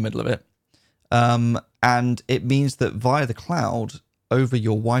screen in the middle of it. And it means that via the cloud over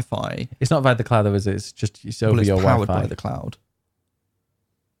your Wi-Fi. It's not via the cloud though, is it? It's over your Wi-Fi. It's powered by the cloud.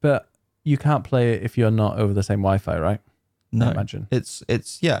 But you can't play it if you're not over the same Wi-Fi, right? No. I imagine. It's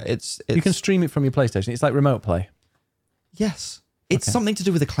you can stream it from your PlayStation. It's like remote play. Yes. It's something to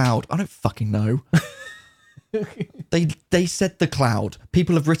do with the cloud. I don't fucking know. They said the cloud.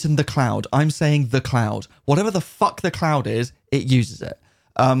 People have written the cloud. I'm saying the cloud. Whatever the fuck the cloud is, it uses it.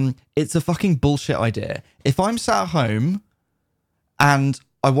 It's a fucking bullshit idea. If I'm sat at home and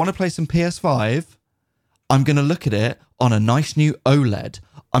I want to play some PS5, I'm going to look at it on a nice new OLED.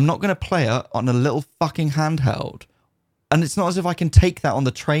 I'm not going to play it on a little fucking handheld. And it's not as if I can take that on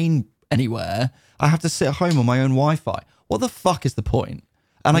the train anywhere. I have to sit at home on my own Wi-Fi. What the fuck is the point?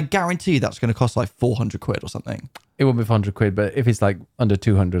 And I guarantee that's going to cost like 400 quid or something. It won't be 400 quid, but if it's like under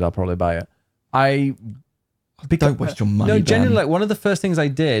 200, I'll probably buy it. Don't waste your money. No, generally, like one of the first things I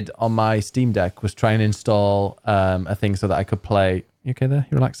did on my Steam Deck was try and install a thing so that I could play. You okay there?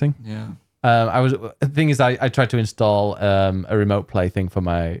 You relaxing? Yeah. The thing is, I tried to install a remote play thing for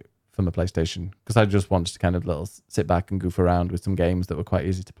my PlayStation because I just wanted to kind of sit back and goof around with some games that were quite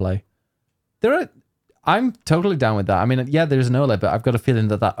easy to play. I'm totally down with that. I mean, yeah, there's an OLED, but I've got a feeling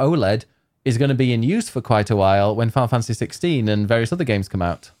that OLED is going to be in use for quite a while when Final Fantasy 16 and various other games come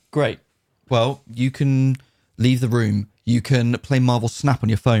out. Great. Well, you can leave the room. You can play Marvel Snap on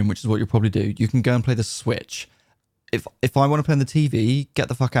your phone, which is what you'll probably do. You can go and play the Switch. If I want to play on the TV, get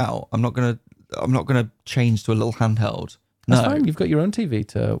the fuck out. I'm not gonna change to a little handheld. That's fine. You've got your own TV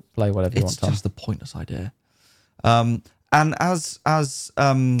to play whatever you want. It's just a pointless idea. And as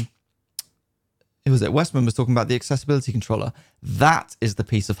Westman was talking about the accessibility controller. That is the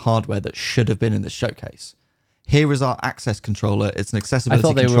piece of hardware that should have been in the showcase. here is our access controller. It's an accessibility I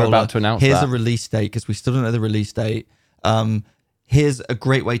thought they controller. were about to announce Here's that. a release date because we still don't know the release date. Here's a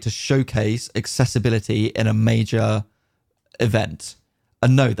great way to showcase accessibility in a major event.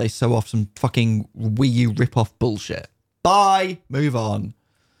 And no, they show off some fucking Wii U rip-off bullshit. Bye. Move on.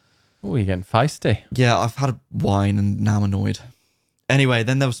 Oh, you're getting feisty. Yeah, I've had a wine and now I'm annoyed. Anyway,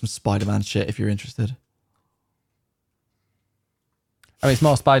 then there was some Spider-Man shit if you're interested. I mean, it's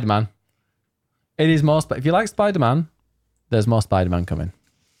more Spider-Man. It is more... If you like Spider-Man, there's more Spider-Man coming.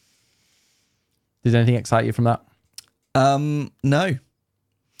 Did anything excite you from that? No.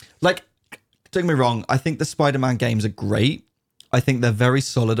 Like, don't get me wrong. I think the Spider-Man games are great. I think they're very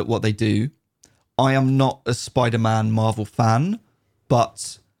solid at what they do. I am not a Spider-Man Marvel fan,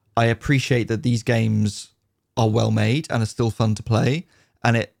 but I appreciate that these games are well made and are still fun to play,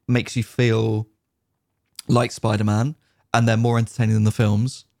 and it makes you feel like Spider-Man, and they're more entertaining than the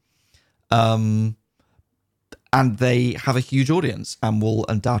films. And they have a huge audience and will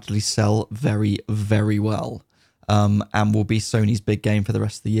undoubtedly sell very, very well. And will be Sony's big game for the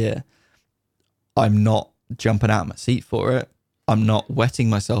rest of the year. I'm not jumping out of my seat for it. I'm not wetting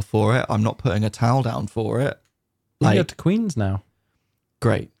myself for it. I'm not putting a towel down for it. You go to Queens now.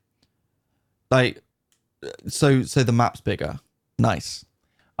 Great. Like, so the map's bigger. Nice.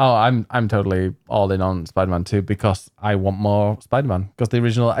 Oh, I'm totally all in on Spider-Man 2 because I want more Spider-Man. Because the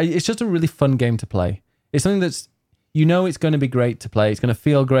original, it's just a really fun game to play. It's something that's, it's going to be great to play. It's going to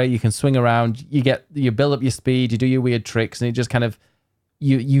feel great. You can swing around. You build up your speed. You do your weird tricks, and it just kind of,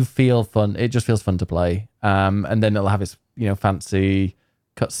 you feel fun. It just feels fun to play. And then it'll have its, fancy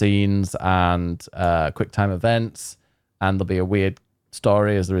cutscenes and quick time events, and there'll be a weird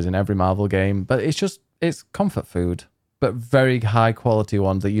story as there is in every Marvel game. But it's comfort food, but very high quality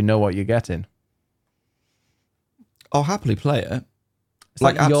ones that you know what you're getting. I'll happily play it. It's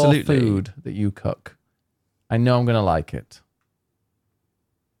like your food that you cook. I know I'm going to like it.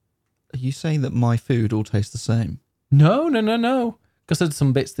 Are you saying that my food all tastes the same? No. Because there's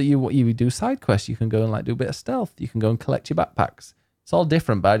some bits that you do side quests. You can go and do a bit of stealth. You can go and collect your backpacks. It's all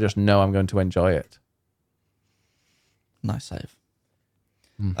different, but I just know I'm going to enjoy it. Nice save.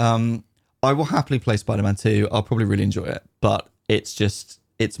 I will happily play Spider-Man 2. I'll probably really enjoy it, but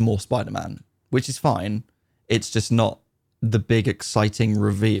it's more Spider-Man, which is fine. It's just not the big exciting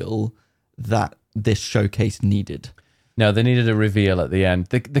reveal that this showcase needed. No, they needed a reveal at the end.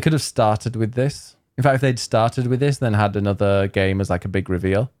 They could have started with this. In fact, if they'd started with this, then had another game as like a big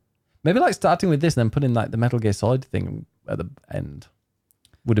reveal. Maybe like starting with this and then putting like the Metal Gear Solid thing at the end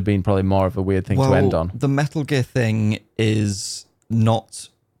would have been probably more of a weird thing to end on. The Metal Gear thing is not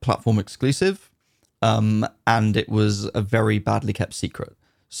platform exclusive, and it was a very badly kept secret.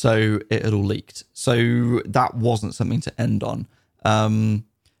 So it had all leaked. So that wasn't something to end on.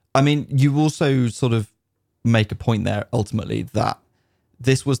 I mean, you also sort of make a point there ultimately that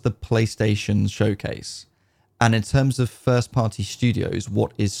this was the PlayStation showcase. And in terms of first-party studios,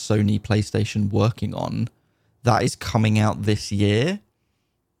 what is Sony PlayStation working on that is coming out this year?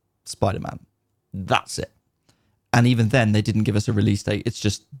 Spider-Man. That's it. And even then, they didn't give us a release date. It's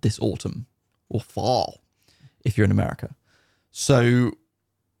just this autumn or fall, if you're in America. So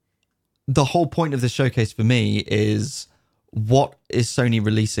the whole point of this showcase for me is, what is Sony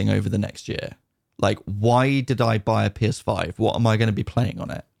releasing over the next year? Like, why did I buy a PS5? What am I going to be playing on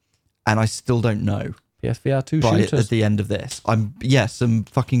it? And I still don't know. PSVR 2 By shooters. at the end of this, some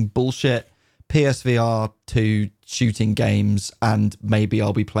fucking bullshit PSVR 2 shooting games, and maybe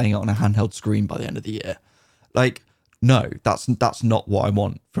I'll be playing it on a handheld screen by the end of the year. Like, no, that's not what I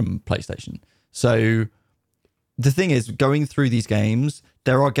want from PlayStation. So the thing is, going through these games,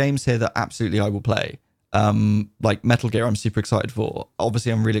 there are games here that absolutely I will play. Like Metal Gear, I'm super excited for.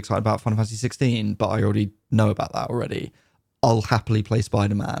 Obviously, I'm really excited about Final Fantasy 16, but I already know about that already. I'll happily play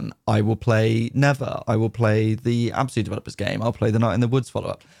Spider-Man. I will play Never. I will play the Absolute Developers game. I'll play the Night in the Woods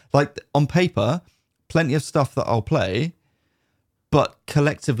follow-up. Like, on paper, plenty of stuff that I'll play, but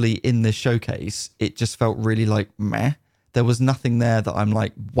collectively in this showcase, it just felt really like meh. There was nothing there that I'm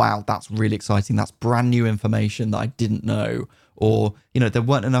like, wow, that's really exciting. That's brand new information that I didn't know. Or, there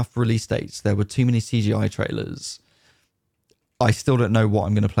weren't enough release dates. There were too many CGI trailers. I still don't know what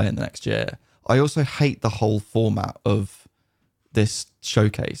I'm going to play in the next year. I also hate the whole format of this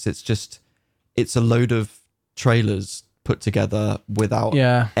showcase. It's a load of trailers put together without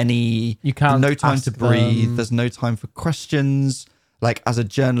any... You can't no time ask to breathe. them. There's no time for questions. Like, as a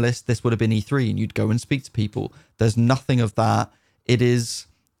journalist, this would have been E3 and you'd go and speak to people. There's nothing of that. It is...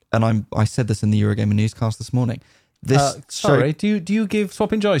 And I said this in the Eurogamer newscast this morning. Sorry, do you give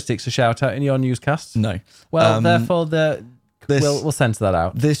Swapping Joysticks a shout out in your newscasts? No. Well, therefore, We'll censor that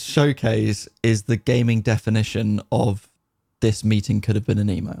out. This showcase is the gaming definition of this meeting could have been an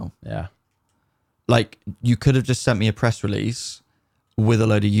email. Yeah. Like, you could have just sent me a press release with a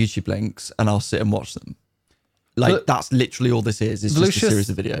load of YouTube links and I'll sit and watch them. Like, but that's literally all this is. It's just a series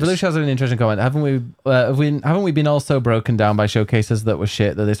of videos. Volusia has an interesting comment. Haven't we been also broken down by showcases that were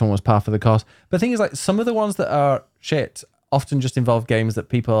shit, that this one was par for the course? But the thing is, like, some of the ones that are shit often just involve games that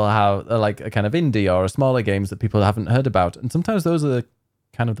people have, like a kind of indie or a smaller games that people haven't heard about. And sometimes those are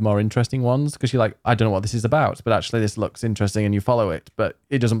kind of the more interesting ones, because you're like, I don't know what this is about, but actually this looks interesting and you follow it, but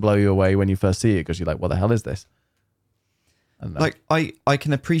it doesn't blow you away when you first see it because you're like, what the hell is this? Like, I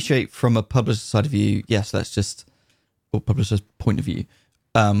can appreciate from a publisher's side of view, yes, or publisher's point of view,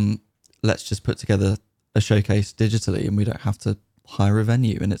 let's just put together a showcase digitally and we don't have to hire a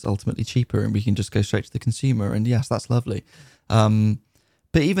venue and it's ultimately cheaper and we can just go straight to the consumer, and yes, that's lovely. But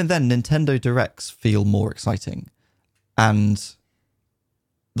even then, Nintendo Directs feel more exciting, and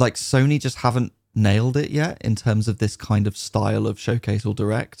like Sony just haven't nailed it yet in terms of this kind of style of showcase or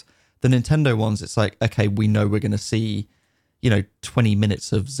direct. The Nintendo ones, it's like, okay, we know we're going to see, 20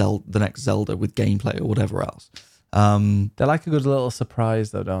 minutes of the next Zelda with gameplay or whatever else. They're like a good little surprise,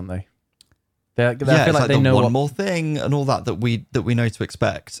 though, don't they? I feel it's like they know one more thing and all that we know to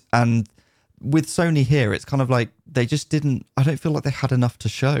expect. And with Sony here, it's kind of like they just didn't. I don't feel like they had enough to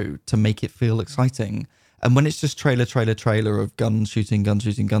show to make it feel exciting. And when it's just trailer of gun shooting,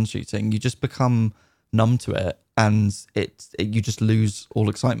 you just become numb to it, and you just lose all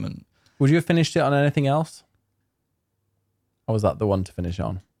excitement. Would you have finished it on anything else? Or was that the one to finish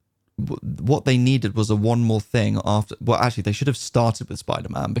on? What they needed was a one more thing after. Well, actually, they should have started with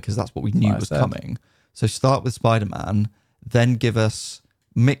Spider-Man because that's what we knew was coming. So start with Spider-Man, then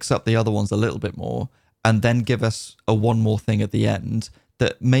mix up the other ones a little bit more, and then give us a one more thing at the end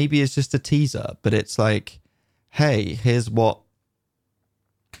that maybe is just a teaser, but it's like, hey, here's what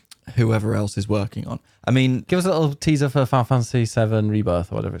whoever else is working on. I mean, give us a little teaser for Final Fantasy VII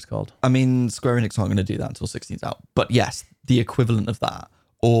Rebirth or whatever it's called. I mean, Square Enix aren't going to do that until 16's out, but yes, the equivalent of that.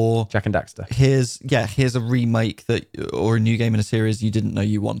 Or Jack and Daxter. Here's a remake or a new game in a series you didn't know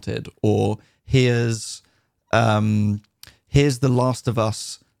you wanted. Or here's The Last of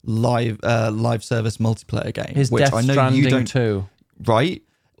Us live service multiplayer game. Here's which Death I know Stranding you don't, 2. Right?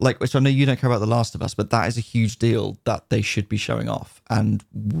 Like, which I know you don't care about The Last of Us, but that is a huge deal that they should be showing off, and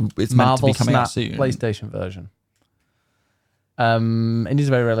it's meant to be coming out soon. PlayStation version. Indies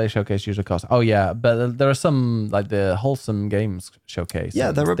very rarely showcase user cost. Oh yeah, but there are some, like the Wholesome Games showcase.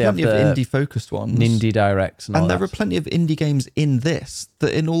 Yeah, there are plenty of indie focused ones. Indie Directs and all there are plenty of indie games in this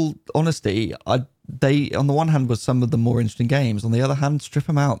that, in all honesty, they on the one hand were some of the more interesting games. On the other hand, strip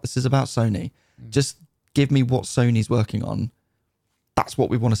them out. This is about Sony. Just give me what Sony's working on. That's what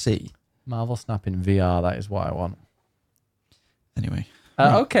we want to see. Marvel Snap in VR. That is what I want. Anyway.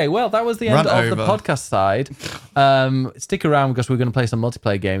 Okay, well, that was the end of the podcast side. Stick around because we're going to play some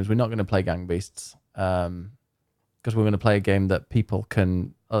multiplayer games. We're not going to play Gang Beasts because we're going to play a game that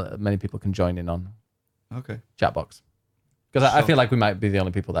many people can join in on. Okay. Chatbox. Because I feel like we might be the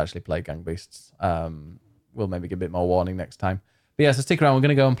only people that actually play Gang Beasts. We'll maybe give a bit more warning next time. But yeah, so stick around. We're going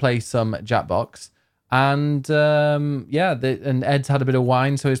to go and play some Jackbox. And and Ed's had a bit of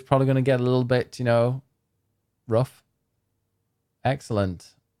wine, so he's probably going to get a little bit, rough.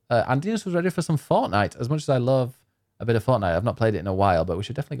 Excellent. Andinos was ready for some Fortnite. As much as I love a bit of Fortnite, I've not played it in a while, but we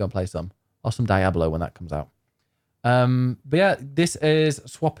should definitely go and play some. Or some Diablo when that comes out. But yeah, this is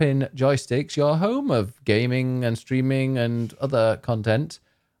Swapping Joysticks, your home of gaming and streaming and other content.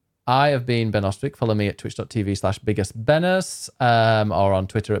 I have been Ben Ostwick. Follow me at twitch.tv/biggestbennis or on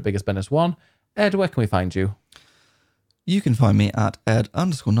Twitter at biggestbennis1. Ed, where can we find you? You can find me at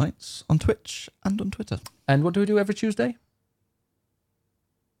ed_nights on Twitch and on Twitter. And what do we do every Tuesday?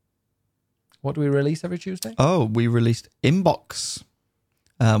 What do we release every Tuesday? Oh, we released Inbox,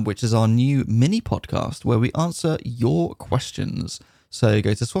 which is our new mini podcast where we answer your questions. So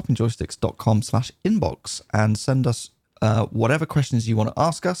go to swappingjoysticks.com/inbox and send us whatever questions you want to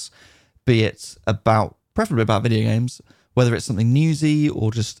ask us, be it preferably about video games, whether it's something newsy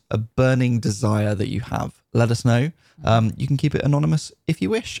or just a burning desire that you have. Let us know. You can keep it anonymous if you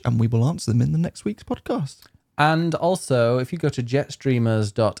wish, and we will answer them in the next week's podcast. And also, if you go to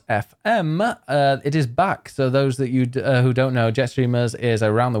jetstreamers.fm, it is back. So those that you who don't know, Jetstreamers is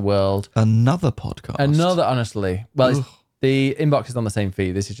around the world. Another podcast. Honestly. Well, the Inbox is on the same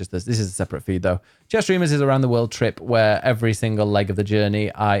feed. This is a separate feed, though. Jetstreamers is a around the world trip where every single leg of the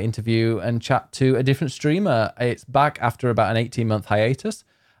journey, I interview and chat to a different streamer. It's back after about an 18-month hiatus.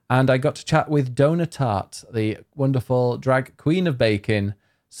 And I got to chat with Dona Tart, the wonderful drag queen of baking.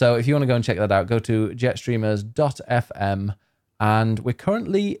 So if you want to go and check that out, go to jetstreamers.fm And we're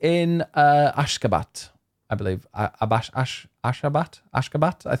currently in Ashgabat, I believe. Ashgabat,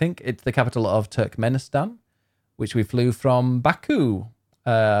 I think. It's the capital of Turkmenistan, which we flew from Baku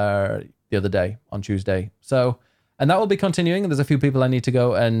the other day on Tuesday. So, and that will be continuing. There's a few people I need to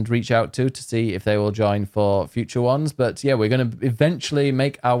go and reach out to see if they will join for future ones. But yeah, we're going to eventually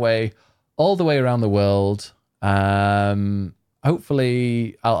make our way all the way around the world.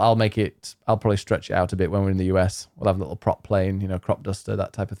 Hopefully, I'll make it. I'll probably stretch it out a bit when we're in the US. We'll have a little prop plane, crop duster,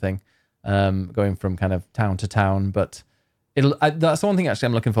 that type of thing, going from kind of town to town. But that's the one thing actually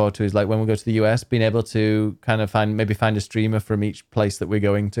I'm looking forward to is like when we go to the US, being able to kind of find a streamer from each place that we're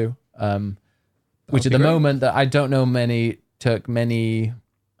going to. Which at the moment that I don't know many Turkmeni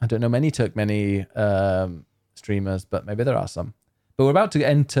streamers, but maybe there are some. But we're about to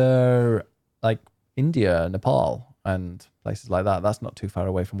enter like India, Nepal, and places like that. That's not too far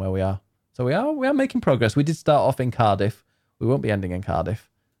away from where we are. So we are making progress. We did start off in Cardiff. We won't be ending in Cardiff.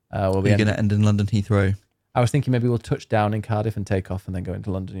 Are you going to end in London Heathrow? I was thinking maybe we'll touch down in Cardiff and take off and then go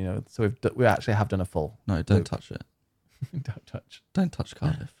into London. So we actually have done a full. No, don't touch it. Don't touch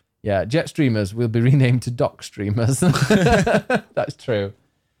Cardiff. Yeah, jet streamers will be renamed to dock streamers. That's true.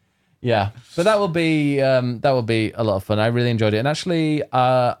 Yeah, but that will be a lot of fun. I really enjoyed it, and actually,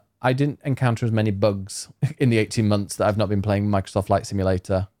 I didn't encounter as many bugs in the 18 months that I've not been playing Microsoft Flight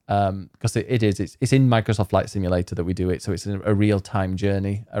Simulator. Because it's in Microsoft Flight Simulator that we do it, so it's a real time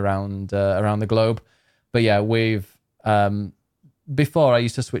journey around the globe. But yeah, we've before I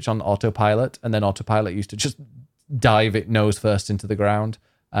used to switch on autopilot, and then autopilot used to just dive it nose first into the ground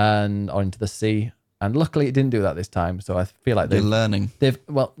or into the sea. And luckily it didn't do that this time. So I feel like they're learning. They're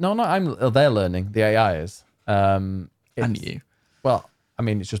learning. The AI is. And you. Well, I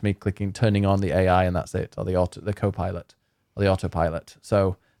mean, it's just me turning on the AI and that's it, or the co-pilot or the autopilot.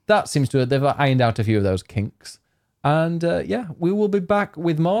 So that seems to they've ironed out a few of those kinks. And we will be back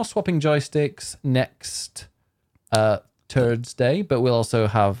with more swapping joysticks next Thursday, but we'll also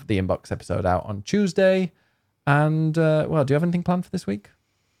have the inbox episode out on Tuesday. And do you have anything planned for this week?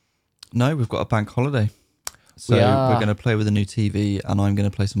 No, we've got a bank holiday. So we're going to play with a new TV and I'm going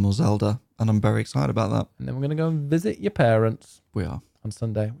to play some more Zelda. And I'm very excited about that. And then we're going to go and visit your parents. We are. On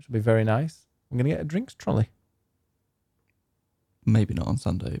Sunday, which will be very nice. I'm going to get a drinks trolley. Maybe not on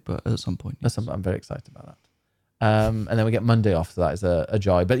Sunday, but at some point. Yes. I'm very excited about that. And then we get Monday off, so that is a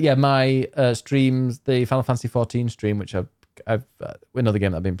joy. But yeah, my streams, the Final Fantasy 14 stream, which I've another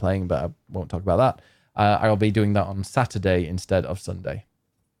game that I've been playing, but I won't talk about that. I'll be doing that on Saturday instead of Sunday.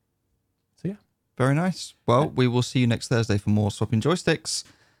 So yeah. Very nice. Well, we will see you next Thursday for more Swapping Joysticks.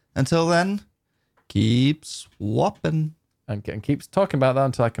 Until then, keep swapping. And keeps talking about that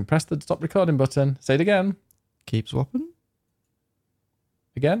until I can press the stop recording button. Say it again. Keep swapping.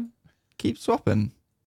 Again. Keep swapping.